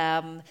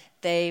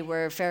 They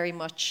were very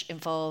much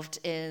involved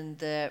in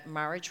the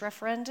marriage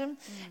referendum.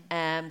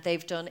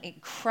 They've done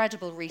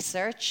incredible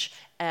research,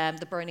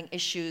 the burning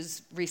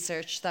issues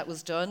research that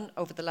was done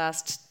over the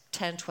last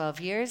 10,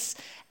 12 years.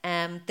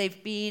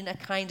 They've been a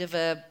kind of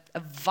a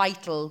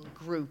vital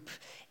group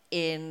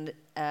in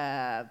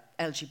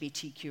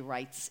LGBTQ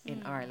rights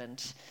in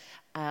Ireland.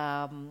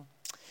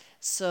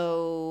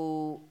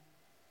 So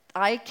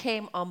I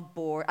came on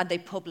board, and they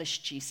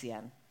published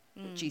GCN.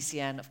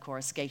 GCN, of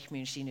course, Gay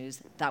Community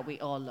News, that we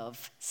all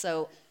love.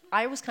 So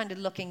I was kind of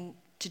looking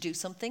to do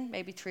something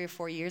maybe 3 or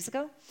 4 years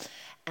ago.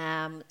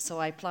 So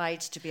I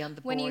applied to be on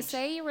the board. When you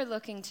say you were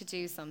looking to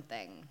do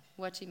something,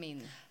 what do you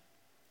mean?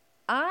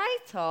 I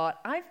thought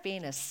I've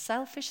been a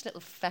selfish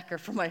little fecker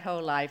for my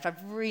whole life.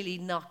 I've really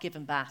not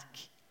given back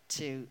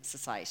to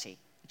society.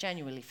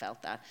 Genuinely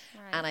felt that.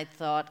 Right. And I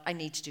thought I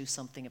need to do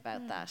something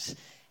about that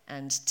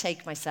and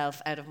take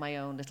myself out of my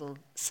own little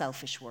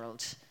selfish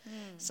world.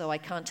 So I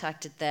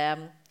contacted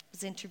them,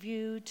 was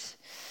interviewed,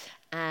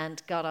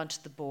 and got onto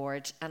the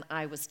board, and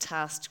I was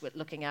tasked with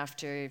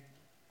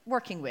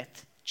working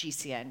with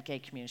GCN, Gay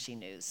Community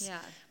News. Yeah.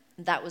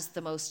 And that was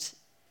the most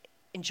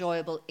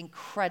enjoyable,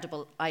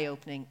 incredible,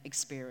 eye-opening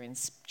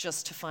experience,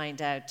 just to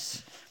find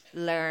out,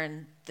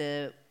 learn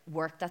the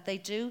work that they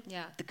do,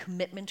 the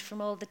commitment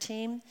from all the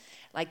team.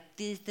 Like,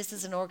 this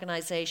is an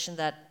organization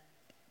that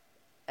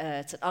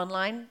it's an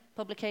online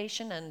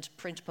publication and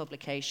print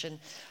publication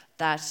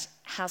that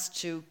has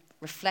to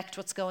reflect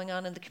what's going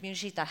on in the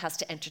community, that has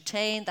to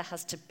entertain, that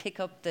has to pick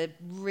up the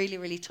really,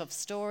 really tough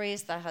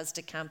stories, that has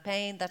to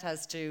campaign, that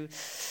has to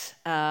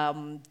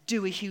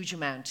do a huge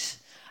amount.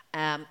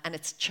 And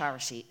it's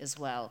charity as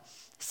well.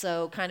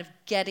 So kind of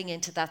getting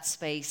into that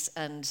space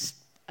and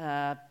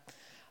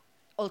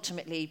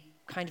ultimately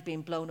kind of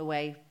being blown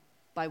away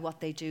by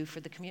what they do for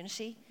the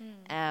community.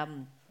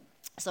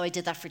 So I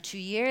did that for 2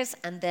 years,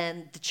 and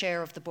then the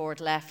chair of the board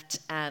left,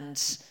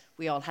 and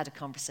we all had a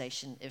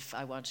conversation if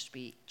I wanted to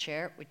be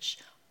chair, which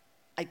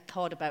I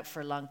thought about for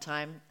a long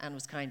time and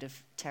was kind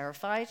of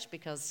terrified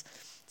because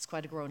it's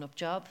quite a grown-up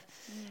job.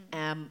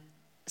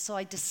 So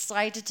I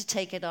decided to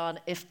take it on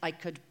if I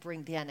could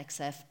bring the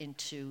NXF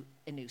into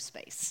a new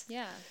space.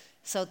 Yeah.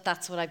 So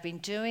that's what I've been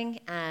doing,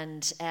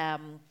 and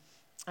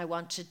I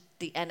wanted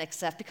the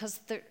NXF because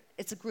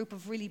it's a group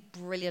of really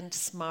brilliant,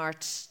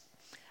 smart,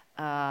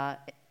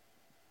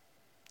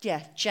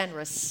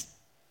 generous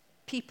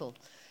people.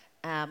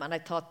 And I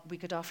thought we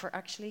could offer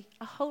actually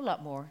a whole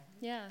lot more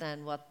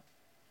than what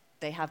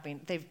they have been.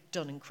 They've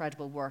done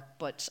incredible work,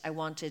 but I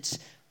wanted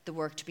the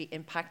work to be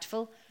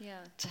impactful,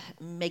 to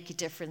make a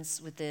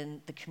difference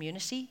within the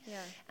community.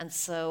 And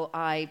so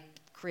I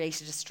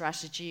created a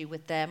strategy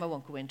with them. I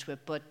won't go into it,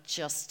 but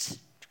just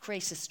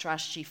create a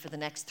strategy for the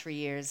next 3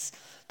 years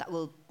that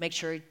will make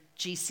sure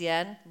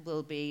GCN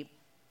will be,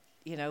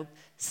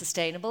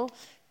 sustainable.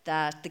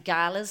 That the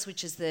galas,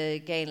 which is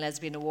the Gay and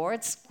Lesbian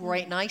Awards,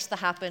 great night that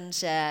happened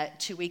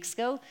 2 weeks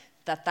ago,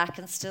 that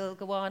can still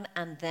go on,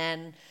 and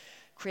then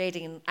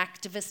creating an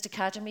activist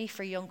academy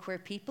for young queer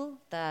people,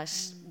 that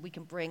we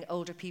can bring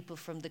older people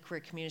from the queer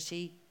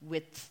community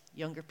with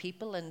younger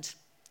people and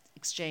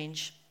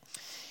exchange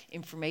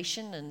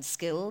information and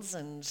skills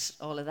and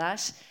all of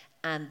that.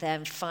 And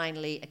then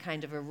finally, a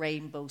kind of a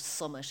rainbow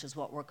summit is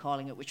what we're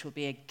calling it, which will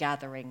be a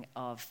gathering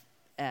of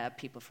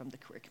people from the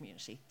queer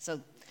community.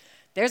 So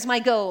there's my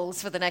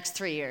goals for the next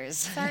 3 years.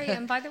 Sorry,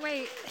 and by the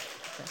way,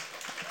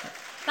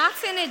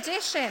 that's in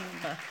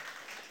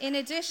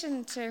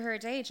addition to her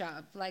day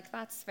job. Like,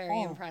 that's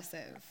very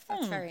impressive.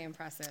 That's very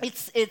impressive.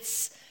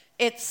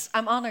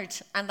 I'm honoured,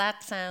 and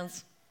that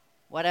sounds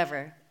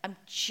whatever. I'm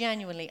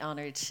genuinely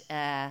honoured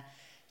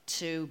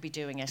to be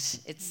doing it.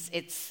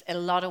 It's a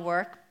lot of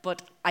work,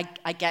 but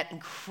I get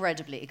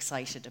incredibly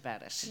excited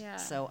about it. Yeah.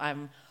 So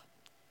I'm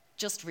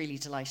just really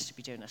delighted to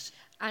be doing it.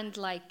 And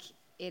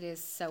it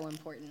is so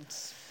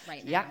important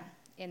right now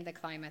in the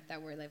climate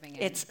that we're living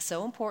in. It's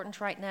so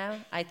important right now,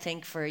 I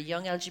think, for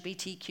young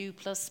LGBTQ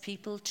plus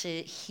people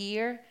to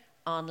hear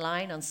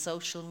online on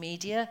social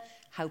media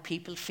how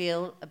people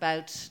feel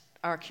about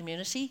our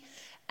community.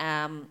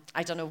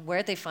 I don't know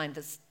where they find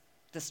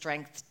the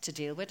strength to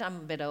deal with. I'm a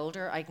bit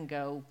older. I can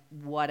go,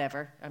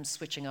 whatever. I'm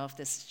switching off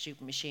this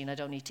stupid machine. I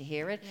don't need to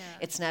hear it. Yeah.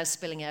 It's now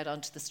spilling out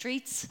onto the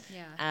streets.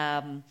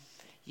 Yeah.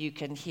 You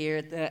can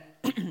hear the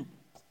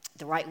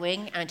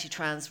right-wing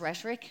anti-trans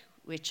rhetoric,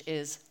 which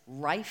is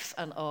rife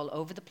and all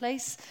over the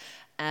place.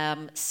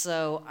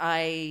 So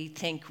I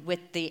think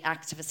with the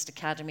Activist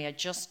Academy, I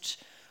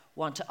just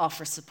want to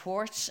offer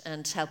support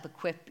and help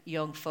equip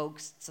young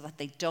folks so that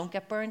they don't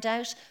get burned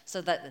out,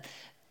 so that,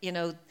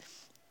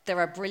 there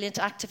are brilliant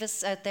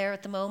activists out there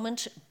at the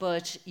moment,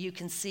 but you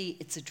can see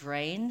it's a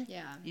drain.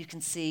 Yeah. You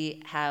can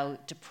see how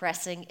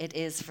depressing it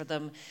is for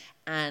them,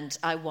 and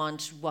I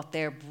want what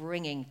they're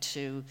bringing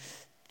to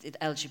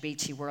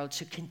LGBT world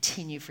to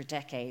continue for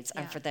decades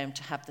and for them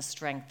to have the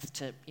strength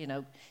to,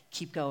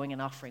 keep going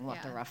and offering what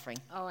they're offering.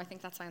 Oh, I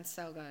think that sounds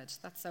so good.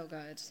 That's so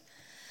good.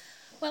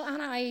 Well,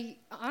 Anna, I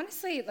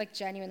honestly,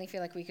 genuinely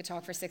feel like we could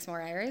talk for 6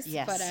 more hours.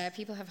 Yes. But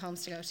people have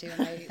homes to go to,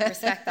 and I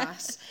respect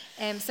that.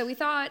 So we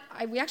thought,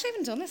 we actually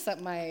haven't done this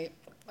at my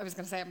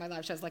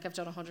live shows, I've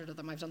done 100 of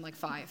them, I've done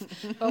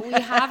 5. But we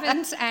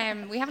haven't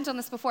done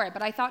this before.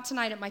 But I thought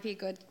tonight it might be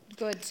good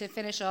to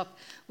finish up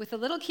with a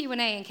little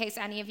Q&A in case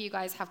any of you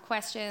guys have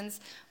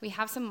questions. We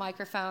have some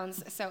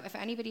microphones, so if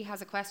anybody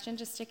has a question,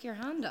 just stick your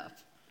hand up.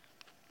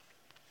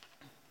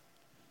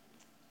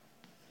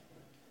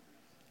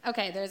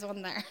 Okay, there's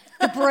one there.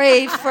 The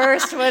brave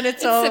first one,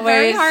 it's always...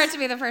 very hard to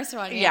be the first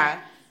one,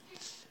 yeah.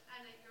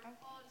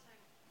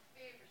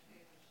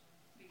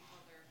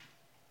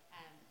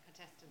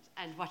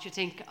 And what you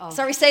think of...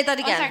 Sorry, say that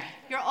again. Sorry.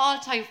 Your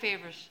all-time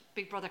favourite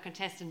Big Brother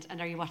contestant, and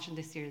are you watching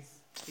this year's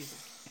season?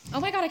 Oh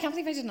my God, I can't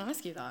believe I didn't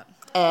ask you that.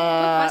 Good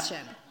question.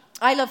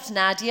 I loved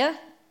Nadia.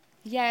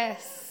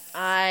 Yes.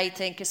 I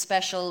think a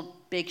special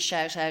big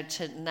shout out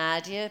to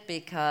Nadia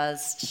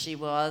because she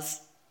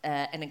was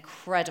an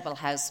incredible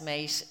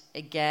housemate.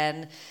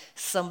 Again,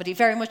 somebody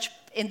very much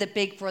in the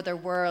Big Brother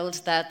world,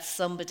 that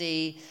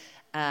somebody...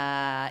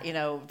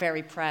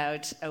 very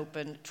proud,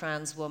 open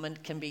trans woman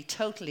can be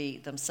totally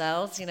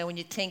themselves. When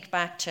you think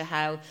back to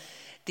how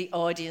the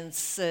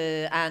audience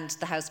and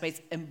the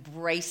housemates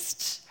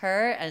embraced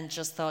her and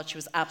just thought she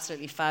was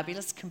absolutely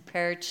fabulous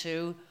compared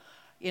to,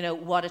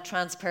 what a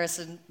trans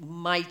person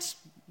might,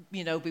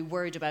 be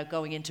worried about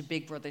going into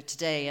Big Brother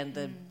today and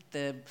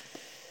the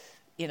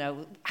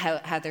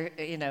how they're,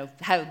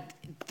 how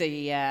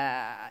the,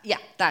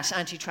 that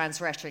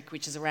anti-trans rhetoric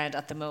which is around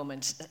at the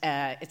moment,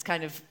 it's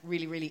kind of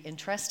really, really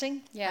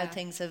interesting how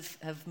things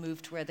have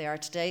moved to where they are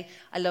today.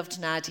 I loved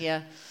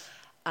Nadia,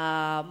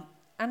 and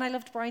I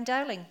loved Brian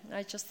Dowling.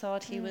 I just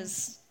thought he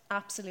was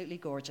absolutely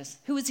gorgeous.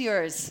 Who was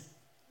yours?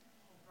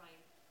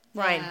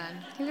 Brian. Yeah,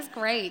 he was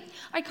great.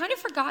 I'd kind of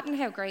forgotten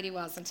how great he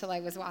was until I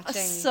was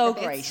watching so the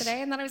bits great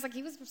today, and then I was like,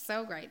 he was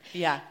so great.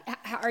 Yeah.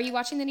 Are you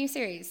watching the new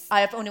series?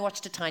 I have only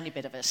watched a tiny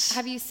bit of it.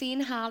 Have you seen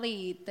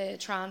Hallie, the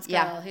trans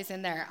girl who's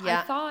in there?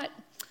 Yeah. I thought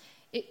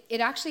it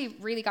actually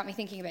really got me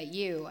thinking about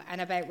you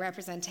and about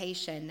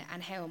representation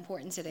and how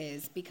important it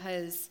is,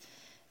 because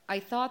I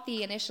thought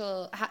the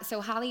initial... So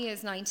Hallie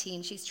is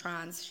 19, she's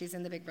trans, she's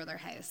in the Big Brother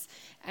house.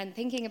 And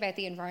thinking about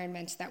the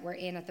environment that we're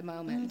in at the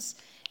moment...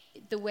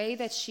 The way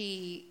that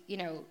she,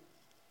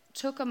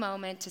 took a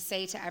moment to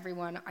say to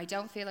everyone, I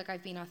don't feel like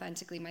I've been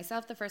authentically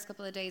myself the first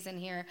couple of days in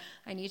here.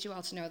 I need you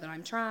all to know that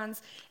I'm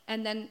trans.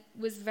 And then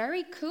was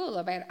very cool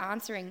about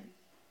answering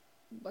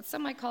what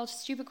some might call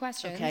stupid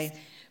questions. Okay.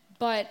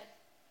 But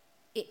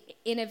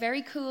in a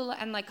very cool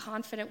and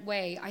confident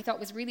way, I thought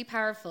was really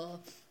powerful,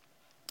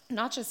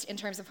 not just in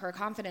terms of her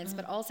confidence,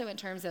 but also in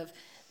terms of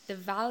the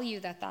value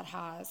that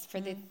has for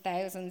the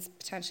thousands,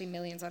 potentially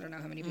millions, I don't know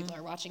how many people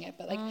are watching it,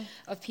 but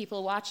of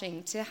people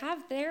watching, to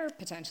have their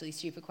potentially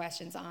stupid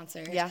questions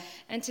answered,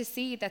 and to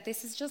see that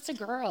this is just a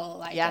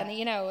girl,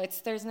 and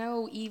there's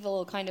no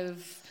evil kind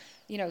of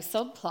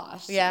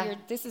subplot.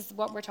 This is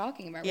what we're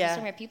talking about. We're just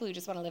talking about people who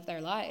just want to live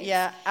their lives.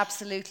 Yeah,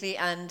 absolutely,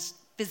 and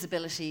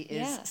visibility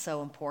is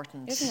so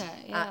important, isn't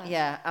it?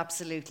 Yeah,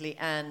 absolutely,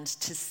 and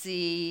to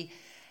see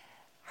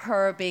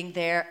her being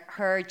there,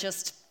 her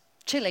just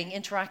chilling,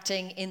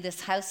 interacting in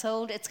this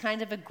household. It's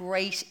kind of a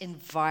great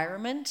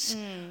environment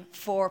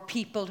for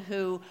people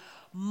who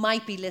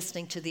might be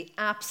listening to the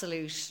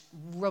absolute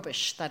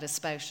rubbish that is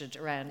spouted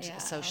around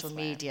social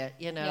media,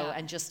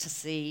 and just to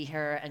see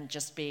her and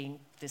just being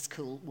this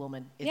cool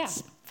woman,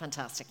 it's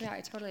fantastic. Yeah,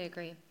 I totally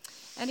agree.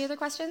 Any other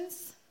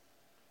questions?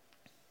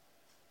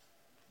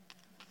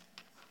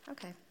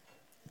 Okay.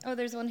 Oh,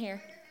 there's one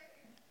here.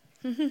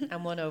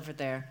 And one over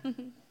there.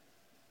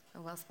 Oh,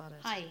 well spotted.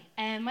 Hi.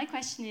 My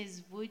question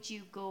is, would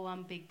you go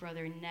on Big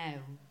Brother now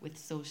with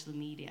social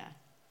media?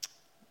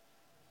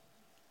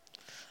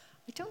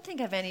 I don't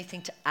think I have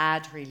anything to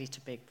add really to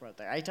Big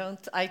Brother. I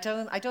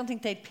don't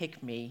think they'd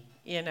pick me.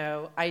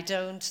 I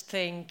don't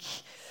think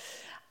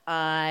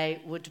I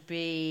would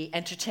be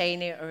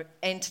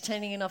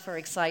entertaining enough or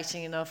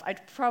exciting enough.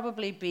 I'd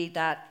probably be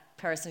that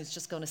person who's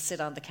just going to sit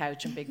on the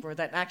couch in Big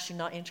Brother and actually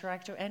not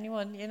interact with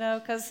anyone,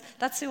 because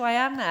that's who I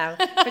am now.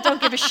 If I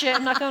don't give a shit,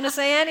 I'm not going to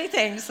say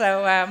anything.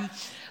 So,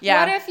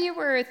 What if you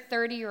were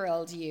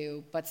 30-year-old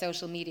you, but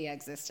social media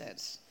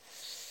existed?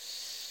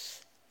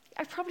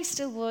 I probably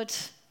still would.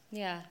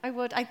 Yeah. I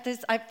would. I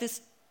have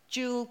this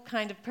dual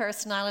kind of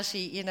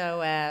personality,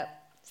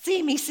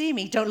 see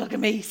me, don't look at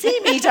me. See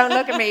me, don't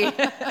look at me.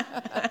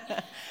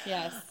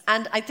 Yes.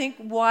 And I think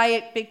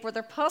why Big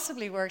Brother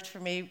possibly worked for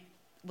me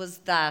was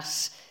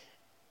that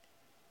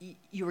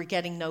you were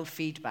getting no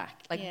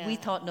feedback. We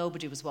thought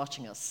nobody was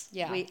watching us.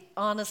 Yeah. We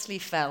honestly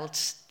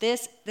felt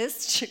this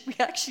we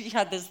actually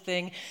had this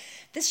thing.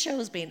 This show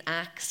has been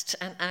axed,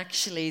 and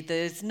actually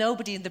there's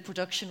nobody in the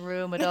production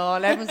room at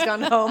all. Everyone's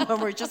gone home,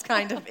 and we're just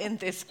kind of in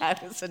this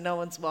house, and no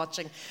one's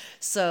watching.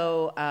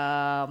 So,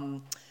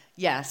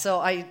 so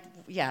I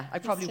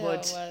probably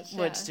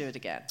would do it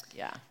again.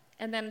 Yeah.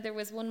 And then there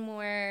was one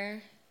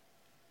more.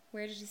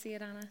 Where did you see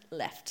it, Anna?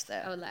 Left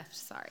there. Oh, left.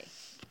 Sorry.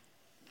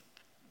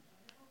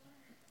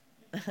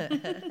 Hi,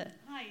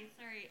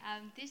 sorry.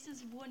 This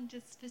is one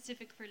just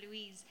specific for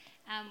Louise.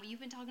 You've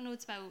been talking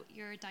loads about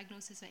your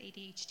diagnosis of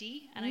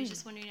ADHD, and I was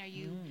just wondering, are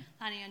you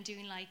planning on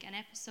doing like an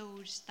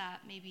episode that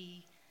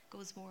maybe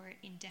goes more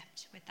in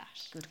depth with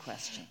that? Good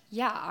question.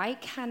 Yeah, I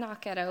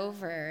cannot get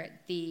over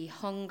the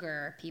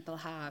hunger people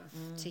have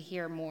to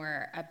hear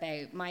more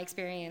about my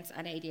experience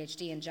and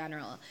ADHD in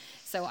general.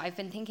 So I've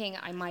been thinking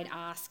I might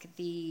ask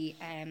the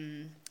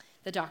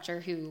doctor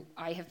who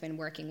I have been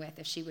working with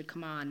if she would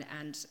come on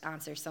and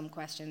answer some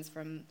questions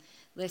from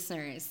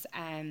listeners,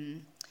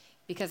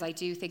 because I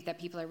do think that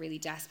people are really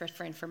desperate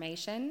for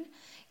information.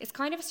 It's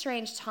kind of a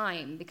strange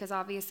time because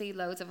obviously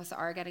loads of us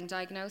are getting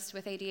diagnosed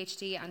with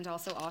ADHD and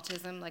also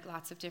autism, like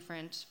lots of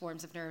different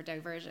forms of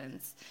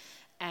neurodivergence.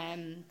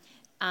 And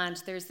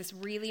there's this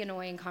really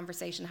annoying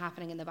conversation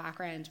happening in the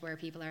background where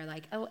people are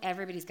like, oh,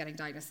 everybody's getting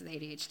diagnosed with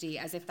ADHD,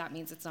 as if that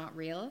means it's not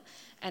real.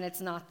 And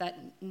it's not that,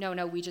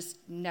 no, we just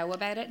know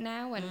about it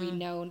now, and we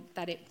know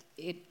that it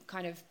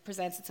kind of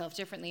presents itself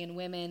differently in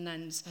women,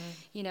 and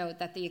you know,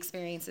 that the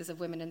experiences of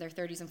women in their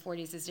 30s and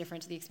 40s is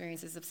different to the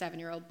experiences of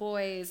 7-year-old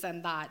boys,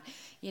 and that,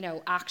 you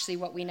know, actually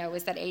what we know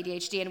is that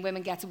ADHD in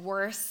women gets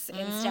worse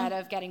instead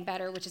of getting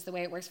better, which is the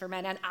way it works for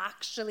men. And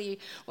actually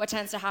what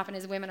tends to happen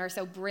is women are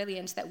so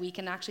brilliant that we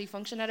can actually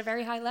function at a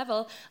very high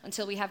level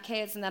until we have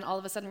kids, and then all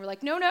of a sudden we're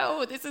like,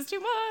 no, this is too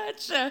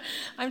much.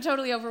 I'm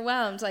totally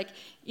overwhelmed. Like,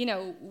 you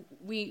know,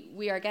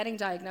 we are getting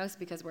diagnosed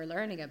because we're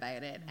learning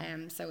about it.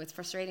 So it's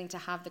frustrating to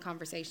have the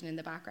conversation in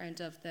the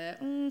background of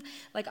the,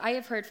 like I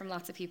have heard from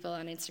lots of people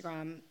on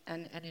Instagram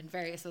and in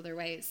various other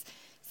ways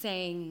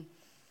saying,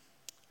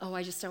 oh,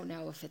 I just don't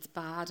know if it's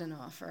bad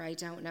enough, or I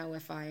don't know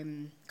if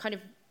I'm kind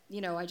of, you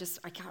know, I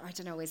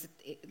don't know, is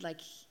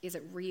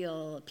it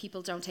real?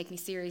 People don't take me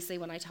seriously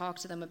when I talk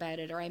to them about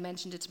it, or I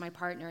mentioned it to my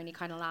partner and he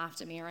kind of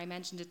laughed at me, or I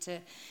mentioned it to,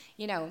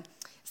 you know.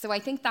 So I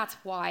think that's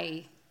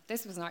why,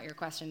 this was not your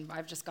question, but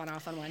I've just gone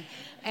off on one.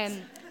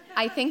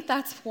 I think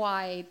that's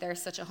why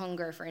there's such a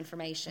hunger for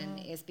information,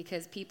 is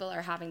because people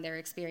are having their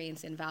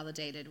experience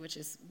invalidated, which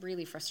is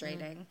really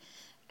frustrating.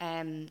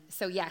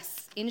 So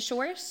yes, in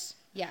short,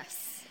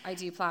 yes, I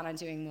do plan on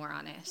doing more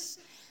on it.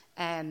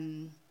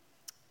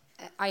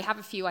 I have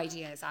a few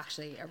ideas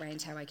actually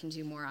around how I can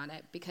do more on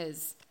it,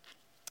 because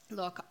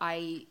look,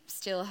 I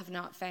still have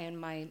not found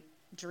my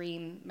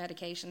dream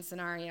medication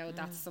scenario.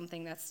 That's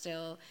something that's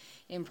still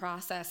in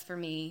process for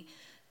me.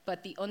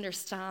 But the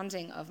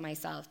understanding of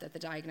myself that the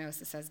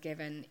diagnosis has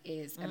given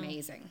is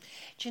amazing.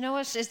 Do you know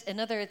what is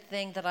another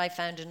thing that I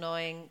found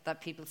annoying that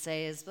people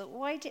say is, but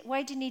why do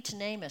you need to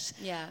name it?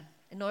 Yeah.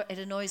 It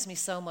annoys me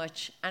so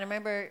much. And I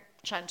remember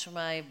chatting to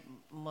my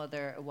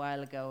mother a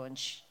while ago,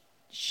 and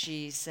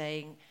she's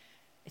saying,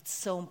 it's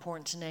so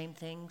important to name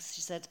things. She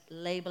said,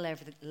 label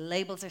everything.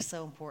 Labels are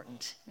so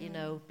important, you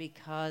know,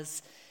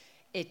 because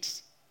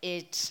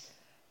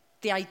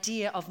the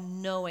idea of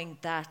knowing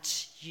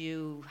that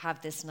you have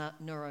this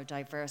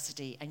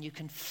neurodiversity and you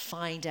can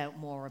find out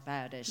more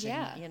about it.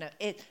 Yeah. And, you know,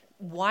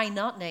 why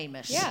not name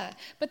it? Yeah,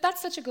 but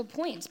that's such a good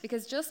point,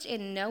 because just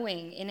in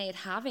knowing, in it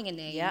having a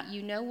name,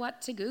 you know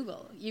what to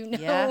Google. You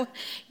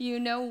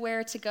know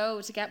where to go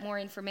to get more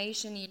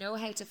information. You know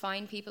how to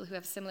find people who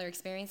have similar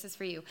experiences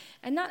for you.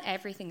 And not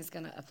everything is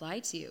going to apply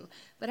to you,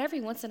 but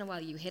every once in a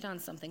while you hit on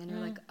something and you're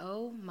like,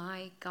 oh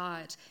my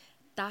God.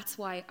 That's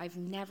why I've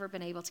never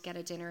been able to get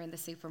a dinner in the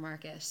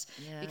supermarket,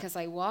 because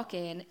I walk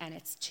in and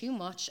it's too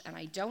much and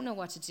I don't know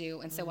what to do,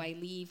 and so I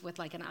leave with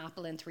like an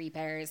apple and 3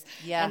 pears,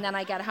 and then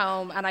I get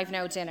home and I've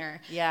no dinner.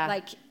 Yeah.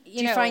 Like, do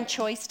you find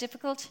choice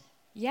difficult?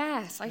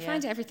 Yes, I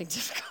find everything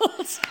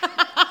difficult.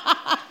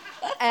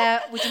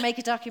 Would you make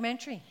a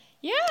documentary?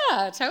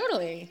 Yeah,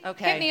 totally.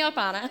 Okay. Hit me up,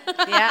 Anna.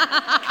 Yeah,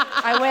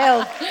 I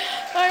will.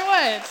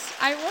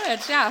 I would.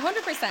 Yeah,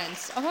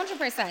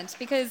 100%,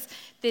 because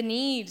the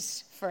need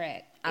for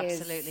it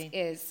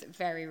is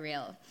very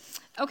real.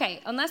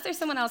 Okay, unless there's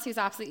someone else who's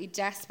absolutely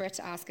desperate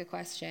to ask a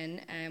question,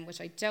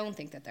 which I don't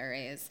think that there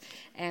is,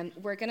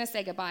 we're going to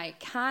say goodbye.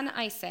 Can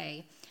I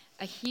say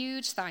a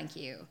huge thank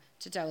you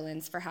to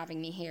Dolan's for having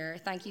me here?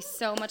 Thank you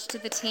so much to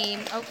the team.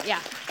 Oh,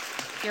 yeah,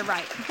 you're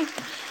right.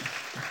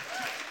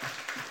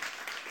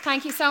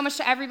 Thank you so much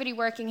to everybody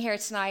working here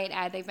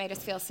tonight. They've made us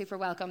feel super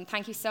welcome.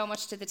 Thank you so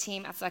much to the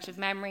team at Selective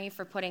Memory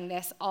for putting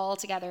this all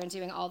together and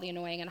doing all the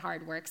annoying and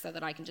hard work so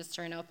that I can just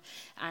turn up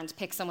and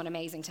pick someone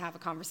amazing to have a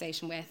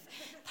conversation with.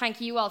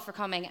 Thank you all for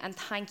coming, and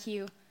thank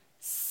you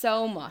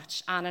so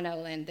much, Anna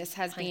Nolan. This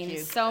has been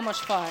so much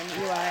fun.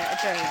 You are a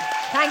dream.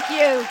 Thank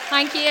you.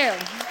 Thank you.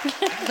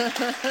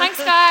 Thanks,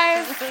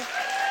 guys.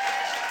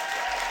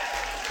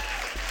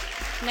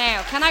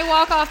 Now, can I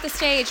walk off the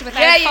stage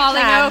without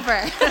falling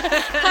over?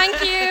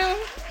 Thank you.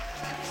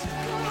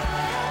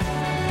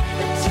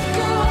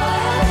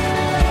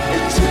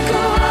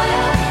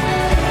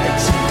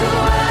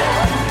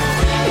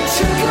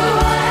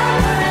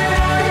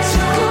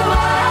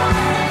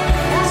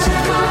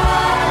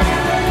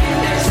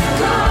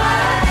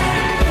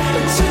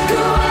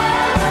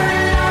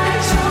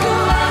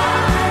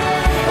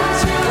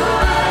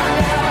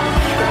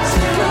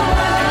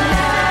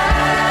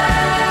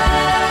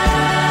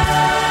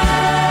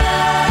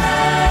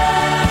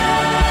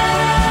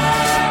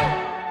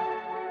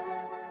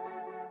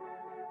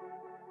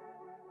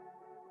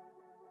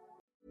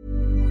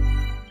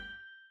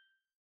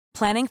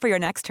 Planning for your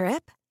next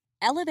trip?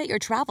 Elevate your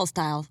travel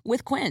style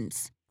with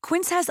Quince.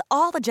 Quince has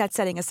all the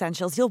jet-setting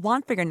essentials you'll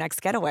want for your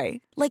next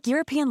getaway, like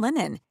European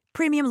linen,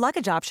 premium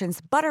luggage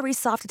options, buttery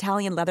soft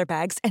Italian leather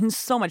bags, and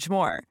so much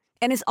more.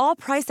 And is all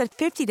priced at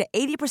 50 to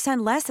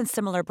 80% less than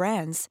similar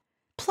brands.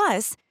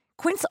 Plus,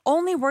 Quince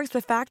only works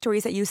with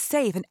factories that use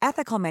safe and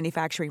ethical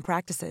manufacturing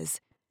practices.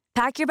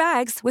 Pack your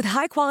bags with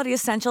high-quality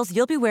essentials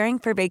you'll be wearing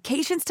for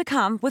vacations to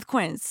come with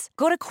Quince.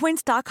 Go to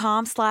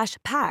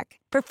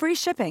quince.com/pack for free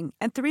shipping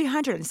and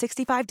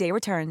 365-day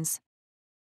returns.